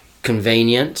 it's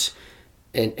convenient,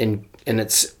 and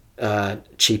it's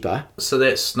cheaper. So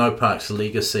that's Snowpark's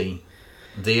legacy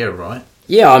there, right?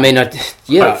 Yeah, I mean,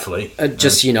 Hopefully.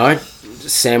 Just,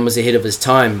 Sam was ahead of his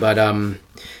time, but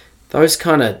those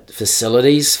kind of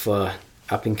facilities for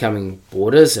up-and-coming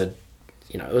boarders are,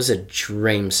 it was a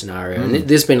dream scenario. And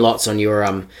there's been lots on your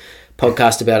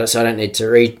podcast about it, so I don't need to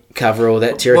recover all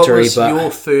that territory. What was your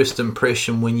first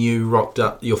impression when you rocked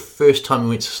up, your first time you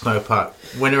went to Snowpark,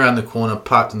 went around the corner,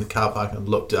 parked in the car park and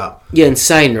looked up? Yeah,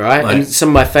 insane, right? And some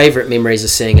of my favourite memories are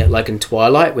seeing it like in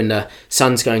twilight when the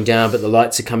sun's going down but the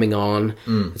lights are coming on.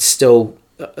 It's still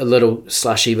a little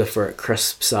slushy before it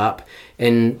crisps up.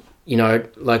 And,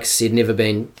 like I said, never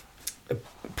been a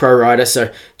pro rider,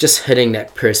 so just hitting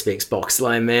that Perspex box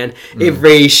line, man.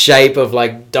 Every shape of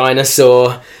like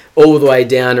dinosaur all the way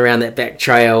down around that back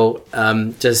trail,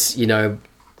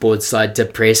 board side to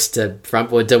press to front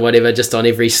board to whatever, just on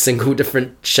every single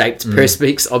different shaped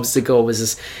Perspex obstacle was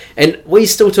just, and we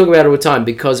still talk about it all the time,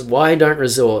 because why don't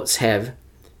resorts have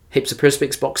heaps of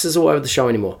Perspex boxes all over the show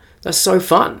anymore? They're so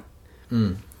fun.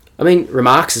 I mean,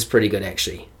 Remarks is pretty good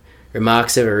actually.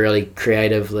 Remarks have a really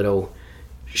creative little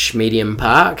medium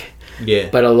park. Yeah.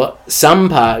 But some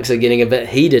parks are getting a bit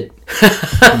heated.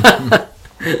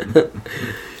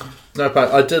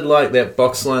 Snowpark, I did like that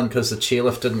box line because the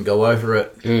chairlift didn't go over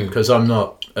it. Because I'm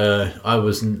not,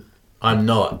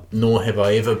 nor have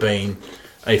I ever been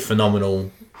a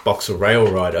phenomenal box or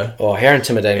rail rider. Oh, how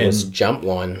intimidating was jump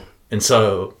line? And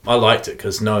so I liked it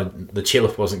because the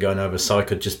chairlift wasn't going over, so I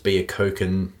could just be a kook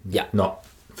and not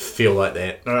feel like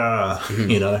that.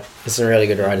 There's some really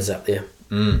good riders up there.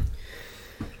 And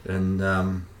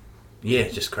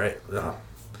just great.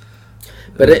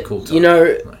 But cool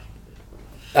time.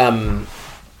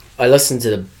 I listened to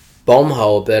the Bomb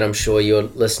Hole bit. I'm sure your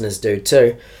listeners do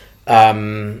too.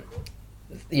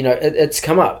 It's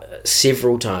come up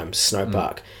several times,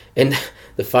 Snowpark. And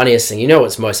the funniest thing,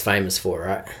 what's most famous for,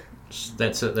 right?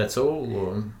 That's it. That's all.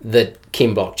 Or? The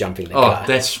Ken Block jumping the car.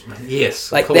 That's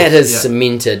yes. Like that has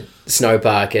cemented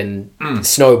Snowpark and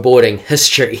snowboarding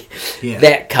history. Yeah.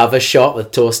 That cover shot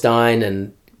with Torstein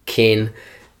and Ken,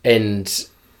 and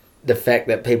the fact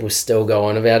that people still go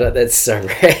on about it, that's so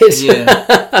rad.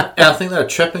 Yeah. And I think they were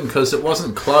tripping because it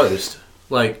wasn't closed.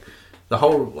 Like the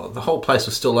whole place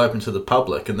was still open to the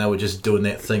public, and they were just doing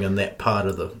that thing in that part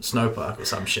of the snowpark or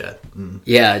some shit.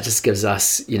 Yeah, it just gives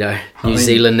us, New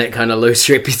Zealand that kind of loose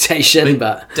reputation.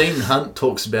 But Dean Hunt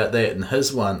talks about that in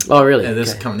his one. Oh, really? And this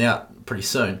is coming out pretty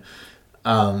soon.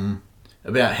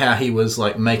 About how he was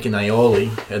like making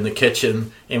aioli in the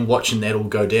kitchen and watching that all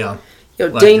go down.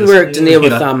 Dean worked in there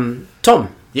with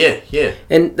Tom. Yeah.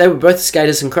 And they were both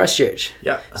skaters in Christchurch.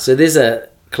 Yeah. So there's a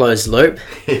closed loop.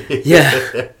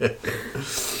 Yeah.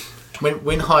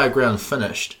 When Higher Ground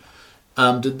finished,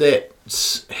 how did that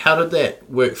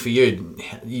work for you?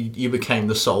 You became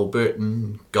the sole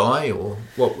Burton guy, or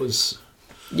what was?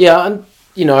 Yeah,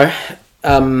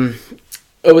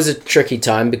 it was a tricky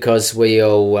time because we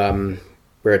all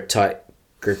were a tight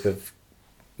group of,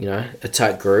 and it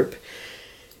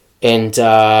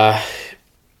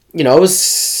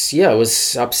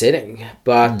was upsetting,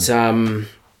 but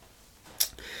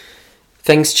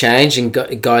things changed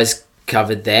and guys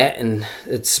covered that, and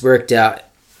it's worked out,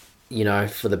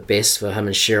 for the best for him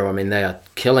and Cheryl. I mean, they are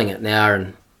killing it now,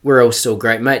 and we're all still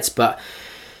great mates. But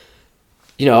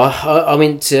I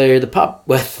went to the pub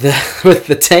with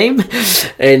the team,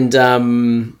 and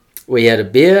we had a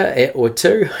beer or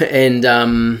two,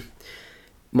 and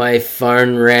my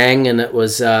phone rang, and it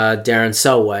was Darren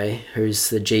Selway, who's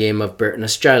the GM of Burton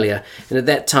Australia. And at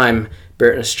that time,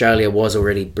 Burton Australia was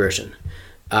already Burton.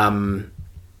 And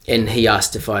he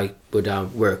asked if I would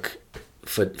work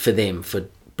for them, for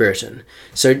Burton.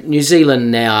 So New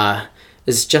Zealand now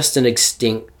is just an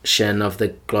extension of the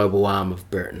global arm of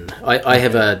Burton.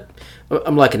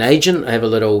 I'm like an agent. I have a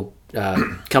little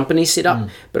company set up,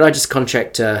 but I just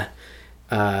contract to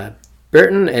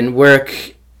Burton and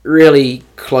work really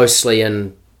closely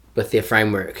with their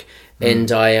framework,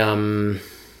 and I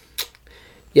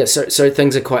so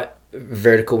things are quite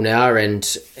vertical now, and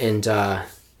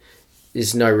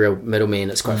there's no real middleman.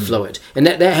 It's quite fluid, and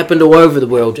that happened all over the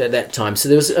world at that time. So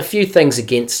there was a few things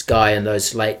against Guy in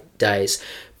those late days,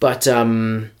 but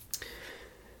I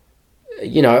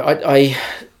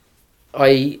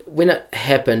when it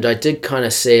happened, I did kind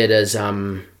of see it as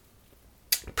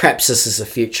perhaps this is the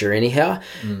future anyhow,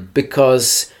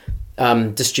 because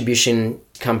distribution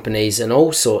companies and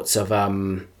all sorts of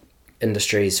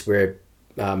industries were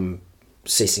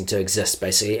ceasing to exist,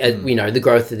 basically. You know, the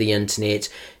growth of the internet,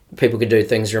 people could do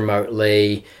things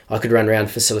remotely. I could run around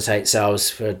and facilitate sales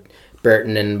for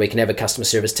Burton, and we can have a customer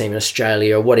service team in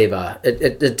Australia or whatever.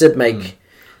 It did make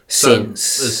sense.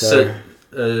 So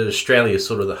Australia's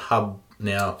sort of the hub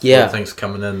now for things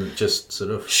coming in, that just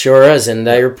sort of... Sure is, and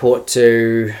they report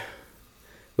to...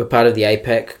 We're part of the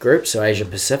APAC group, so Asia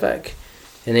Pacific,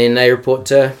 and then they report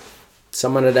to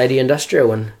someone at 80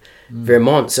 Industrial in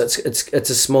Vermont. So it's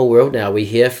a small world now. We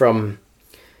hear from,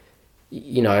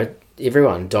 you know,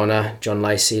 everyone. Donna, John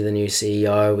Lacey, the new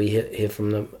CEO. We hear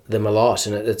from them a lot,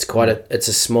 and it's it's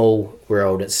a small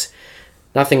world. It's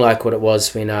nothing like what it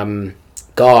was when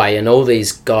Guy and all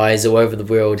these guys all over the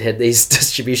world had these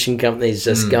distribution companies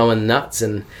just going nuts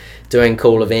and doing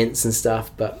cool events and stuff.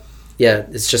 But yeah,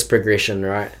 it's just progression,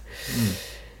 right?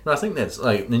 I think that's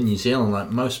like in New Zealand, like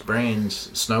most brands,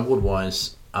 snowboard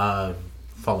wise, are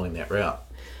following that route.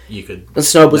 You could the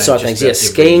snowboard side of things,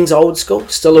 skiing's old school,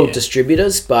 still all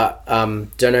distributors, but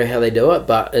don't know how they do it.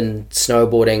 But in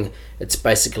snowboarding, it's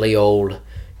basically all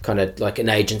kind of like an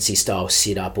agency style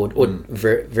setup, or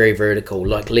very vertical,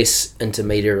 like less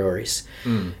intermediaries.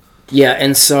 Yeah,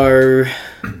 and so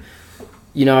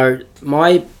you know,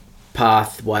 my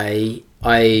pathway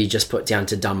I just put down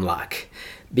to dumb luck,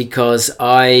 because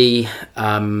I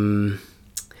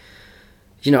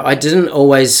you know, I didn't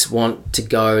always want to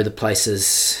go the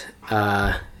places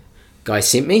Guy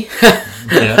sent me.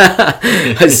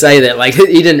 I say that like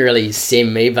he didn't really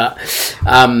send me, but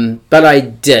I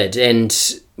did, and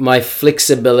my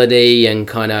flexibility and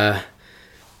kind of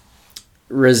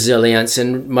resilience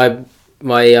and my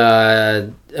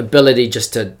ability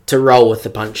just to roll with the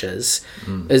punches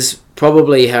is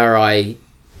probably how I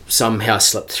somehow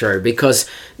slipped through, because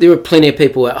there were plenty of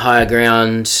people at Higher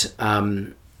Ground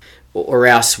or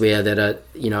elsewhere that are,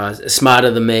 you know,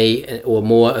 smarter than me or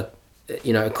more,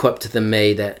 you know, equipped than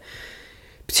me, that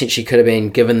potentially could have been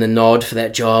given the nod for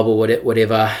that job or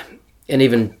whatever, and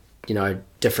even, you know,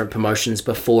 different promotions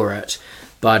before it.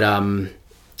 But I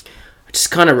just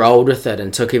kind of rolled with it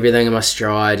and took everything in my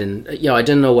stride. And, you know, I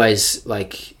didn't always,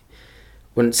 like,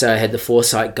 wouldn't say I had the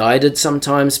foresight guided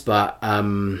sometimes, but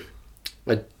I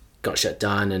got shit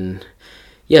done. And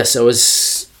yeah, so it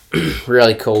was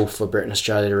really cool for Burton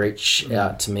Australia to reach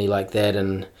out to me like that,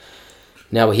 and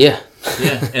now we're here.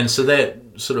 Yeah, and so that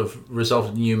sort of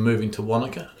resulted in you moving to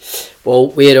Wanaka? Well,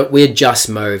 we had just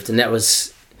moved, and it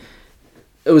was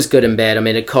good and bad. I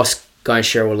mean, it cost Guy and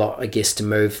Cheryl a lot, I guess, to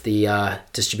move the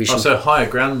distribution. Oh, so Higher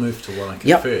Ground moved to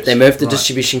Wanaka first? They moved the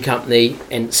distribution company,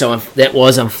 and so that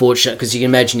was unfortunate, because you can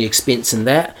imagine the expense in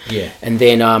that. Yeah. And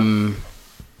then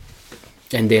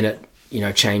it, you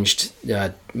know, changed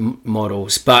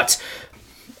models. But,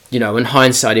 you know, in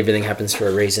hindsight, everything happens for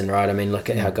a reason, right? I mean, look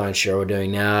at how Guy and Cheryl are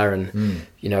doing now, and,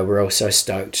 you know, we're all so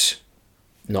stoked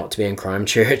not to be in Crime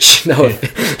Church. No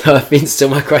offense to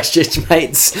my Christchurch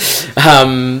mates.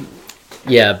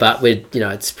 Yeah, but we're, you know,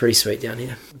 it's pretty sweet down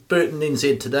here. Burton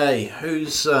NZ today,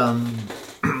 who's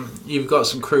you've got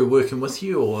some crew working with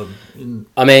you, or?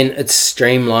 I mean, it's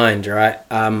streamlined, right?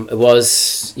 It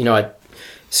was, you know, I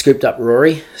scooped up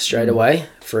Rory straight away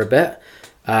for a bit,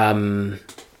 and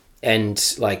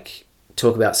like,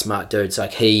 talk about smart dudes.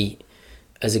 Like, he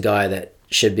is a guy that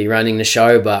should be running the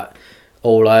show, but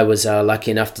all I was lucky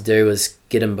enough to do was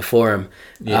get him before him.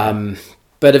 Yeah.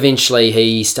 But eventually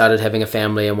he started having a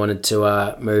family and wanted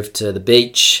to move to the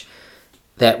beach.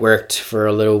 That worked for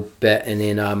a little bit, and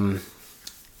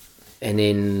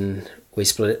then we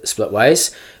split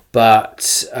ways.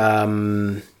 But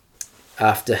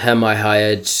after him, I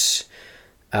hired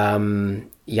a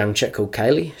young chick called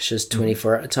Kaylee. She was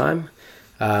 24 at the time.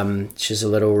 She's a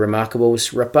little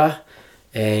Remarkables ripper,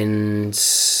 and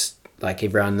like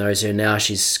everyone knows her now,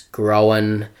 she's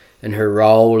growing in her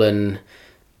role and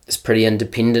is pretty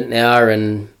independent now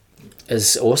and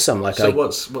is awesome. Like, so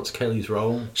what's Kaylee's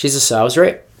role? She's a sales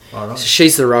rep. All right. So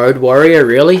she's the road warrior,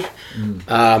 really.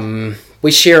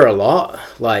 We share a lot,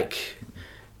 like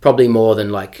probably more than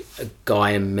like a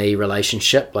Guy and me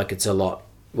relationship. Like, it's a lot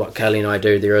what Kaylee and I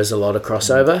do. There is a lot of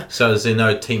crossover. So is there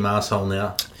no team arsehole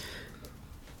now?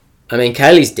 I mean,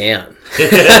 Kaylee's down.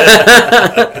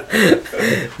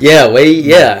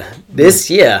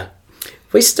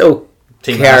 We still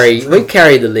carry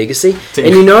the legacy.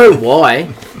 And you know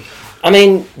why? I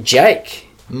mean, Jake,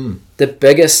 the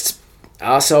biggest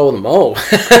arsehole of them all.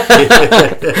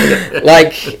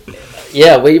 Like,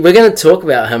 yeah, we're going to talk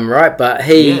about him, right? But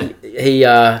he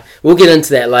we'll get into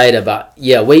that later. But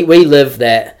yeah, we live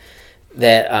that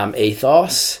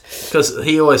ethos. Because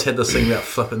he always had this thing about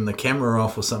flipping the camera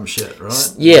off or some shit,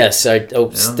 right? Yeah,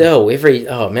 so still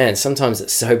sometimes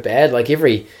it's so bad. Like,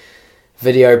 every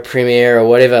video premiere or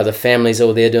whatever, the family's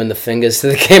all there doing the fingers to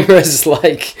the cameras.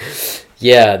 Like,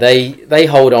 yeah, they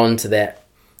hold on to that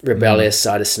rebellious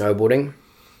side of snowboarding.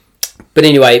 But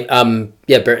anyway,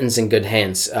 Burton's in good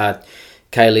hands.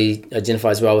 Kaylee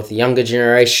identifies well with the younger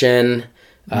generation.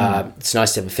 It's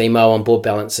nice to have a female on board,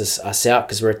 balances us out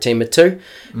because we're a team of two.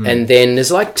 And then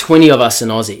there's like 20 of us in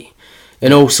Aussie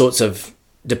in all sorts of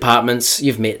departments.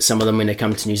 You've met some of them when they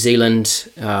come to New Zealand,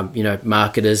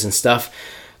 marketers and stuff.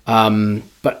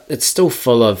 But it's still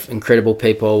full of incredible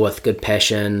people with good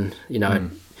passion.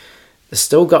 It's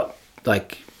still got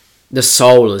like the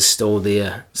soul is still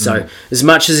there. So as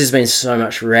much as there's been so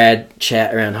much rad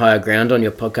chat around Higher Ground on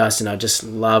your podcast, and I just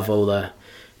love all the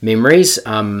memories,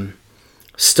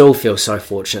 still feel so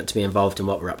fortunate to be involved in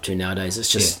what we're up to nowadays. It's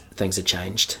just things have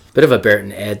changed. Bit of a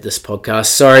Burton ad, this podcast.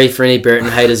 Sorry for any Burton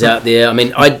haters out there. I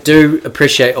mean, I do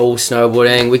appreciate all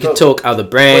snowboarding. We could talk other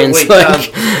brands. We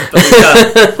can't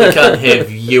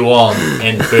have you on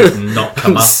and Burton not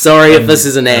come up. Sorry if this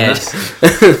is an ad.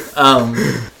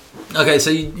 Okay, so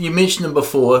you mentioned him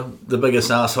before, the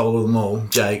biggest asshole of them all,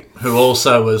 Jake, who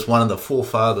also was one of the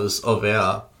forefathers of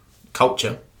our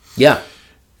culture. Yeah.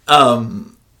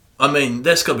 I mean,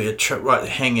 that's got to be a trip, right, to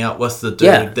hang out with the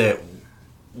dude that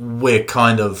we're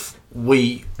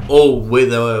we all,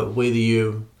 whether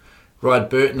you ride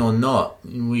Burton or not,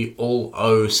 we all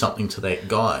owe something to that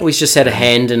guy. Well, he's just had a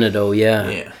hand in it all,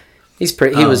 yeah. He was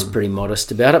pretty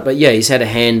modest about it, but yeah, he's had a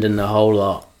hand in the whole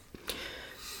lot.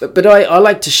 But I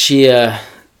like to share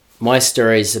my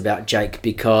stories about Jake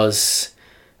because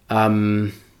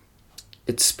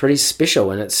it's pretty special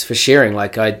and it's for sharing.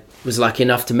 Like, I was lucky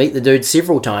enough to meet the dude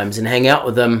several times and hang out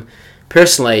with him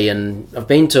personally, and I've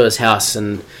been to his house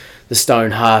and the Stone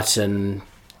Hut and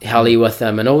Heli with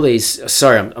him and all these.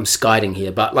 Sorry, I'm skiding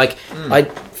here, but like I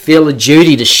feel a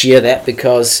duty to share that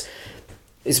because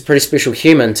he's a pretty special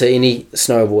human to any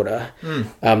snowboarder.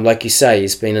 Like you say,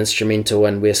 he's been instrumental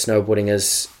in where snowboarding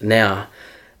is now.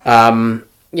 And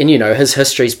his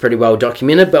history's pretty well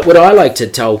documented, but what I like to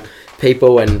tell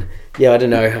people, and I don't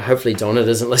know, hopefully Donna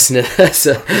doesn't listen to this,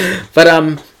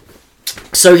 but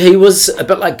so he was a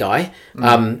bit like Guy,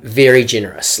 very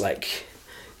generous, like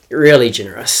really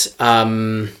generous. But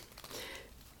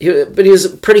he was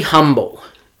pretty humble,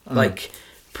 like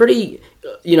pretty,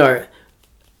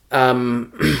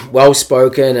 well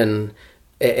spoken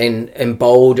and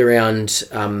bold around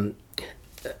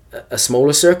a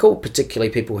smaller circle,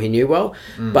 particularly people he knew well,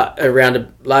 but around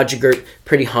a larger group,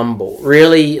 pretty humble.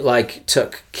 Really like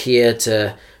took care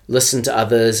to listen to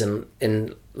others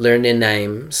and learn their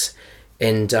names.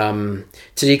 And to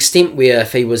the extent where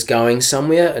if he was going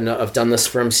somewhere, and I've done this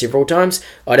for him several times,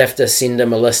 I'd have to send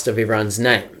him a list of everyone's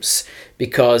names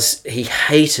because he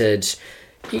hated,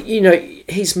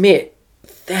 he's met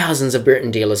thousands of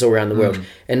Burton dealers all around the world,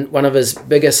 and one of his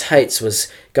biggest hates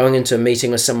was going into a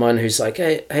meeting with someone who's like,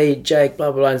 hey Jake,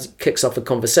 blah blah blah, and kicks off a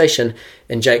conversation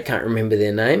and Jake can't remember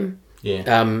their name.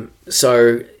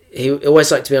 So he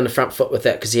always liked to be on the front foot with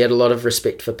that because he had a lot of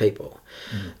respect for people.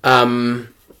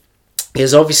 He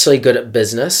was obviously good at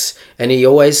business, and he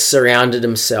always surrounded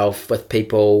himself with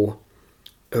people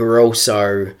who were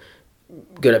also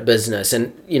good at business.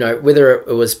 And whether it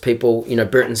was people,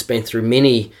 Burton's been through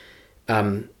many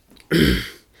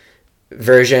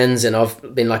versions, and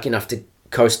I've been lucky enough to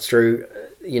coast through,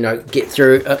 get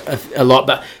through a lot,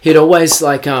 but he'd always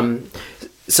like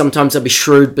sometimes they'll be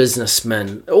shrewd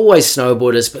businessmen, always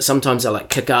snowboarders, but sometimes they're like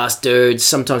kick-ass dudes.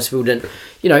 Sometimes people didn't,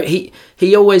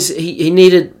 he always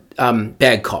needed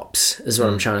bad cops is what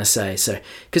I'm trying to say. So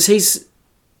because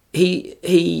he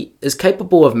is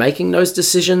capable of making those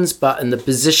decisions, but in the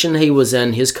position he was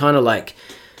in, he was kind of like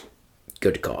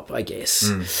good cop, I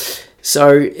guess.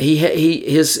 So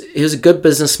he was a good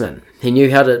businessman. He knew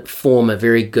how to form a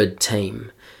very good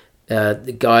team,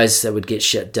 the guys that would get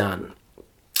shit done.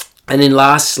 And then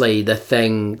lastly, the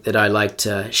thing that I like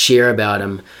to share about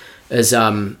him is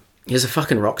he was a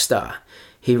fucking rock star.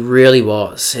 He really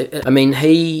was. I mean,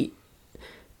 he's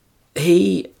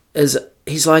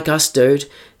like us, dude.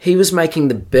 He was making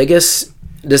the biggest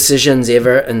decisions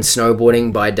ever in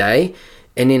snowboarding by day,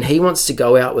 and then he wants to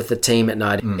go out with the team at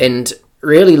night and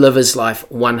really live his life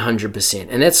 100%.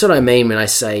 And that's what I mean when I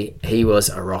say he was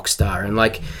a rock star. And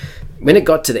like when it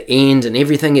got to the end and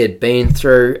everything he had been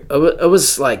through, it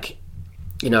was like,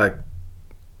 it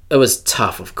was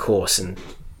tough, of course. And,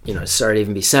 sorry to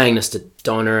even be saying this to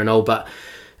Donna and all, but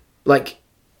like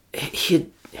he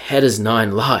had his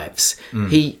 9 lives.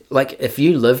 He, like, if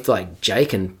you lived like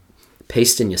Jake and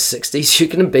peaced in your 60s, you're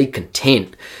going to be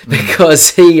content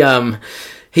because he did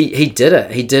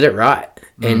it. He did it right.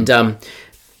 And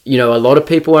you know, a lot of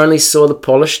people only saw the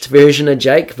polished version of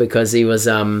Jake because he was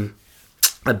a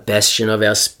bastion of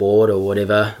our sport or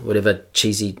whatever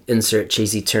cheesy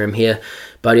term here,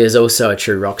 but he was also a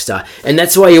true rock star. And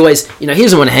that's why he always, you know, he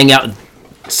doesn't want to hang out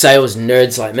with sales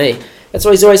nerds like me. That's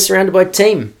why he's always surrounded by a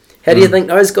team. How do you think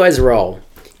those guys roll?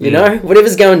 You know,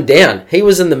 whatever's going down, he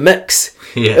was in the mix.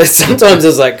 Yeah. Sometimes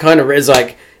it's like it's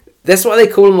like, that's why they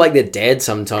call him like their dad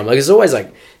sometimes. Like it's always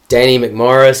like Danny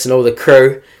McMorris and all the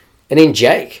crew, and then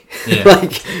Jake. Yeah.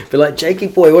 Like Jakey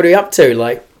boy, what are you up to?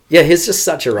 Like, yeah, he's just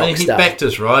such a rock star. He backed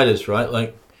his riders,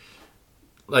 right?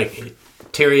 Like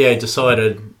Terrier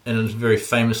decided, and it was very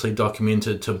famously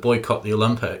documented, to boycott the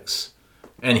Olympics,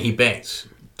 and he backed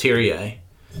Terrier,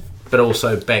 but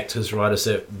also backed his riders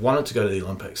that wanted to go to the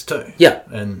Olympics too. Yeah.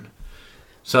 And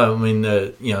so, I mean,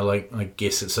 you know, like, I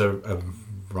guess it's a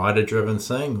rider-driven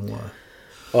thing. Or,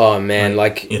 oh, man,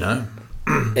 you know.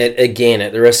 Again,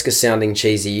 at the risk of sounding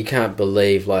cheesy, you can't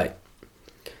believe, like,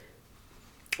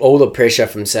 all the pressure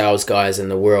from sales guys in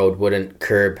the world wouldn't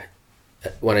curb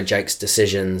one of Jake's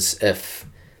decisions if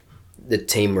the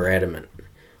team were adamant.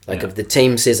 Like, if the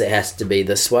team says it has to be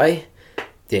this way,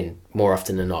 then more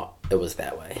often than not, it was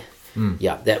that way.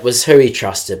 Yeah, that was who he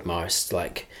trusted most.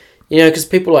 Like, you know, because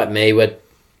people like me,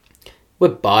 we're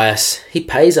biased. He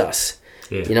pays us.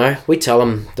 Yeah. You know, we tell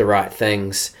him the right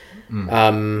things.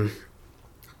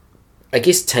 I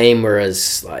guess team were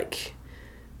his, like,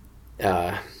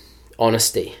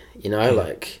 honesty. You know,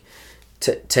 like,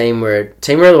 team were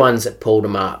the ones that pulled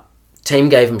him up. Team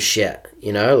gave him shit.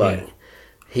 You know, like,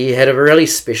 he had a really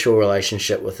special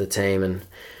relationship with the team, and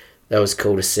that was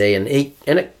cool to see. And he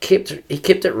kept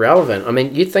it relevant. I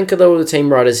mean, you think of all the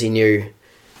team riders he knew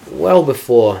well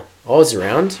before I was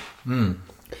around, and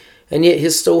yet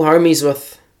he's still homies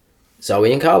with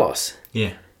Zoe and Carlos.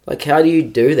 Yeah. Like, how do you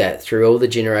do that through all the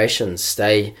generations?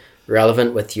 Stay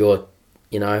relevant with your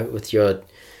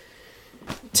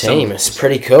team. It's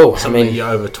pretty cool. I mean, you're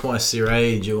over twice their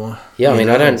age, or I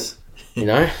don't. You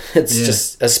know, it's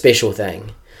just a special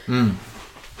thing.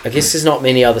 I guess there's not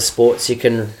many other sports you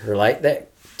can relate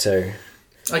that to.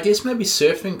 I guess maybe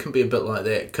surfing can be a bit like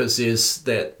that, because there's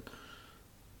that,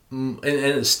 and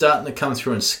it's starting to come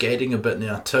through in skating a bit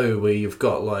now too, where you've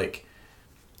got like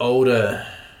older.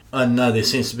 I don't know, there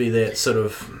seems to be that sort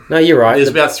of. No, you're right. There's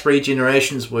about 3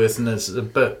 generations worth, and it's a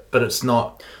bit, but it's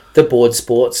not the board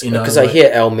sports. You know, because I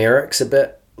hear Al Merrick's a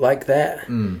bit like that.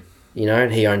 You know,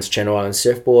 and he owns Channel Island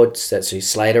Surfboards. That's who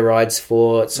Slater rides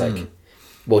for. It's like,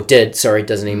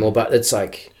 doesn't anymore. But it's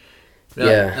like,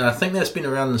 yeah. And I think that's been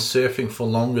around in surfing for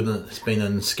longer than it's been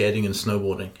in skating and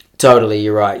snowboarding. Totally,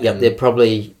 you're right. Yep, they're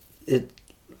probably,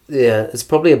 it's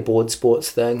probably a board sports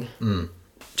thing.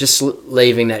 Just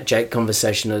leaving that Jake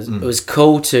conversation, it was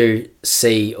cool to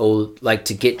see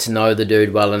to get to know the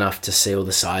dude well enough to see all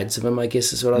the sides of him, I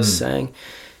guess is what I was saying.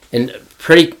 And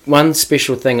one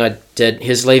special thing I did, he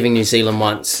was leaving New Zealand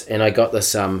once, and I got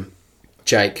this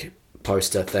Jake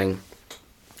poster thing.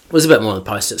 It was a bit more than a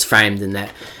poster, it's framed in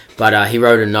that. But he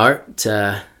wrote a note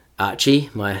to Archie,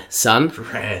 my son.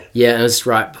 Rad. Yeah, it was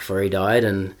right before he died,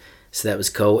 and so that was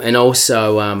cool. And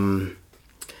also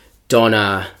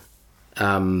Donna,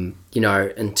 you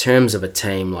know, in terms of a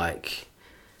team, like,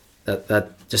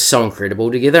 that just so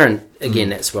incredible together. And again,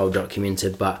 that's well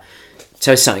documented, but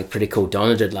so something pretty cool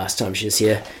Donna did last time she was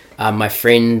here. My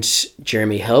friend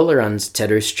Jeremy Hill runs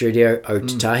Tattoo Studio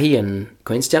Otatahi in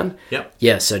Queenstown. Yep.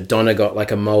 Yeah, so Donna got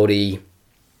like a Māori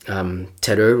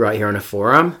tattoo right here on her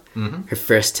forearm. Her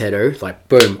first tattoo, like,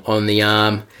 boom, on the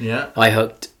arm. Yeah. I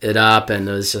hooked it up, and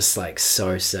it was just like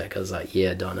so sick. I was like,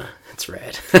 yeah, Donna, it's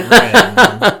rad.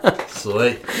 Rad,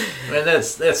 sweet. I mean,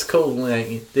 that's cool.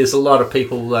 Like, there's a lot of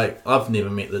people, like, I've never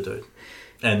met the dude,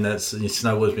 and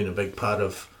snowboard's been a big part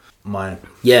of my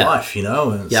life, you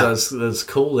know, and so it's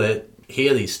cool that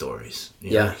hear these stories.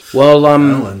 You know, well,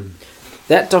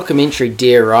 that documentary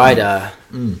Dear Rider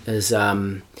is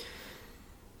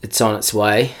it's on its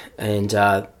way, and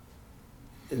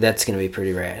that's going to be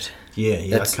pretty rad.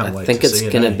 Yeah, I can't wait. I think it's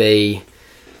going to be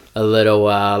a little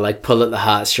like pull at the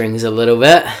heartstrings a little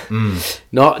bit.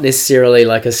 Not necessarily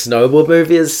like a snowboard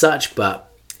movie as such,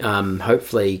 but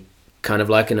hopefully kind of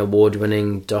like an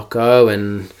award-winning doco,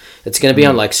 and it's going to be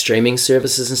on like streaming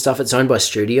services and stuff. It's owned by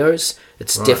studios.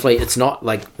 It's definitely, it's not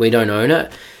like we don't own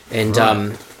it. And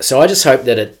so I just hope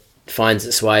that it finds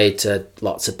its way to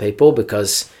lots of people,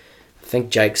 because I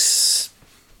think Jake's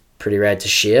pretty rad to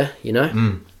share, you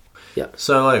know? Yeah.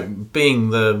 So, like, being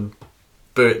the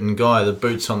Burton guy, the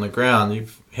boots on the ground,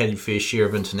 you've had your fair share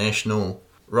of international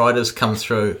riders come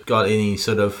through. Got any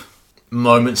sort of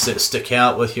moments that stick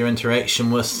out with your interaction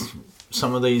with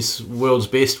some of these world's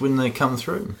best when they come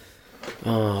through?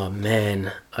 Oh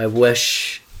man, I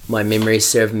wish my memory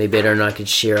served me better and I could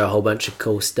share a whole bunch of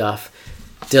cool stuff.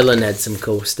 Dylan had some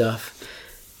cool stuff.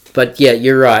 But yeah,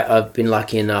 you're right. I've been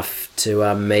lucky enough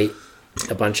to meet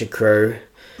a bunch of crew.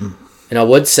 And I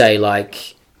would say,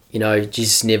 like, you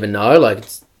just never know. Like,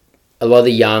 a lot of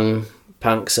the young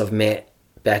punks I've met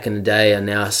back in the day are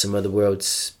now some of the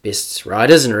world's best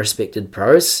riders and respected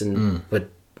pros. And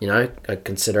I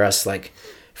consider us, like,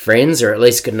 friends, or at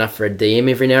least good enough for a DM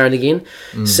every now and again.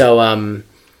 So,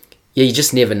 yeah, you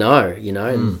just never know,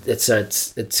 and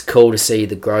it's cool to see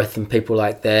the growth in people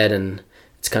like that, and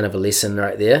it's kind of a lesson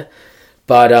right there.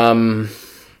 But,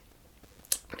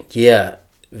 yeah,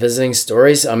 visiting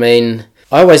stories. I mean,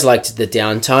 I always liked the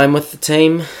downtime with the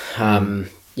team.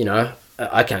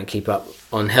 I can't keep up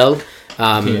on hill,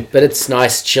 but it's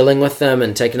nice chilling with them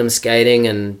and taking them skating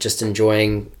and just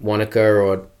enjoying Wanaka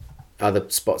or other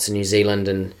spots in New Zealand.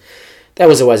 And that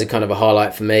was always a kind of a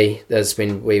highlight for me. That's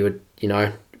when we would,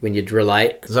 when you'd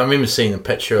relate. Because I remember seeing a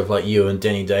picture of like you and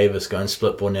Danny Davis going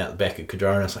split boarding out the back of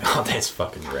Cadrona. I was like, oh, that's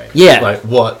fucking great. Yeah. Like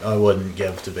what I wouldn't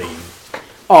give to be.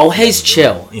 Oh, he's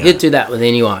chill. Yeah. He'd do that with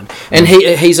anyone. And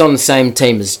he's on the same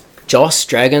team as Joss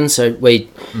Dragon, so we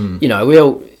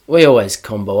always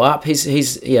combo up. He's a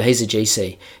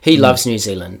GC. He loves New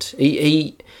Zealand.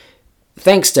 He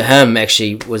thanks to him,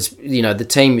 actually, was, the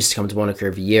team used to come to Wanaka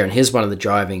every year, and he's one of the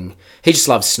driving. He just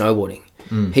loves snowboarding.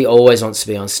 He always wants to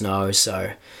be on snow,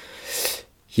 so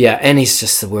yeah, and he's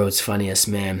just the world's funniest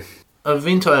man. An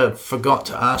event I forgot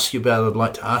to ask you about, I'd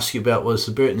like to ask you about, was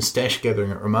the Burton Stash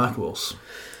Gathering at Remarkables.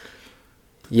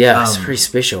 Yeah, it's pretty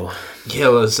special. Yeah,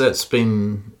 well, that's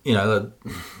been,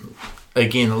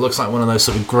 again, it looks like one of those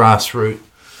sort of grassroots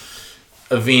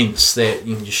events that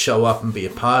you can just show up and be a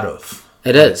part of.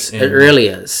 It is. It really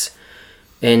is.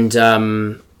 And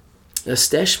the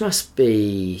Stash must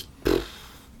be,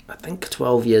 I think,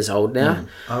 12 years old now.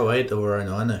 08 or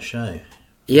 09-ish, eh?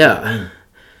 Yeah.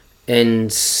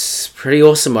 And pretty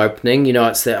awesome opening.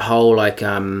 It's that whole, like,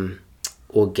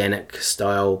 organic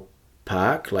style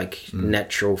park, like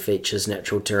natural features,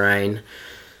 natural terrain,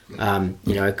 kind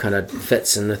of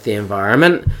fits in with the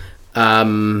environment.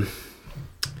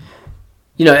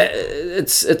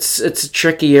 It's a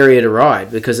tricky area to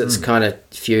ride because it's kind of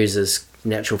fuses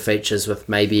natural features with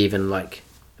maybe even like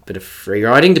a bit of free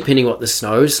riding, depending what the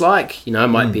snow's like. It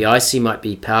might be icy, might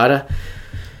be powder.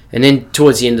 And then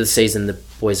towards the end of the season, the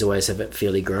boys always have it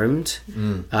fairly groomed.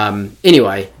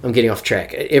 Anyway, I'm getting off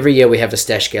track. Every year we have a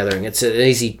Stash Gathering. It's an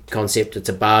easy concept. It's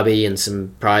a barbie and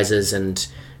some prizes and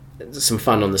some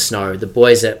fun on the snow. The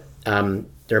boys at the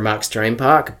Remarks Terrain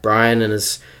Park, Brian and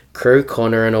his crew,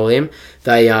 Connor and all them,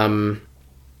 they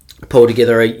pull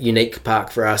together a unique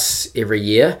park for us every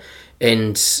year.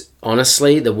 And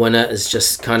honestly, the winner is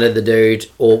just kind of the dude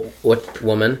or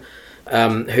woman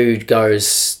who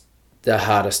goes the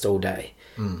hardest all day.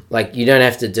 Like, you don't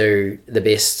have to do the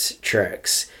best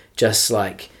tricks. Just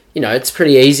like, it's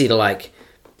pretty easy to like,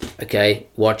 okay,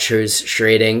 watch who's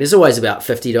shredding. There's always about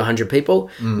 50 to 100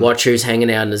 people. Watch who's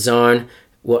hanging out in the zone.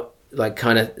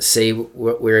 Kind of see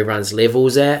where everyone's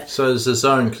level's at. So does the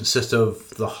zone consist of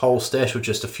the whole stash or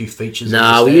just a few features?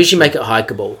 No, we usually make it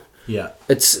hikeable. Yeah.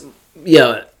 It's,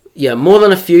 more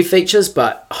than a few features,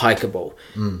 but hikeable.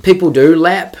 People do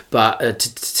lap but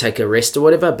to take a rest or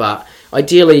whatever, but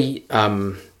ideally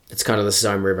it's kind of the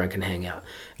zone where everyone can hang out.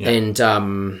 Yeah. And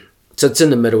so it's in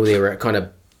the middle there where it kind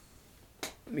of,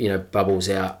 bowls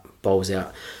out.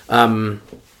 And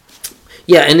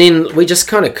then we just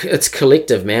kind of, it's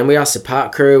collective, man. We ask the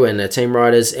park crew and the team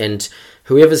riders and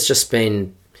whoever's just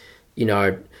been,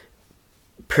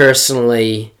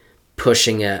 personally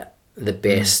pushing it the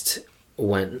best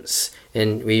wins.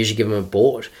 And we usually give them a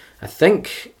board. I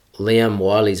think Liam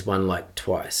Wiley's won like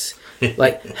twice.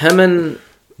 Like him and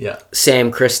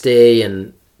Sam Christie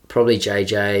and probably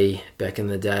JJ back in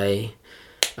the day.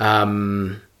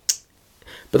 But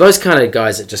those kind of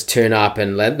guys that just turn up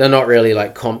and they're not really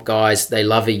like comp guys. They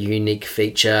love a unique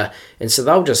feature. And so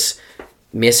they'll just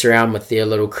mess around with their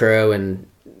little crew and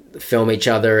film each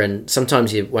other. And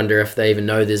sometimes you wonder if they even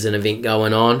know there's an event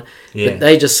going on. Yeah. But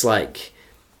they just like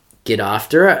get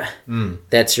after it.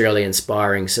 That's really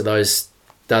inspiring. So they're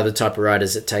the type of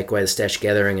riders that take away the Stash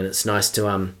Gathering. And it's nice to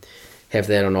have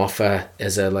that on offer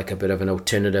as a bit of an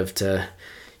alternative to,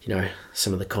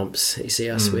 some of the comps that you see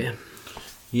elsewhere.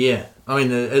 Yeah, I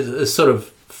mean, it sort of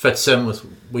fits in with,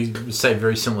 we say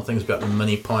very similar things about the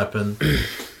mini pipe and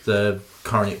the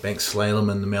Coronet Bank Slalom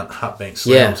and the Mount Hutt Bank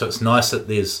Slalom. Yeah. So it's nice that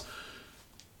there's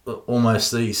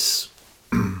almost these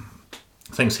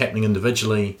things happening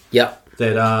individually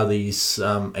that are these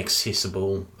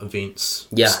accessible events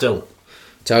still.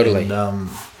 Totally. And,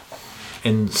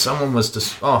 and someone was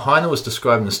Heiner was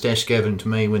describing the stash gathering to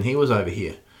me when he was over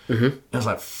here. Mm-hmm. I was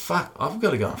like, fuck, I've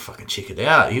got to go and fucking check it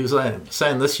out. He was like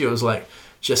saying this year it was like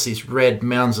just these red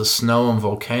mounds of snow and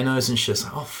volcanoes and shit.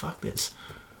 Like, oh fuck, that's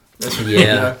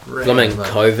yeah. Blooming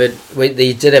like, COVID.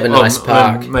 They did have a nice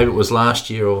park. Maybe it was last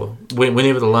year or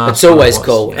whenever the last. It's always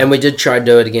cool, yeah. And we did try to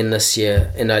do it again this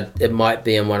year, and it might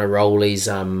be in one of Rowley's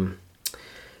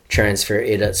transfer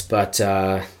edits, but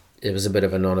it was a bit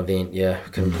of a non-event. Yeah,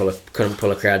 couldn't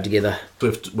pull a crowd together.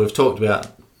 We've talked about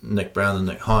Nick Brown and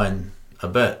Nick Hine a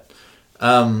bit.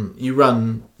 You've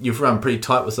run pretty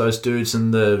tight with those dudes in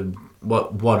the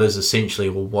what is essentially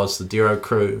or was the Dero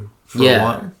crew for a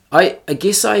while. I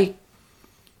guess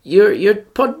you're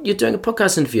doing a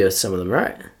podcast interview with some of them,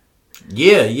 right?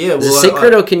 Yeah. Is it a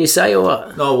secret or can you say or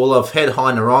what? No, well I've had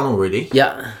Heiner on already.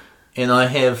 Yeah. And I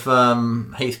have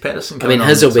Heath Patterson coming on.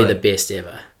 His will be the best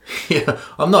ever. Yeah,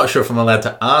 I'm not sure if I'm allowed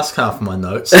to ask half of my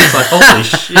notes. It's like, holy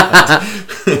shit.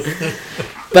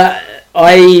 But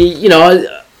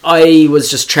I was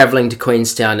just travelling to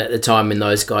Queenstown at the time when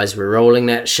those guys were rolling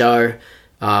that show.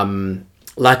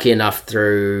 Lucky enough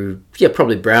through,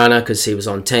 probably Browner, because he was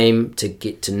on team, to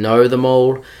get to know them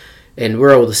all. And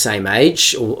we're all the same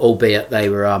age, albeit they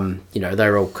were, they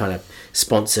were all kind of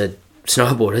sponsored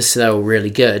snowboarders, so they were really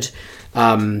good.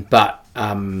 But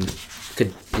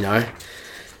could,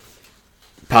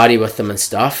 party with them and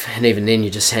stuff. And even then,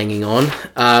 you're just hanging on.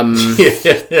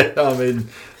 Yeah. I mean,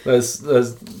 those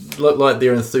looked like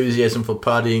their enthusiasm for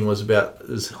partying was about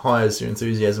as high as their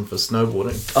enthusiasm for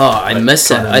snowboarding. Oh, I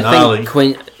miss it. I gnarly.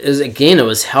 think it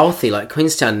was healthy. Like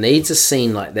Queenstown needs a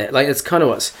scene like that. Like it's kind of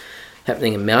what's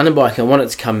happening in mountain biking. I want it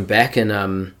to come back in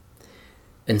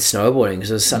snowboarding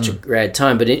because it was such a rad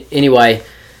time. But anyway,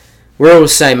 we're all the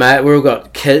same, mate. We all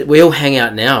got kids. We all hang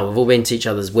out now. We've all been to each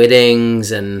other's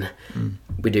weddings and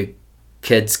we do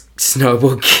kids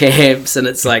snowboard camps, and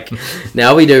it's like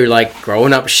now we do like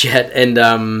grown up shit. And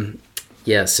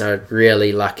so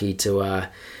really lucky to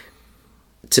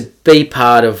be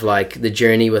part of like the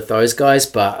journey with those guys.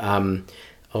 But I'll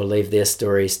leave their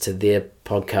stories to their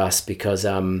podcast because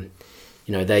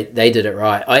they did it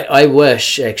right. I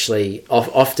wish actually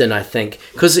often I think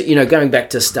because going back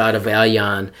to the start of our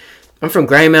yarn, I'm from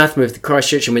Greymouth, moved to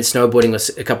Christchurch and went snowboarding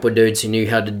with a couple of dudes who knew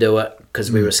how to do it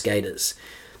because we were skaters.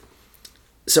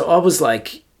 So I was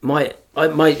like, my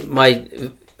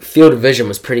field of vision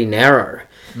was pretty narrow.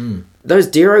 Those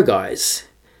Dero guys,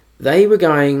 they were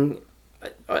going.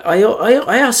 I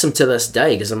asked them to this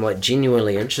day because I'm like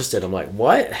genuinely interested. I'm like,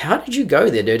 why? How did you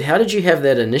go there, dude? How did you have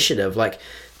that initiative? Like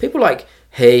people like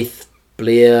Heath,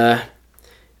 Blair,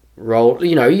 Roll,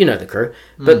 you know the crew,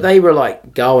 but they were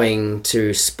like going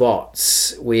to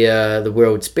spots where the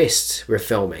world's best were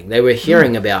filming. They were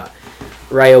hearing about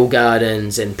Rail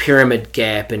Gardens and Pyramid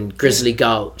Gap and Grizzly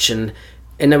Gulch and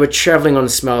they were travelling on the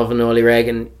Smell of an Oily Rag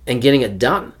and getting it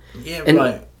done. Yeah, and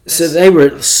right. So they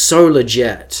were so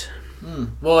legit.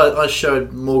 Well, I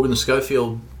showed Morgan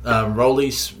Schofield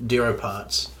Rolly's Dero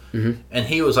parts, and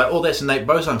he was like, "Oh, that's a Nate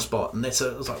Bozung spot," and I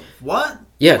was like, "What?"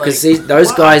 Yeah, because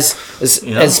those guys,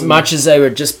 as much as they were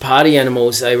just party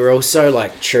animals, they were also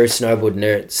like true snowboard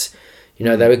nerds.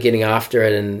 They were getting after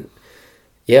it, and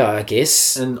I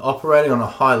guess and operating on a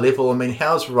high level. I mean,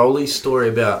 how's Rolly's story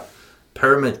about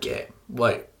Pyramid Gap?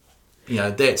 Like,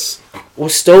 that's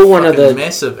still one of the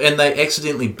massive, and they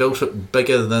accidentally built it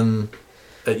bigger than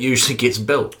it usually gets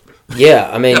built. Yeah,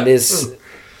 I mean, there's.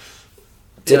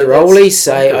 Did Rolly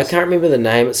say? I can't remember the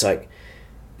name. It's like,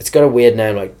 it's got a weird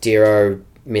name, like Dero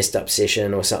Messed Up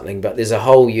Session or something. But there's a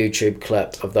whole YouTube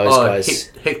clip of those guys.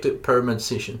 Hectic Pyramid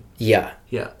Session. Yeah,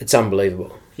 it's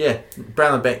unbelievable. Yeah,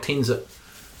 Brown and back tens it.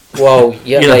 Well,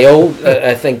 they all.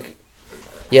 I think.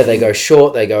 Yeah, they go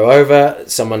short, they go over.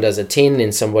 Someone does a 10,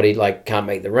 and somebody like can't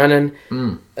make the run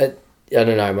in. I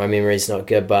don't know. My memory's not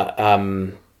good, but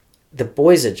the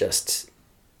boys are just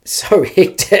so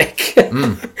hectic.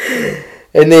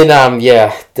 And then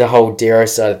the whole Dero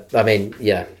side. I mean,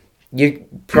 you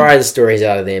pry the stories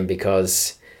out of them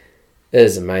because it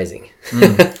is amazing.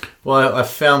 Well, I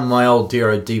found my old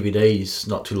Dero DVDs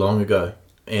not too long ago,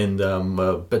 and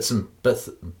bits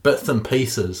and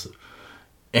pieces.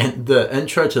 And the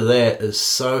intro to that is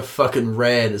so fucking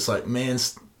rad. It's like, man,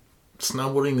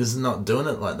 snowboarding is not doing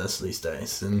it like this these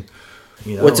days. And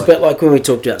it's a bit like when we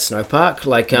talked about Snowpark.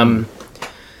 Like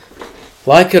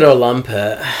like it or lump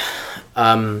it,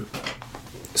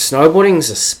 snowboarding's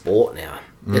a sport now.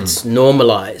 It's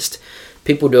normalized.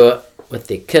 People do it with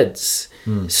their kids.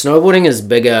 Snowboarding is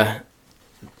bigger.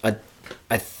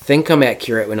 I think I'm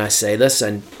accurate when I say this,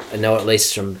 and I know at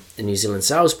least from the New Zealand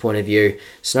sales point of view,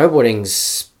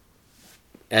 snowboarding's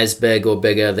as big or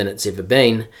bigger than it's ever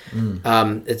been.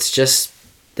 It's just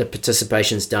the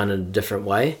participation's done in a different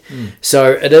way.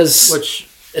 So it is.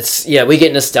 We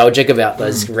get nostalgic about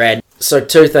those rad. So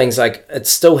two things, like, it's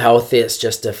still healthy, it's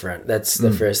just different. That's the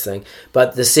first thing.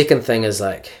 But the second thing is,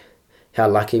 like, how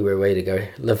lucky were we to go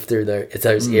live through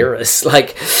those eras,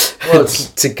 like,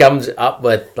 to come up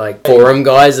with, like, Forum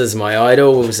guys as my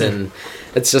idols, and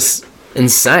it's just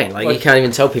insane. Like, you can't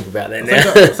even tell people about that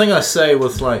now. The thing I say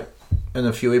with, like, in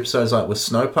a few episodes, like with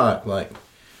Snowpark, like,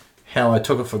 how I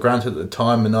took it for granted at the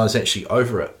time and I was actually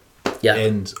over it. Yeah.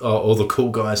 And all the cool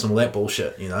guys and all that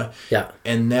bullshit, you know? Yeah.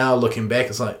 And now looking back,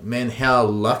 it's like, man, how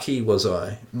lucky was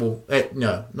I? Well,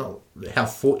 not how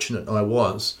fortunate I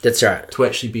was. That's right. To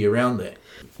actually be around that.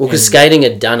 Well, because skating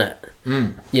had done it.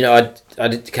 You know, I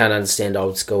can't understand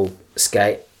old school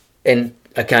skate. And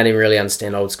I can't even really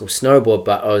understand old school snowboard,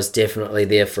 but I was definitely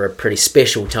there for a pretty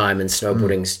special time in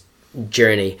snowboarding's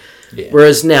journey. Yeah.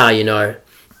 Whereas now, you know,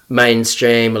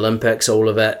 mainstream, Olympics, all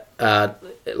of it,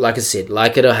 like I said,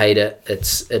 like it or hate it,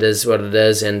 it is what it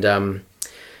is, and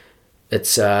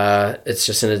it's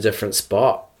just in a different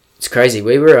spot. It's crazy.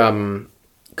 We were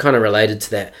kind of related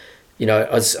to that. You know,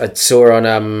 I saw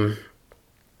on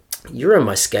you were in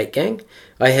my skate gang.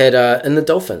 I had in the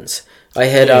Dolphins. I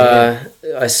had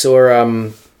I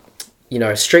saw you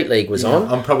know, Street League was on.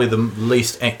 I'm probably the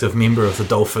least active member of the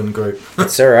Dolphin group.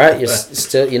 It's all right.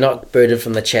 You're not booted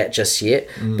from the chat just yet.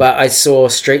 But I saw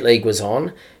Street League was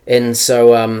on, and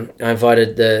so I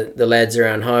invited the lads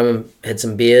around home and had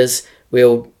some beers. We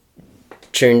all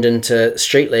tuned into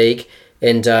Street League,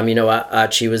 and you know,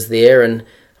 Archie was there, and I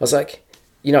was like,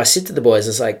 you know, I said to the boys, I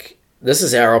was like, this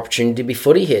is our opportunity to be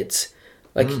footy heads.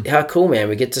 Like, how cool, man.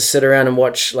 We get to sit around and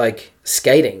watch, like,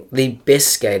 skating, the best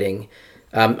skating.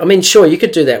 I mean, sure, you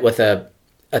could do that with a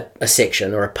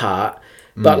section or a part,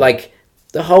 but, like,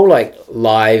 the whole, like,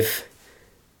 live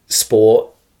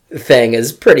sport thing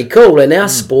is pretty cool, and our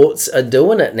sports are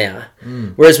doing it now.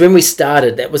 Whereas when we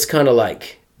started, that was kind of,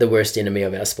 like, the worst enemy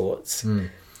of our sports.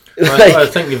 Like, I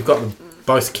think you've got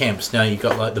both camps now. You've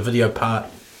got, like, the video part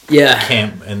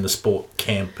camp and the sport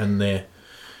camp, and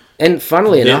and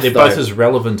funnily enough, they're both as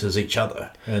relevant as each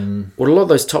other. And well, a lot of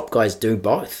those top guys do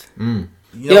both. You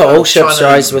know, all ships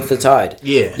rise with the tide.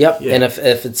 Yeah. Yep. Yeah. And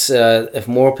if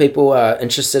more people are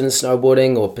interested in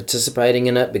snowboarding or participating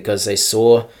in it because they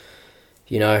saw,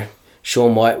 you know,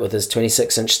 Shaun White with his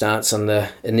 26-inch stance in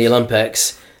the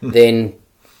Olympics, then,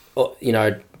 you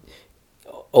know,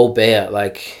 albeit,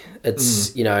 like,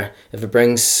 it's, you know, if it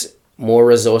brings more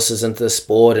resources into the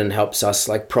sport and helps us,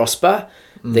 like, prosper,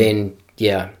 then,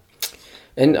 yeah.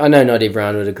 And I know not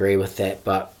everyone would agree with that,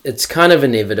 but it's kind of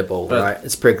inevitable, right?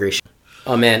 It's progression.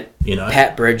 Oh, man. You know,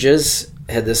 Pat Bridges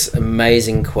had this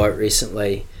amazing quote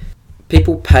recently.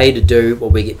 People pay to do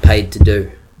what we get paid to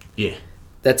do. Yeah.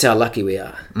 That's how lucky we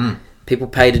are. People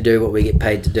pay to do what we get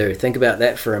paid to do. Think about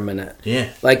that for a minute. Yeah.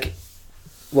 Like,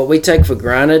 what we take for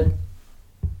granted,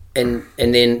 and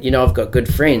then, you know, I've got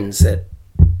good friends that,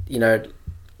 you know,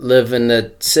 live in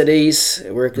the cities,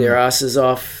 work their asses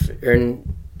off,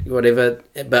 earn whatever,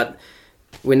 but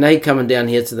when they coming down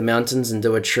here to the mountains and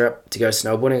do a trip to go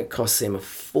snowboarding, it costs them a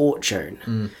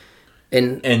fortune.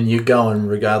 And you're going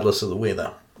regardless of the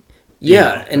weather.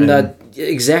 Yeah,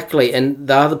 exactly. And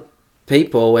the other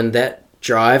people and that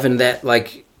drive and that,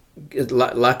 like,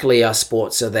 luckily our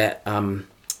sports are that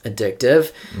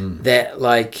addictive, that,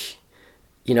 like,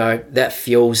 you know, that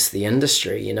fuels the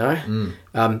industry, you know?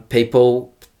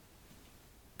 People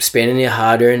spending their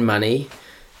hard-earned money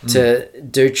to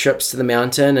do trips to the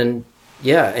mountain and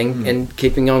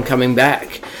keeping on coming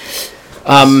back.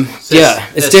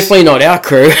 It's definitely not our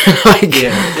crew. Like,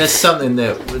 that's something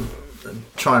that would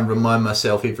try and remind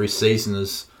myself every season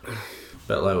is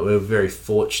that, like, we're very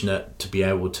fortunate to be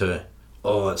able to,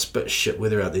 it's a bit shit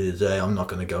weather out there today, I'm not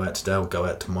going to go out today, I'll go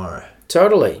out tomorrow.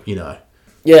 Totally. You know.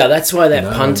 Yeah, that's why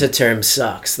that punter term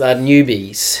sucks. They're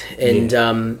newbies.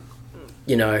 And,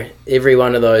 you know, every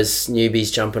one of those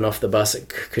newbies jumping off the bus at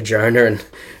Cardrona and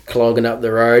clogging up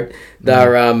the road,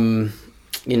 they're,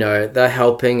 you know, they're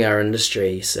helping our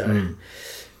industry. So,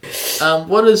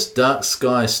 what is Dark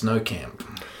Sky Snow Camp?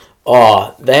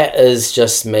 Oh, that is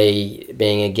just me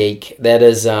being a geek. That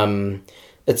is,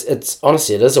 it's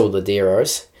honestly, it is all the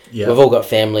Deros. Yep. We've all got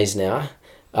families now.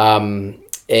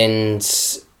 And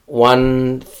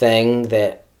one thing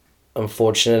that I'm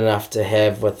fortunate enough to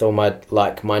have with all my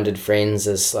like-minded friends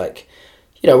is, like,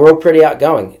 you know, we're all pretty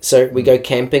outgoing. So we go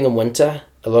camping in winter.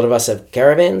 A lot of us have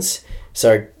caravans,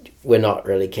 so we're not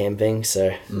really camping.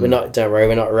 So don't worry,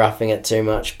 we're not roughing it too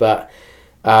much. But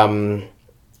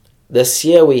this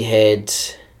year we had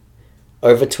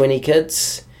over 20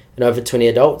 kids and over 20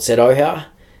 adults at Ohau.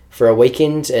 for a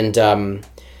weekend, and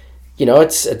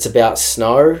it's about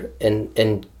snow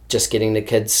and just getting the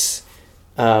kids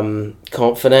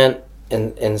confident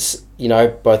and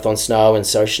both on snow and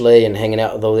socially, and hanging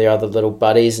out with all their other little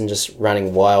buddies and just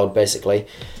running wild basically.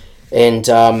 And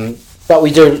but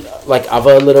we do like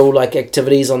other little like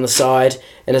activities on the side,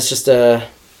 and it's just I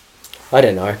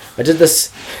don't know. I did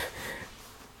this.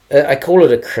 I call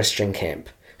it a Christian camp.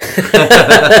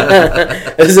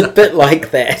 It was a bit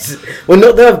like that. Well,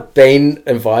 not that I've been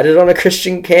invited on a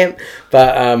Christian camp,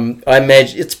 but I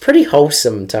imagine it's pretty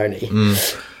wholesome, Tony.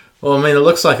 Well, I mean, it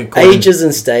looks like ages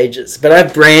and stages, but I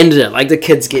branded it. Like the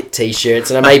kids get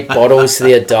T-shirts, and I made bottles for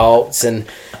the adults, and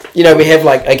we have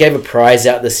I gave a prize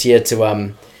out this year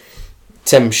to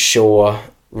Tim Shaw,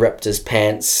 ripped his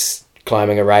pants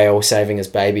climbing a rail, saving his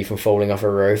baby from falling off a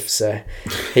roof. So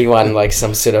he won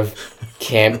some sort of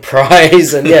camp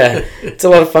prize, and yeah, it's a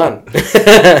lot of fun.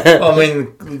 I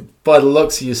mean, by the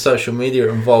looks of your social media,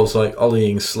 it involves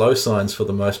ollieing slow signs for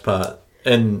the most part,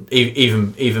 and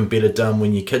even better done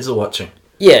when your kids are watching.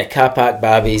 Yeah, car park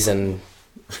Barbies and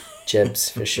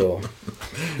chips for sure.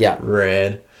 Yeah,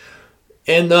 rad.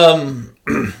 And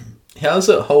how's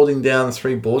it holding down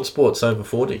 3 board sports over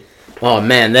 40? Oh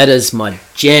man, that is my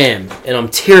jam, and I'm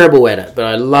terrible at it, but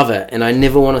I love it, and I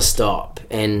never want to stop.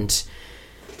 And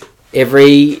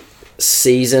every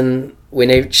season, when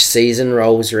each season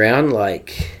rolls around,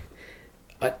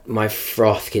 my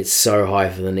froth gets so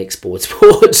high for the next board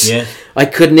sport. Yeah, I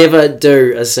could never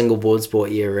do a single board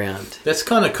sport year round. That's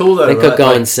kind of cool though. I think I'd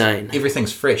go insane.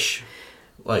 Everything's fresh.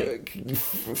 I'm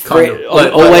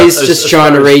always just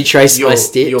trying to retrace my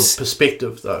steps. Your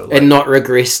perspective, though. And not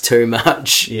regress too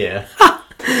much. Yeah.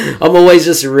 I'm always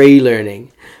just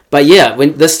relearning. But yeah,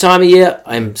 when this time of year,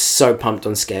 I'm so pumped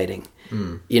on skating.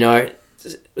 It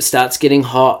starts getting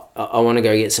hot. I want to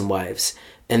go get some waves.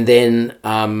 And then,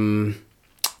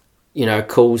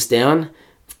 cools down.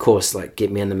 Of course,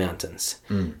 get me in the mountains.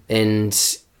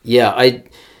 And yeah, I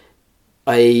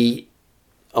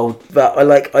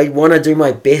want to do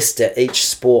my best at each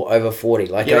sport over 40.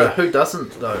 Who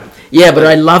doesn't though? Yeah, but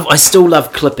I still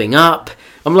love clipping up.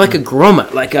 I'm like a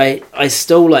grommet. I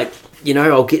still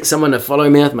I'll get someone to follow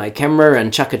me with my camera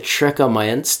and chuck a trick on my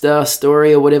Insta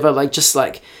story or whatever. I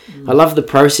love the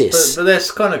process. But that's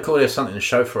kind of cool to have something to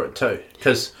show for it too.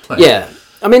 Because yeah,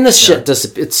 I mean this shit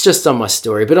it's just on my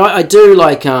story. But I do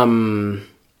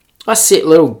I set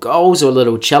little goals or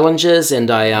little challenges, and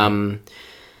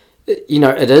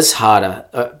it is harder,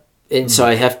 and so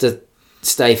I have to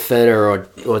stay fitter or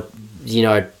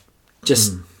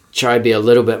just try to be a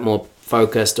little bit more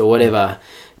focused or whatever.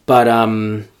 But I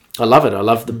love it. I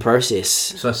love the process.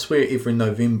 So I swear every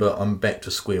November I'm back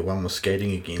to square one with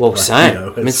skating again. Well,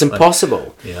 same. It's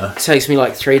impossible. Yeah. It takes me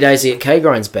 3 days to get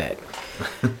K-grinds back.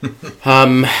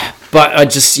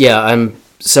 But I'm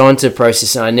so into the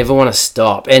process, and I never want to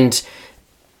stop. And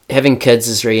having kids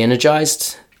has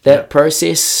re-energized that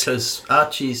process. Because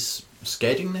Archie's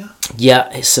skating now?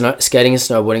 Yeah, he's skating and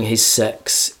snowboarding. He's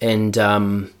 6. And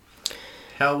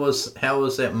how was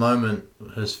that moment,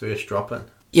 his first drop-in?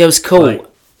 Yeah, it was cool.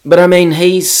 But I mean,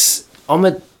 I'm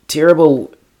a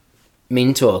terrible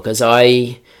mentor because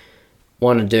I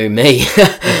want to do me.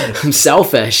 I'm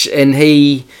selfish, and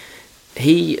he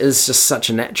is just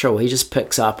such a natural. He just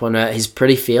picks up on it. He's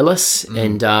pretty fearless,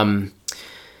 and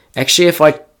actually, if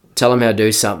I tell him how to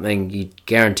do something, you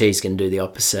guarantee he's going to do the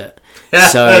opposite.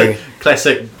 So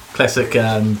classic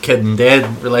kid and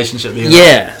dad relationship there.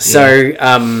 Yeah. So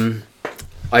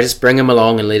I just bring him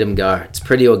along and let him go. It's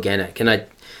pretty organic, and I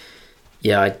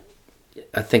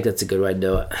think that's a good way to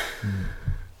do it.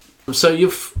 So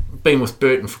you've been with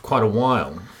Burton for quite a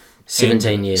while.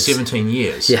 17 years. 17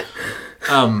 years. Yeah.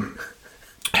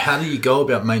 How do you go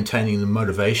about maintaining the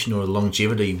motivation or the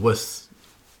longevity with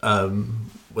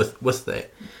that?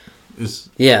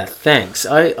 Yeah, thanks.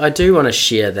 I do want to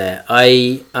share that.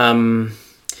 I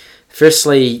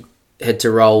firstly had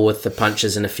to roll with the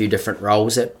punches in a few different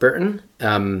roles at Burton.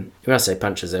 When I say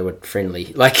punches, they were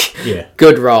friendly,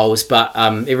 good roles. But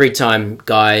every time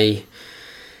Guy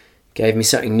gave me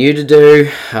something new to do,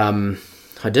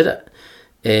 I did it.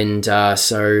 And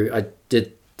so I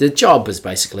did. The job was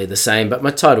basically the same, but my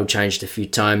title changed a few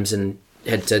times and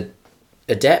had to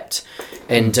adapt.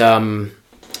 And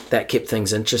that kept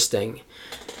things interesting.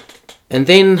 And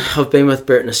then I've been with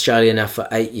Burton Australia now for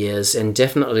 8 years, and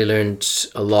definitely learned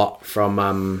a lot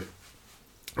from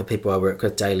the people I work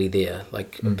with daily there.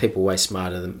 People way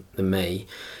smarter than me.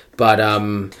 But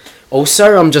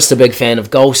Also, I'm just a big fan of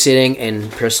goal setting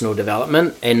and personal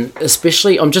development, and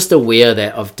especially I'm just aware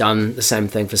that I've done the same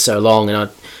thing for so long, and I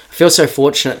feel so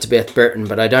fortunate to be at Burton,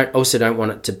 but I don't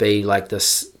want it to be like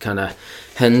this kind of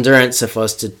hindrance if I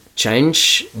was to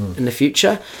change in the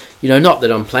future. You know, not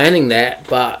that I'm planning that,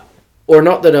 or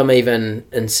not that I'm even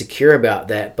insecure about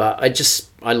that, but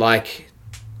I like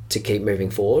to keep moving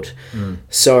forward.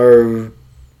 So,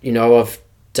 you know, I've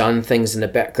done things in the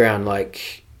background,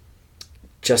 like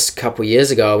just a couple of years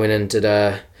ago, I went and did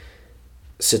a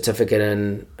certificate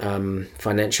in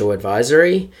financial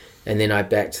advisory, and then I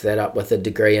backed that up with a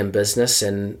degree in business,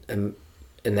 and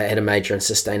that had a major in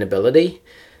sustainability.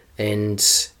 And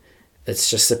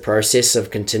it's just the process of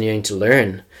continuing to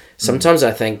learn. Sometimes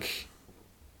I think,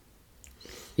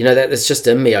 you know, that it's just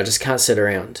in me. I just can't sit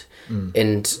around.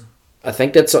 And I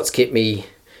think that's what's kept me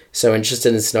so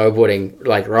interested in snowboarding,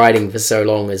 like riding for so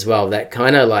long as well. That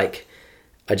kind of like,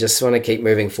 I just want to keep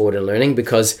moving forward and learning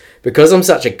because I'm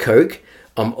such a kook,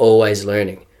 I'm always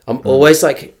learning. I'm always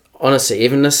like, honestly,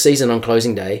 even this season on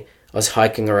closing day, I was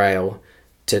hiking a rail.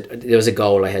 There was a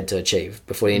goal I had to achieve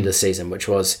before the end of the season, which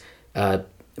was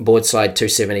board slide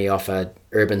 270 off a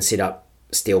urban setup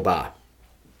steel bar.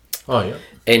 Oh, yeah.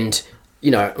 And,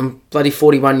 you know, I'm bloody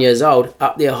 41 years old,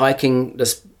 up there hiking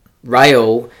this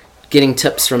rail, getting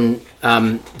tips from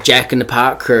Jack and the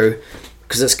park crew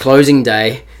because it's closing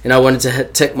day, and I wanted to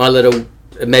tick my little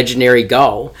imaginary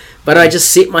goal. But I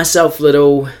just set myself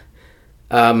little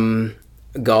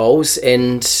goals,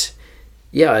 and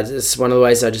yeah, it's one of the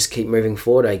ways I just keep moving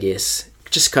forward, I guess.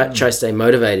 Just try to stay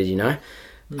motivated, you know.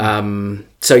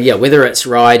 So yeah, whether it's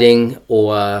riding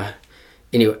or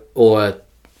you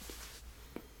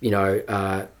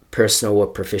know, personal or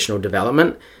professional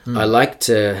development, I like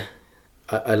to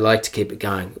keep it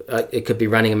going. It could be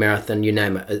running a marathon, you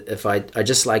name it. I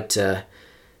just like to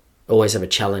always have a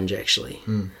challenge, actually.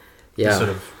 Yeah, sort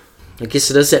of. I guess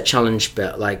it is that challenge,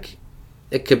 but like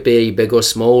it could be big or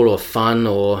small or fun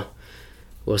or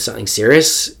something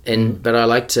serious. But I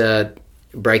like to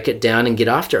break it down and get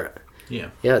after it.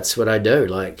 Yeah, it's what I do.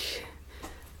 Like,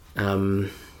 I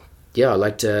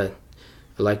like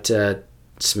to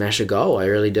smash a goal. I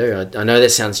really do. I know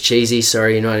that sounds cheesy.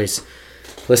 Sorry, you know who's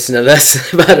listen to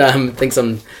this, but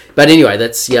But anyway,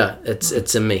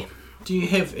 it's in me. Do you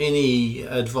have any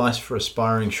advice for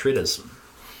aspiring shredders?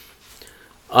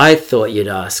 I thought you'd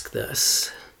ask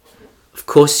this. Of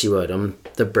course you would. I'm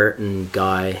the Burton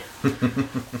guy.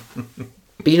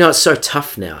 But you know, it's so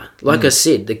tough now. Like I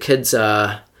said, the kids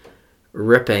are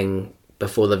ripping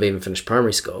before they've even finished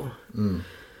primary school.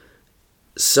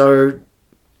 So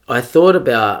I thought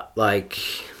about, like,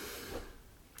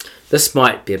 this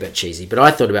might be a bit cheesy, but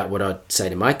I thought about what I'd say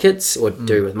to my kids or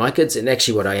do with my kids, and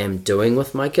actually what I am doing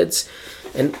with my kids.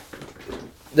 And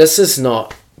this is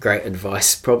not great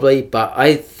advice probably, but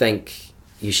I think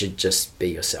you should just be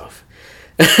yourself.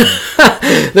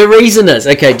 The reason is,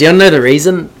 okay, do you know the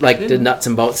reason? Like the nuts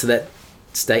and bolts of that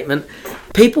statement?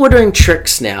 People are doing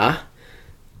tricks now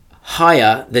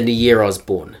higher than the year I was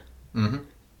born.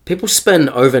 People spin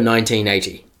over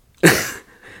 1980.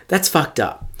 That's fucked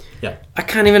up. Yeah. I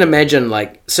can't even imagine,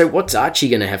 like, so what's Archie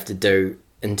going to have to do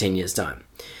in 10 years' time?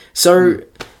 So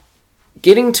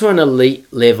getting to an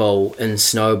elite level in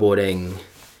snowboarding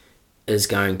is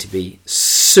going to be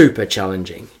super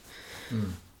challenging.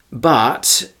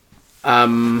 But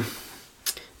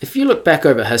if you look back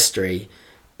over history,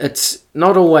 it's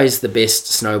not always the best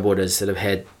snowboarders that have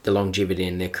had the longevity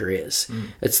in their careers.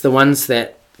 It's the ones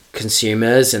that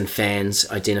consumers and fans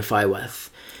identify with.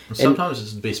 Sometimes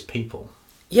it's the best people.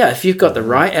 Yeah, if you've got the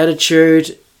right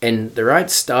attitude and the right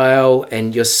style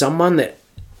and you're someone that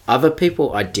other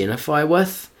people identify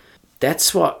with,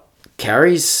 that's what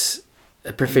carries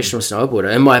a professional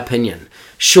snowboarder, in my opinion.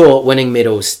 Sure, winning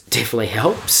medals definitely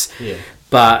helps. Yeah.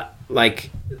 But,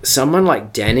 like, someone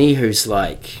like Danny, who's,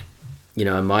 like, you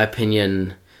know, in my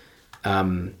opinion,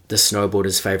 the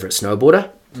snowboarder's favourite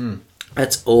snowboarder,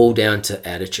 it's all down to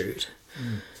attitude.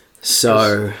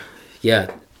 So,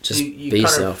 yeah, just you be kind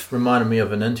yourself. Of reminded me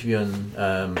of an interview in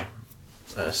a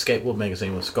skateboard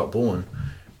magazine with Scott Bourne,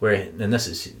 where, and this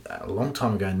is a long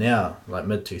time ago now, like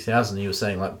mid-2000, he was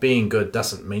saying, like, being good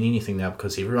doesn't mean anything now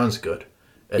because everyone's good.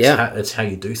 It's how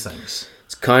you do things.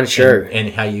 It's kind of true.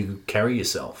 And how you carry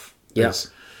yourself. Yeah.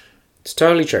 It's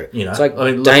totally true. You know, it's like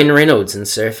Dane Reynolds in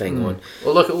surfing.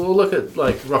 Well, look at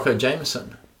like Rocco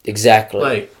Jameson. Exactly.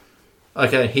 Like,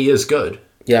 okay, he is good.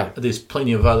 Yeah. There's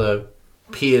plenty of other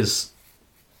peers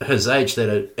his age that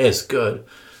are as good,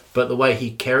 but the way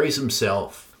he carries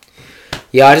himself.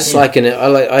 Yeah, I just like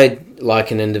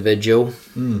an individual.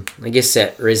 I guess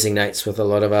that resonates with a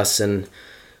lot of us in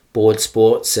board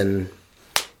sports, and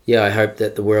I hope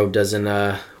that the world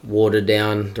doesn't water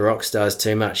down the rock stars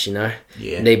too much,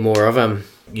 Yeah. Need more of them.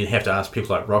 You'd have to ask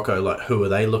people like Rocco, like, who are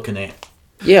they looking at?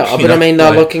 Yeah, but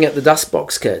they're looking at the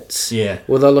Dustbox kids. Yeah.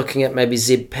 Or they're looking at maybe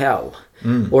Zeb Powell.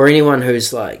 Or anyone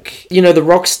who's like, the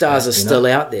rock stars are still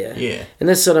out there. Yeah. And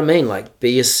that's what I mean, like,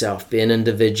 be yourself, be an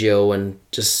individual and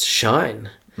just shine.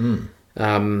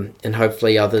 And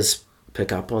hopefully others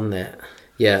pick up on that.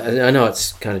 Yeah, I know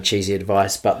it's kind of cheesy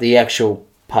advice, but the actual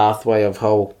pathway of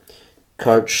whole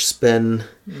coach spin,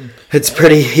 it's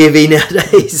pretty heavy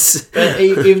nowadays. But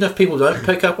even if people don't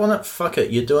pick up on it, fuck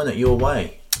it, you're doing it your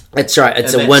way. That's right,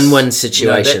 it's a win-win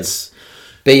situation.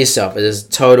 Be yourself, it is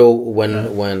total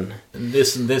win-win.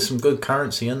 There's some good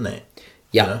currency in that.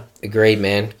 Yeah, agreed,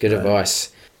 man. Good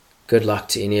advice. Good luck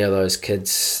to any of those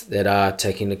kids that are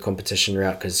taking the competition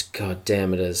route, because god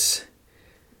damn it is.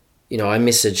 I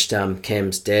messaged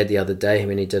Cam's dad the other day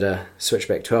when he did a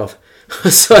Switchback 12.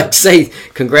 So I'd say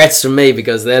congrats from me,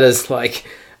 because that is like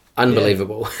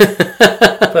unbelievable.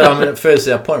 But I mean, at first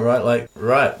our point, right? Like,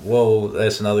 well,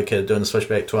 there's another kid doing the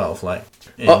Switchback 12. Like,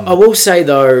 I will say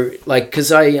though, like,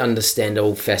 because I understand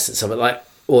all facets of it, like,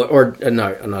 or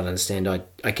no, I not understand.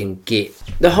 I can get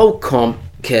the whole comp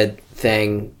kid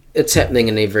thing. It's happening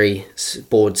in every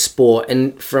sport,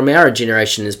 and from our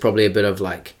generation, is probably a bit of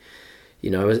like,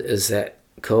 is that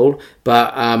cool?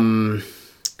 But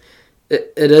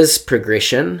it is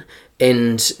progression,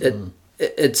 and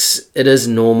it is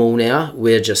normal now.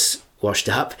 We're just washed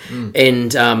up,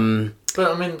 and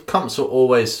but I mean, comps were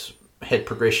always had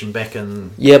progression back in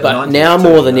but now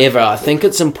more than ever, I think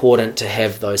it's important to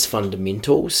have those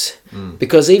fundamentals,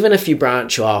 because even if you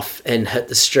branch off and hit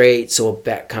the streets or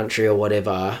backcountry or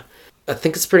whatever, I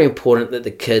think it's pretty important that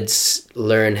the kids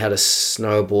learn how to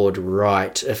snowboard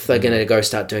right if they're going to go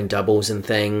start doing doubles and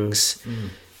things.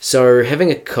 So having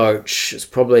a coach is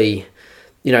probably,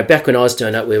 back when I was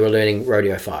doing it, we were learning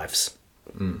rodeo fives.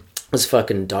 It was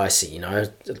fucking dicey,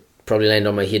 It probably landed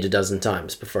on my head a dozen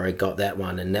times before I got that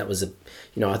one, and that was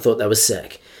I thought that was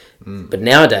sick. But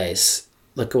nowadays,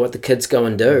 look at what the kids go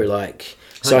and do. Like,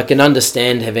 so I can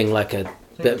understand having like a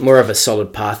bit more of a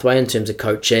solid pathway in terms of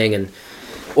coaching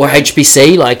or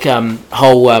HPC, like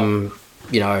whole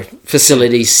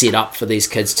facilities set up for these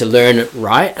kids to learn it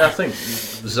right. I think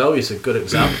Zoe's a good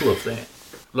example of that.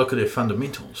 Look at her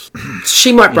fundamentals.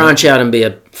 She might branch out and be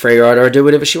a free rider or do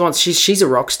whatever she wants. She's a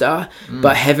rock star,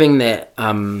 but having that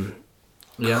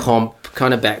comp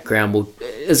kind of background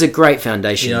is a great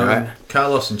foundation, right?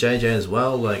 Carlos and JJ as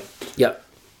well. Like,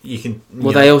 you can.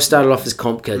 They all started off as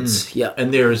comp kids.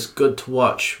 And they're as good to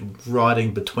watch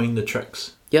riding between the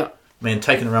tricks. Yeah. Man,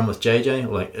 taking a run with JJ,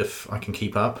 like, if I can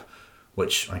keep up,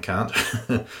 which I can't,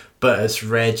 but it's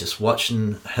rad just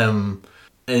watching him.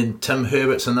 And Tim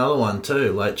Herbert's another one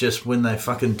too. Like, just when they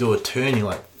fucking do a turn, you're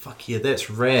like, fuck yeah, that's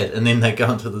rad. And then they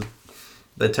go into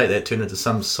they take that turn into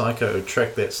some psycho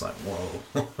trick that's like,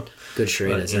 whoa. Good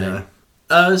shredders, isn't it?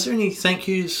 Is there any thank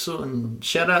yous and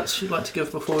shout outs you'd like to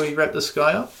give before we wrap this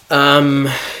guy up?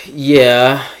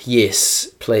 Yes,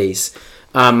 please.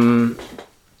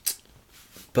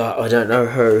 But I don't know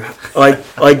who.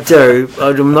 I do.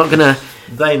 I'm not gonna.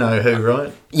 They know who,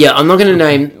 right? Yeah, I'm not gonna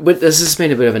name. This has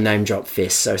been a bit of a name drop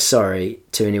fest, so sorry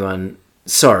to anyone.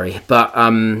 Sorry, but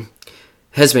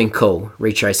has been cool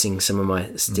retracing some of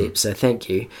my steps. So thank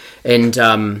you. And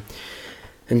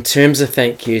in terms of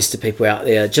thank yous to people out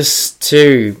there, just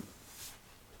to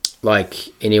like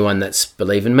anyone that's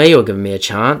believed in me or given me a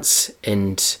chance,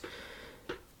 and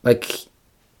like.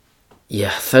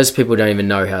 Yeah, those people don't even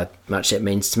know how much that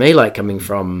means to me, like coming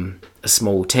from a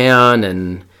small town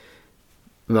and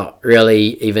not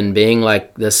really even being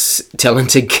like this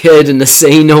talented kid in the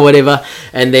scene or whatever,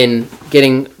 and then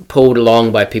getting pulled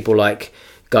along by people like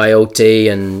Guy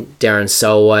Ulti and Darren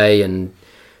Solway and,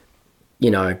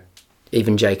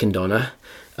 even Jake and Donna.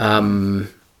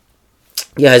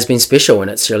 Has been special,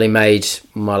 and it's really made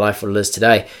my life what it is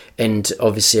today. And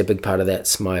obviously a big part of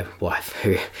that's my wife,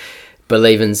 who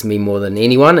believes in me more than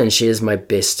anyone, and she is my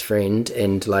best friend,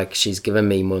 and like she's given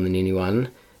me more than anyone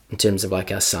in terms of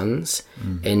like our sons.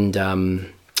 And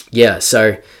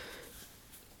so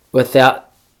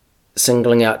without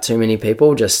singling out too many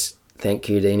people, just thank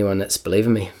you to anyone that's believed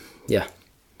in me.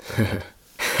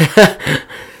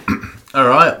 All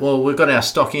right, well, we've got our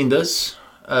stock enders.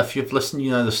 If you've listened,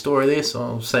 you know the story there, so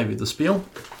I'll save you the spiel.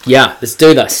 Let's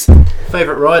do this.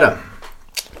 Favourite rider?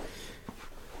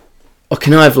 Oh,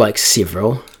 can I have like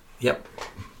several? Yep.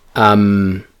 There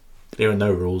are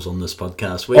no rules on this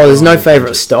podcast. There's no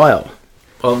favourite style.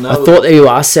 Oh no! I thought that you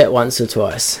asked that once or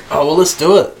twice. Oh well, let's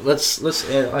do it. Let's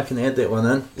add, I can add that one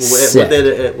in.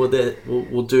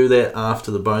 We'll do that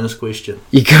after the bonus question.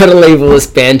 You got to leave all this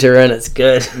banter in. It's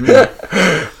good. Right.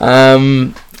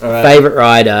 Favorite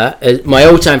rider. My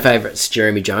all-time favorite's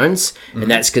Jeremy Jones, and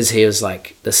that's because he was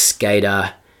like the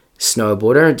skater,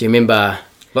 snowboarder. Do you remember?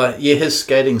 Like his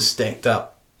skating stacked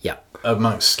up. Yeah.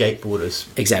 Amongst skateboarders.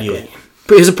 Exactly. Yeah.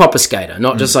 But he was a proper skater,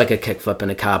 not just like a kickflip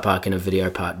in a car park in a video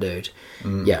park dude.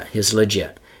 Yeah, he was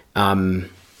legit. And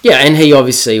he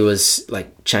obviously was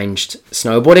like changed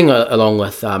snowboarding along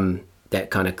with that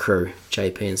kind of crew,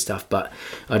 JP and stuff. But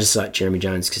I just like Jeremy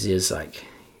Jones because he was like,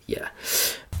 yeah.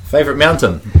 Favorite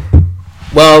mountain?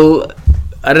 Well,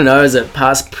 I don't know. Is it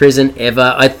past, present,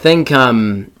 ever? I think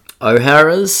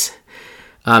O'Hara's.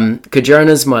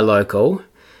 Cajona's my local,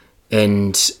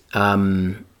 and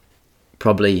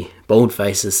probably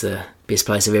Baldface is the best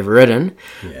place I've ever ridden.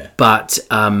 Yeah. But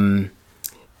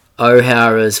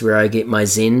O'Hara's where I get my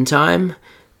zen time.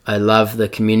 I love the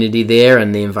community there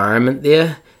and the environment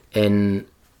there, and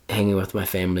hanging with my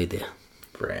family there.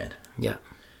 Brad. Yeah.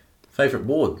 Favorite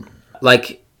board?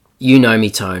 Like, you know me,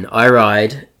 Tone. I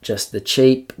ride just the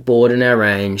cheap board in our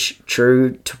range,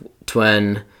 true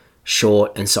twin,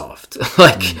 short and soft.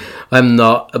 I'm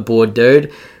not a board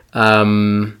dude.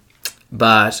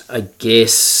 But I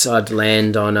guess I'd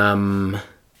land on,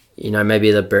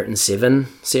 maybe the Burton 7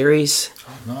 series.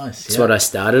 Oh, nice. That's what I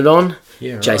started on.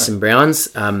 Yeah, right. Jason Brown's,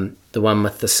 the one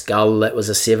with the skull that was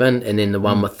a 7, and then the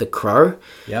one with the crow.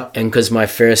 Yeah. And because my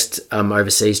first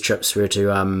overseas trips were to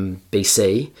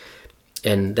BC,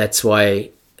 and that's why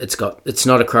it's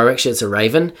not a crow actually, it's a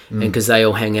raven, and because they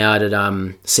all hang out at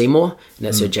Seymour, and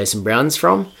that's where Jason Brown's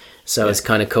from. So it's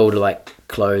kind of cool to like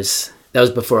close. That was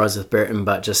before I was with Burton,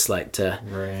 but just like to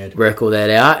work all that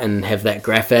out and have that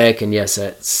graphic, and so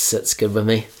it sits good with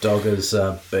me. Dogger's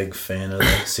a big fan of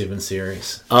the 7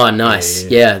 series. Oh, nice.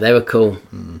 Yeah, they were cool.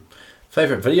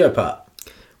 Favorite video part?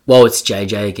 Well, it's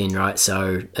JJ again, right?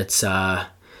 So it's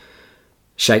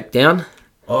Shakedown.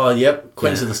 Oh, yep.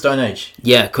 Queens of the Stone Age.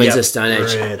 Yeah, Queens of the Stone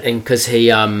Age. Red. And because he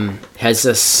has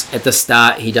this, at the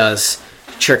start, he does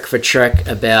trick for trick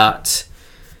about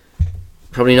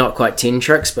probably not quite 10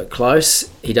 tricks, but close.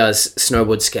 He does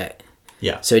snowboard skate.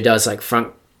 Yeah. So he does like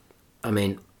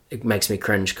it makes me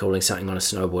cringe calling something on a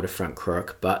snowboard a front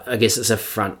crook, but I guess it's a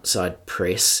front side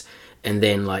press and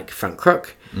then like front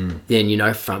crook.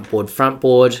 Then, front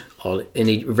board. And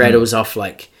he rattles off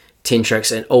like 10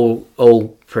 tricks and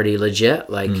all pretty legit,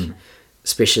 like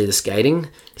especially the skating.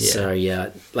 Yeah. So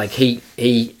like he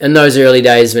in those early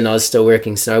days when I was still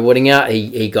working snowboarding out,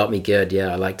 he got me good.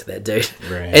 Yeah, I liked that dude.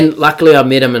 Right. And luckily I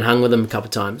met him and hung with him a couple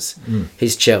of times.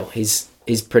 He's chill. He's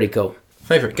pretty cool.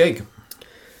 Favorite gig?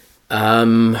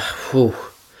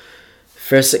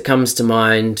 First that comes to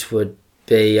mind would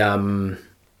be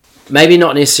maybe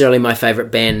not necessarily my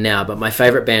favorite band now, but my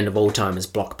favorite band of all time is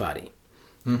Block Party.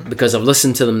 Because I've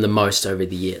listened to them the most over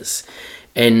the years.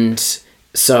 And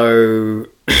so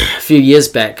a few years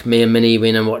back, me and Minnie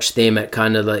went and watched them at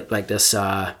kind of like this,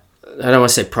 I don't want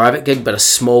to say private gig, but a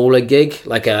smaller gig.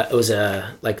 It was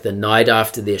the night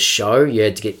after their show, you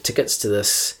had to get tickets to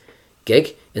this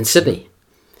gig in Sydney.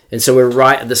 And so we're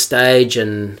right at the stage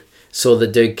and saw the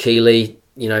dude Keeley,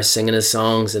 singing his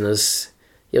songs, and it was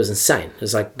insane.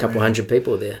 There's like a couple hundred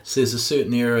people there. So there's a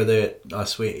certain era that I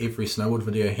swear every snowboard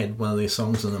video had one of their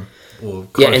songs in them. Or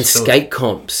and skate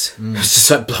comps. It's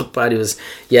just like Block Party was.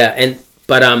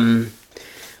 But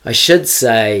I should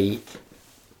say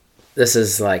this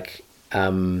is like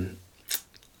such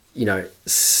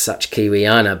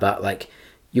Kiwiana, but like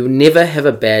you'll never have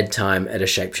a bad time at a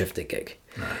Shapeshifter gig.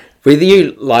 No. Whether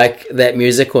you like that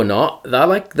music or not, they're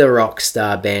like the rock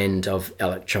star band of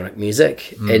electronic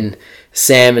music. And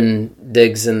Sam and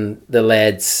Diggs and the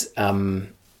lads,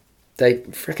 they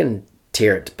freaking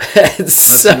tear it.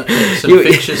 It's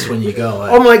infectious when you go.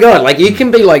 Oh my god! Like you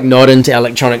can be like not into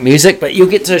electronic music, but you'll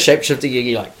get to a Shapeshifter gig,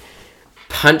 you're like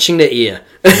punching the ear.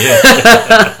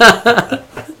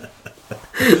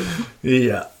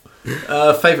 Yeah.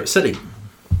 Favorite city?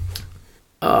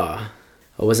 I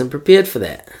wasn't prepared for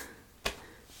that.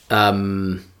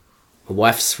 My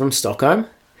wife's from Stockholm,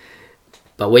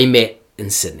 but we met in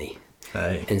Sydney.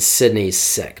 Hey. And Sydney's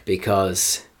sick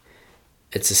because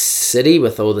it's a city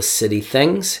with all the city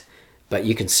things, but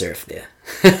you can surf there.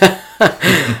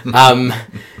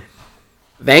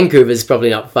 Vancouver's probably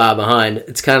not far behind.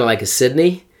 It's kind of like a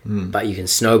Sydney, but you can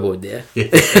snowboard there.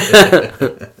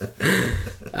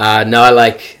 No,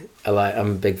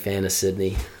 I'm a big fan of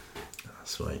Sydney.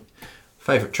 Sweet.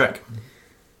 Favorite trick?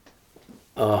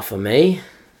 Oh, for me,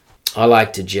 I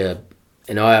like to jib,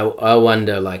 and I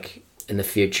wonder, like, in the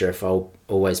future if I'll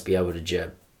always be able to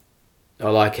jib. I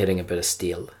like hitting a bit of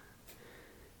steel.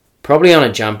 Probably on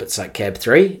a jump it's like cab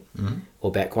 3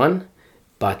 or back 1.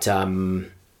 But, no,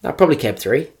 probably cab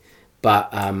 3.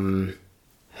 But,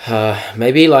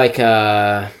 maybe like,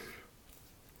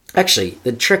 actually,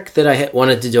 the trick that I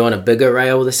wanted to do on a bigger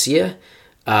rail this year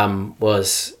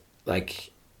was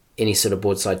like any sort of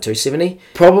boardside 270.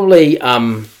 Probably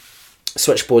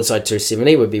switch boardside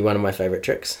 270 would be one of my favourite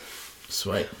tricks.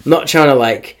 Sweet. Not trying to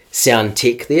like sound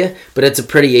tech there, but it's a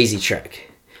pretty easy trick.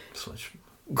 Switch.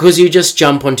 Because you just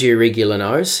jump onto your regular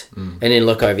nose and then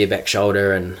look over your back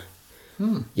shoulder and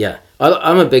yeah.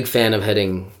 I'm a big fan of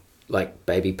hitting like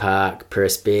Baby Park,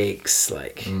 Perspex,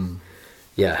 like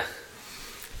yeah.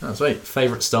 Oh, sweet.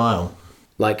 Favourite style?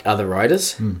 Like other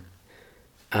riders. You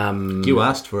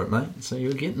asked for it, mate, so you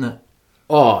were getting it.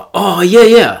 Oh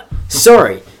yeah.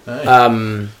 Sorry. Hey.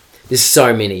 There's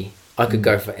so many. I could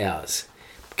go for hours.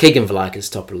 Keegan Vlaka's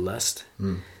top of the list.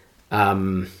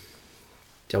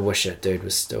 I wish that dude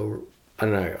was still... I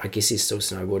don't know. I guess he's still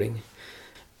snowboarding.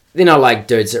 Then I like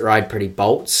dudes that ride pretty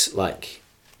bolts, like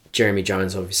Jeremy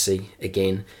Jones, obviously,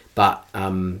 again. But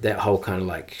that whole kind of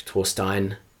like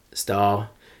Torstein style,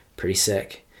 pretty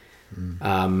sick.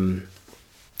 But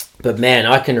man,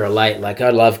 I can relate. Like, I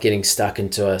love getting stuck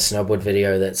into a snowboard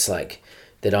video that's like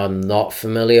that I'm not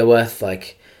familiar with.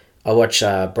 Like, I watch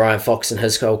Brian Fox and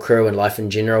his whole crew and Life in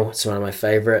General. It's one of my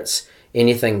favourites.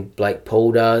 Anything Blake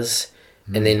Paul does.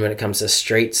 And then when it comes to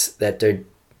streets, that dude,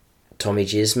 Tommy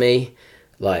Jesme,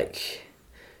 like,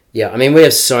 yeah, I mean, we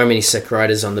have so many sick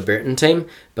riders on the Burton team,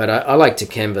 but I like to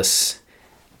canvas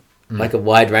like a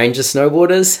wide range of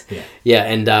snowboarders. Yeah,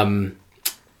 and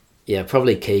yeah,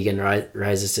 probably Keegan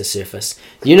rises to surface.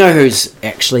 You know who's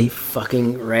actually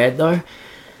fucking rad though?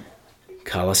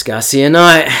 Carlos Garcia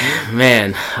Knight.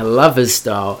 Man, I love his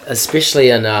style, especially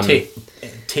in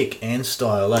tech and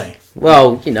style, eh?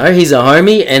 Well, you know, he's a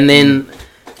homie, and then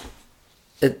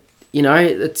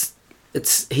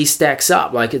it's he stacks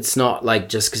up. Like, it's not like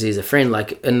just because he's a friend.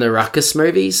 Like in the Ruckus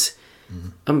movies,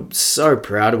 I'm so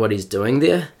proud of what he's doing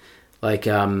there. Like,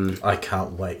 I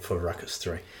can't wait for Ruckus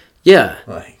 3. Yeah,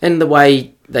 Like, and the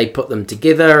way they put them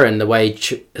together, and the way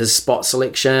his spot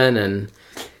selection, and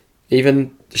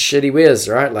even the shit he wears,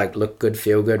 right? Like, look good,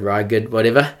 feel good, ride good,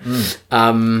 whatever.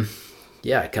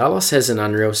 Yeah, Carlos has an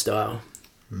unreal style.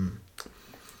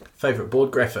 Favourite board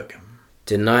graphic?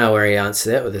 Didn't I already answer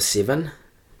that with a 7?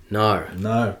 No.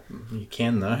 No, you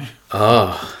can though.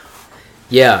 Oh,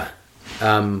 yeah.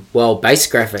 Well, base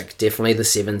graphic, definitely the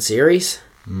 7 series.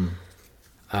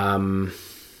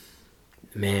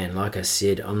 Man, like I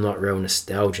said, I'm not real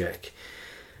nostalgic.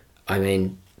 I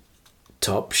mean,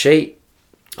 top sheet.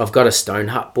 I've got a Stone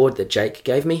Hut board that Jake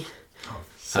gave me.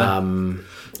 It's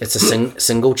a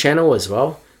single channel as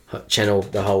well. Channel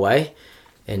the whole way.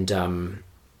 And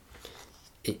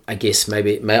I guess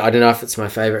maybe I don't know if it's my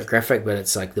favourite graphic, but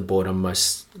it's like the board I'm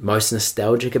most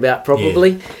nostalgic about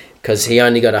probably. Because he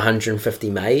only got 150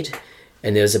 made.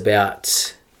 And there was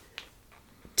about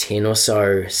 10 or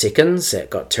so seconds that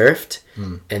got turfed.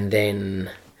 And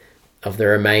then of the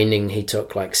remaining, he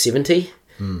took like 70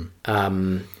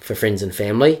 for friends and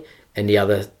family. And the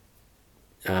other,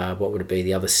 what would it be?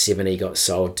 The other 70 got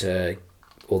sold to,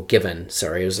 or given,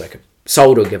 sorry, it was like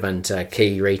sold or given to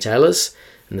key retailers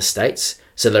in the States.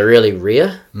 So they're really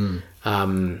rare.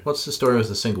 What's the story with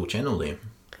the single channel then?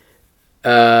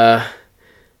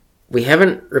 We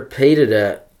haven't repeated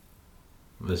it.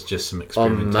 There's just some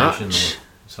experimentation or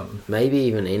something. Maybe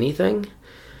even anything.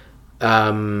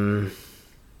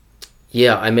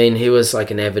 Yeah, I mean, he was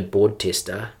like an avid board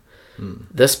tester.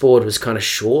 This board was kind of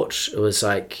short. It was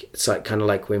like, it's like kind of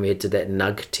like when we did that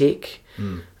Nug Tech.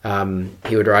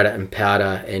 He would ride it in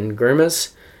powder and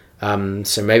groomers.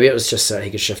 So maybe it was just so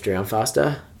he could shift around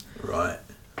faster. Right.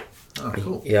 Oh,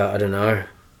 cool. Yeah, I don't know.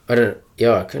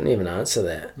 I couldn't even answer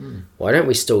that. Why don't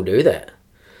we still do that?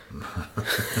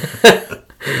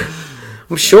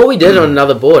 I'm sure we did on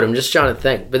another board. I'm just trying to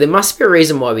think. But there must be a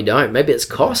reason why we don't. Maybe it's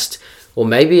cost. Or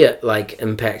maybe it like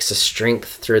impacts the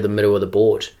strength through the middle of the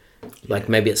board. Like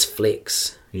maybe it's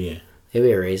flex. Yeah. There'll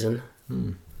be a reason.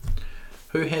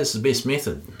 Who has the best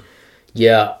method?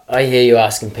 Yeah, I hear you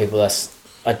asking people this.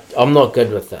 I'm not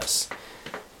good with this.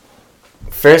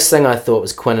 First thing I thought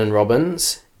was Quinnan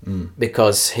Robbins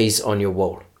because he's on your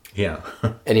wall. Yeah.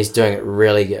 And he's doing it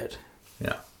really good.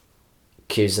 Yeah.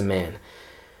 Q's the man.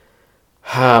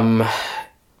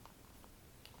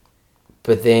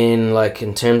 But then, like,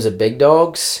 in terms of big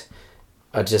dogs,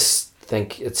 I just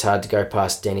think it's hard to go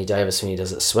past Danny Davis when he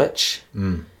does it switch.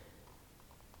 And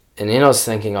then I was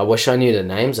thinking, I wish I knew the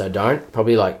names. I don't.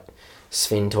 Probably like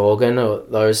Sven Torgen or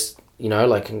those, you know,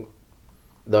 like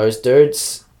those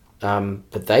dudes,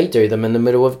 but they do them in the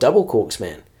middle of double corks,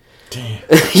 man. Damn.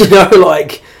 You know,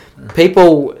 like,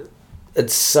 people,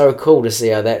 it's so cool to see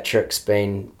how that trick's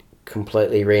been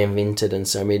completely reinvented in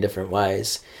so many different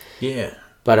ways. Yeah.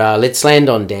 But let's land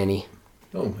on Danny.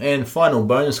 Oh, and final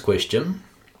bonus question.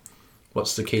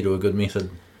 What's the key to a good method?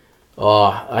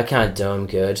 Oh, I can't do them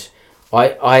good.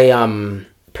 I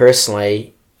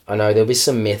personally, I know there'll be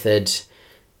some method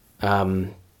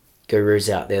gurus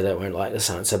out there that won't like this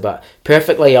answer, but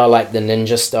perfectly I like the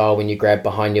ninja style when you grab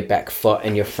behind your back foot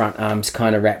and your front arm's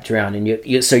kind of wrapped around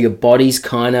and so your body's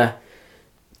kind of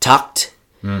tucked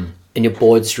and your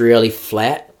board's really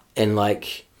flat and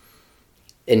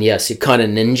yes, you're kind of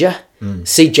ninja.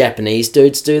 See Japanese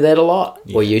dudes do that a lot,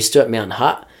 or used to at Mount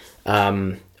Hutt.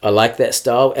 I like that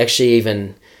style. Actually,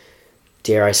 even,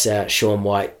 dare I say it, Shaun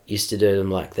White used to do them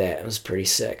like that. It was pretty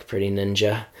sick, pretty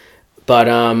ninja. But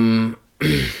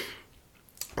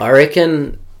I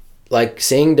reckon, like,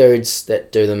 seeing dudes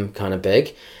that do them kind of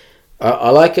big, I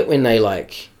like it when they,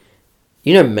 like,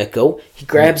 you know Mikkel, he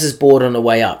grabs his board on the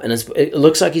way up, and it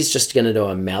looks like he's just going to do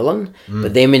a melon,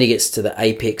 but then when he gets to the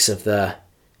apex of the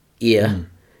ear,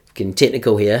 getting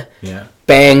technical here,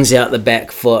 bangs out the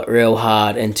back foot real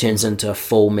hard and turns into a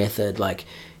full method. Like,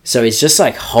 so he's just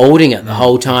like holding it the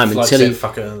whole time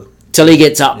until he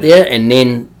gets up there, and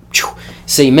then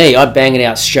see me, I'd bang it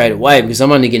out straight away because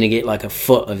I'm only going to get like a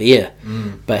foot of air.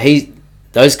 But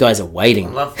those guys are waiting.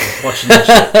 I love watching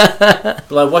that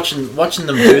shit. Like watching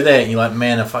them do that, and you're like,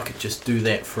 man, if I could just do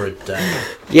that for a day.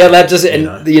 Yeah, that does it,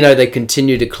 and they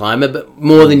continue to climb a bit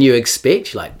more than you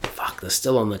expect. You're like, fuck, they're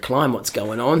still on the climb. What's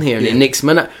going on here? And then next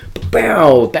minute,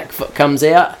 bow, back foot comes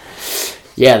out.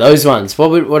 Yeah, those ones. What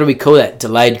do we call that?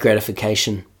 Delayed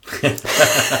gratification.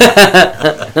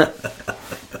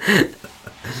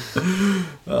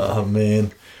 Oh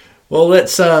man. Well,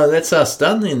 that's us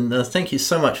done then. Thank you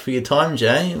so much for your time,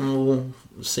 Jay, and we'll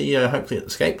see you hopefully at the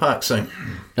skate park soon.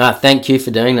 Thank you for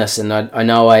doing this, and I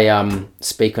know I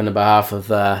speak on the behalf of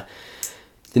the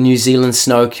New Zealand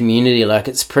snow community. Like,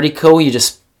 it's pretty cool. You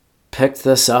just picked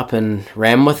this up and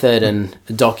ran with it, and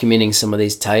documenting some of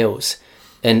these tales.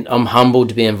 And I'm humbled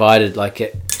to be invited. Like,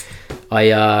 we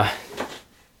had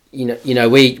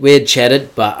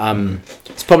chatted, but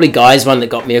it's probably Guy's one that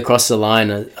got me across the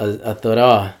line. I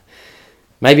thought,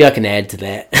 maybe I can add to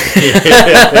that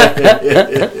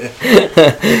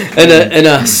in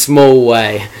a small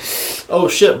way. Oh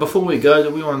shit! Before we go, do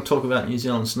we want to talk about New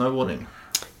Zealand snowboarding?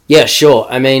 Yeah, sure.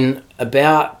 I mean,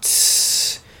 about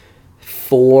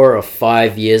 4 or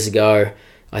 5 years ago,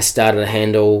 I started a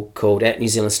handle called @New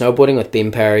Zealand Snowboarding with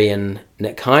Ben Parry and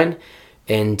Nick Hine,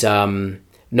 and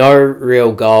no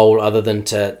real goal other than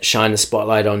to shine the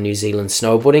spotlight on New Zealand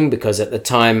snowboarding, because at the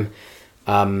time,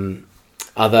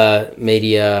 other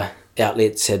media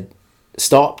outlets had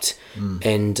stopped,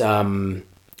 and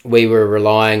we were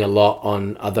relying a lot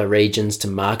on other regions to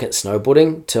market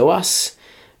snowboarding to us,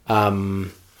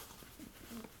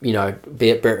 be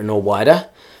it Britain or wider.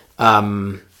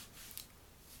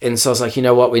 And so I was like, you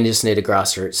know what, we just need a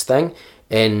grassroots thing.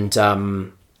 And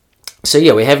so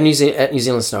yeah, we have New Zealand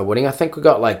Snowboarding. I think we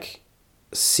got like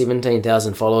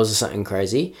 17,000 followers or something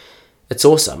crazy. It's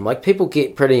awesome. Like, people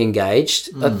get pretty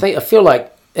engaged. I feel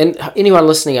like, and anyone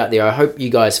listening out there, I hope you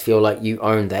guys feel like you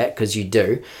own that, because you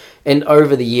do. And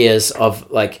over the years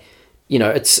of, like,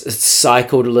 it's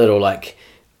cycled a little. Like,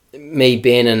 me,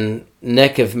 Ben, and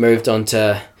Nick have moved on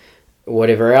to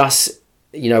whatever else.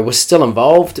 We're still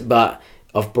involved, but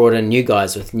I've brought in new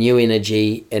guys with new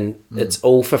energy, and it's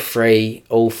all for free,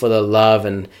 all for the love.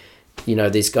 And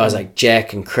these guys like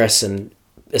Jack and Chris, and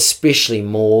especially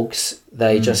Morgs,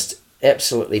 they just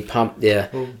absolutely pump their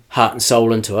heart and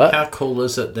soul into it. How cool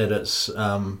is it that it's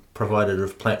provided a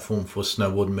platform for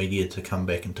snowboard media to come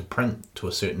back into print to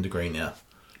a certain degree now?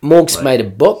 Morgs made a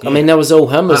book. I mean, that was all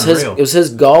him. It was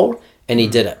his goal, and he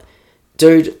did it.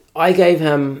 Dude, I gave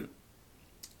him,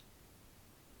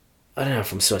 I don't know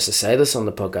if I'm supposed to say this on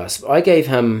the podcast, but I gave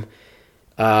him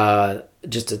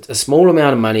just a small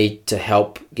amount of money to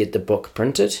help get the book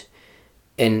printed,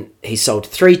 and he sold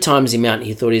 3 times the amount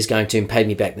he thought he was going to, and paid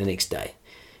me back the next day.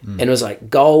 And it was like,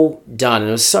 goal done. And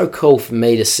it was so cool for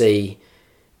me to see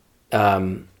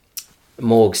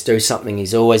Morgs do something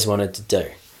he's always wanted to do.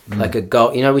 Like a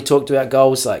goal. We talked about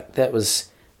goals. Like, that was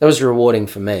rewarding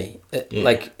for me.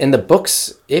 Like, in the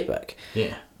book's epic.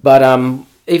 Yeah. But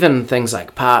even things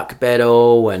like Park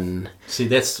Battle, and see,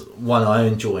 that's one I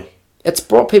enjoy. It's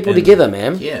brought people together,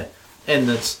 man. Yeah, and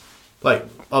it's like,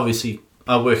 obviously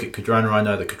I work at Cardrona. I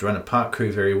know the Cardrona Park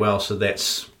crew very well, so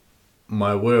that's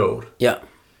my world. Yeah.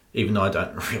 Even though I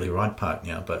don't really ride park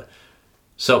now, but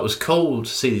so it was cool to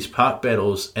see these park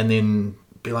battles, and then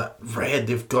be like, rad,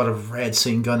 they've got a rad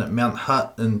scene going at Mount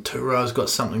Hutt, and Turo's got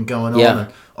something going Yeah.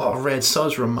 on, and rad,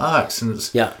 so's Remarks, and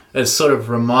Yeah. it's sort of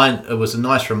it was a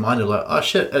nice reminder, like, oh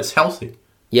shit, it's healthy,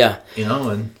 Yeah. you know,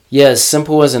 and Yeah, as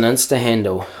simple as an Insta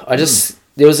handle.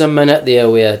 There was a minute there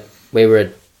where we were,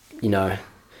 you know,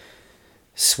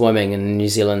 swimming in the New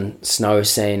Zealand snow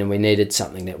scene, and we needed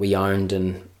something that we owned,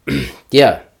 and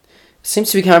yeah, it seems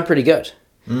to be going pretty good.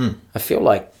 I feel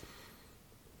like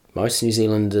most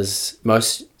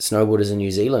snowboarders in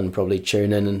New Zealand probably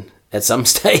tune in and at some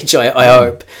stage, I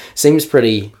hope. Seems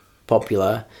pretty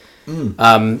popular.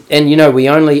 And, you know,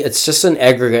 it's just an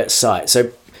aggregate site.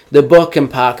 So the book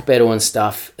and Park Battle and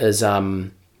stuff is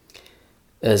you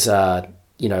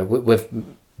know,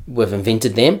 we've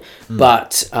invented them.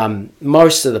 But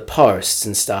most of the posts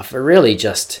and stuff are really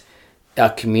just our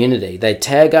community. They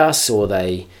tag us or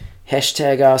they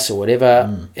hashtag us or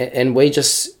whatever, and we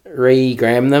just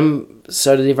regram them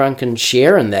so that everyone can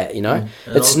share in that, you know.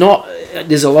 It's not,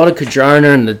 there's a lot of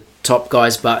Cardrona and the top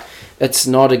guys, but it's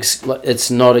not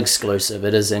exclusive.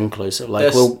 It is inclusive.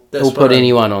 Like we'll put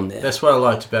anyone on there. That's what I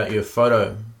liked about your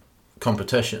photo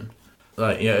competition.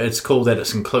 Like, yeah, it's cool that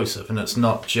it's inclusive and it's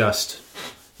not just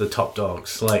the top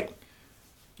dogs. Like,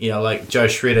 you know, like Joe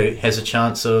Shredder has a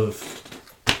chance of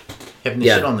having the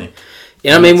shit on there.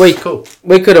 Yeah, I mean, we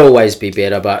could always be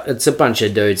better, but it's a bunch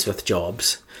of dudes with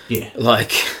jobs. Yeah.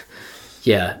 Like,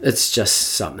 yeah, it's just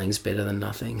something's better than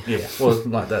nothing. Yeah, well,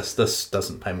 like this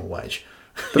doesn't pay my wage.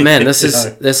 But man, this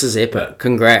is epic.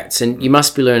 Congrats, and you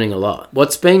must be learning a lot.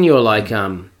 What's been your like,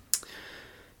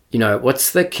 you know,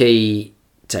 what's the key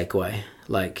takeaway?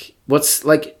 Like, what's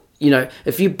like, you know,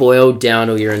 if you boiled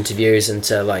down all your interviews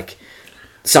into like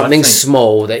something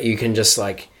small that you can just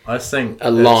like, I think a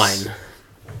line.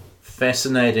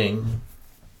 Fascinating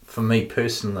for me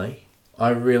personally. I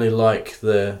really like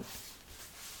the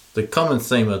common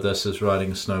theme of this is riding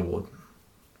a snowboard,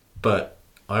 but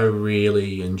I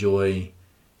really enjoy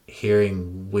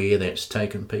hearing where that's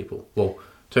taken people. Well,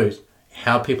 two,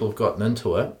 how people have gotten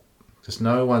into it, because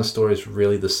no one story is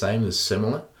really the same, it's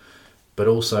similar, but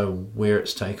also where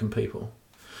it's taken people.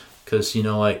 Because, you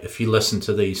know, like if you listen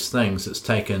to these things, it's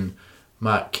taken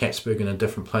Mark Katzberg in a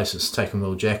different place, it's taken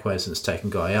Will Jackways, and it's taken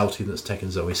Guy Alty, and it's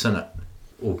taken Zoe Sinnott,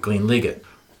 or Glenn Leggett,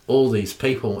 all these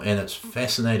people, and it's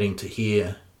fascinating to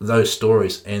hear those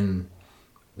stories and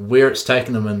where it's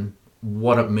taken them and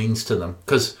what it means to them.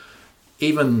 Because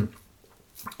even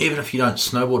if you don't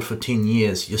snowboard for 10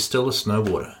 years, you're still a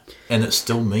snowboarder, and it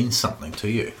still means something to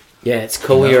you. Yeah, it's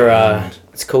cool.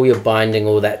 It's cool you're binding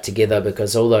all that together,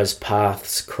 because all those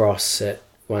paths cross at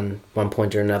one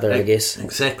point or another, I guess.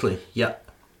 Exactly. Yeah.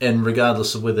 And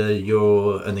regardless of whether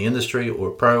you're in the industry or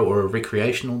a pro or a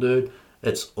recreational dude,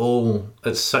 it's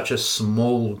such a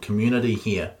small community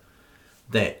here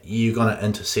that you're gonna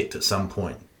intersect at some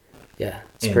point. Yeah,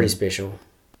 it's pretty special.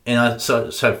 And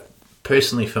so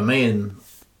personally for me, and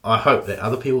I hope that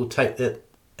other people take that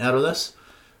out of this,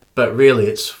 but really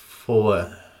it's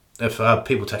for, if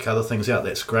people take other things out,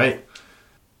 that's great.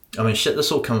 I mean,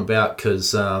 this all come about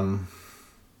because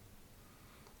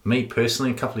me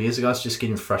personally, a couple of years ago, I was just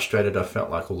getting frustrated. I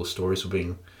felt like all the stories were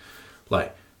being,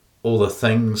 like, all the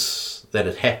things that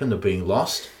had happened are being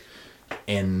lost.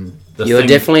 And you're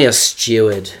definitely a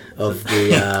steward of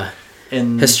the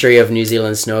history of New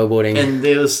Zealand snowboarding. And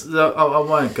I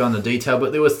won't go into detail,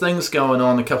 but there were things going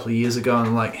on a couple of years ago,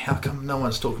 and like, how come no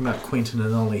one's talking about Quentin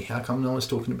and Ollie? How come no one's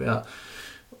talking about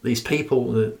these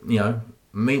people that, you know,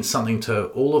 meant something to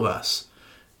all of us?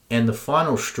 And the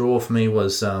final straw for me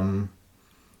was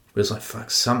like,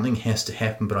 fuck, something has to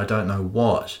happen, but I don't know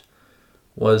what.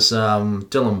 Was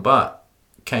Dylan Butt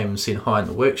came and said hi in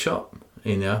the workshop,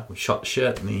 and, you know, we shot the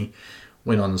shit, and he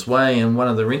went on his way, and one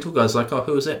of the rental guys like, oh,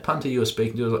 who was that punter you were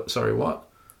speaking to? I was like, sorry, what?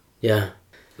 Yeah.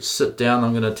 Sit down,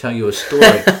 I'm going to tell you a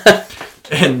story.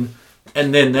 and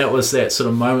then that was that sort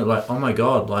of moment, like, oh my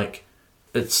God, like,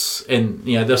 it's, and,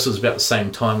 you know, this was about the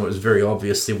same time where it was very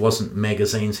obvious there wasn't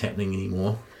magazines happening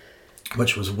anymore,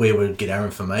 which was where we'd get our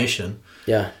information.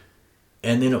 Yeah.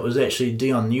 And then it was actually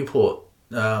Dion Newport,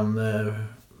 the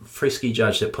freeski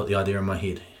judge, that put the idea in my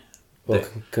head. Well,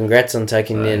 congrats on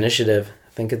taking the initiative.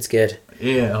 I think it's good.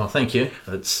 Yeah, oh, thank you.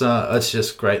 It's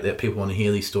just great that people want to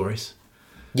hear these stories.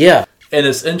 Yeah. And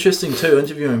it's interesting too,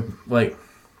 interviewing, like,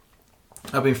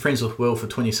 I've been friends with Will for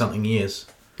 20-something years.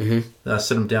 Mm-hmm. I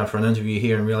sit him down for an interview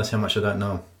here and realise how much I don't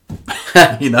know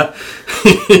him. You know?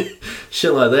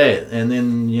 Shit like that. And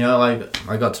then, you know, like,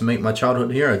 I got to meet my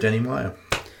childhood hero, Danny Meyer.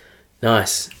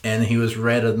 Nice. And he was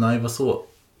radder than I ever thought.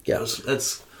 Yeah.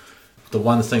 It's the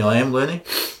one thing I am learning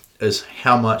is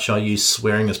how much I use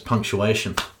swearing as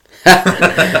punctuation.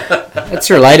 It's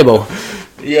relatable.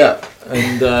 Yeah.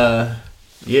 And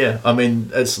yeah, I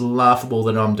mean, it's laughable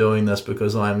that I'm doing this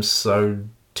because I am so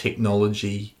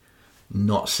technology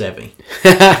not savvy.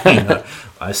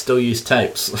 I still use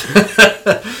tapes.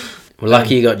 We're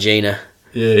lucky you got Gina.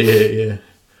 Yeah.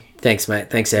 Thanks, mate.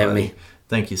 Thanks for having me.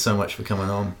 Thank you so much for coming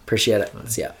on. Appreciate it.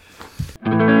 See ya.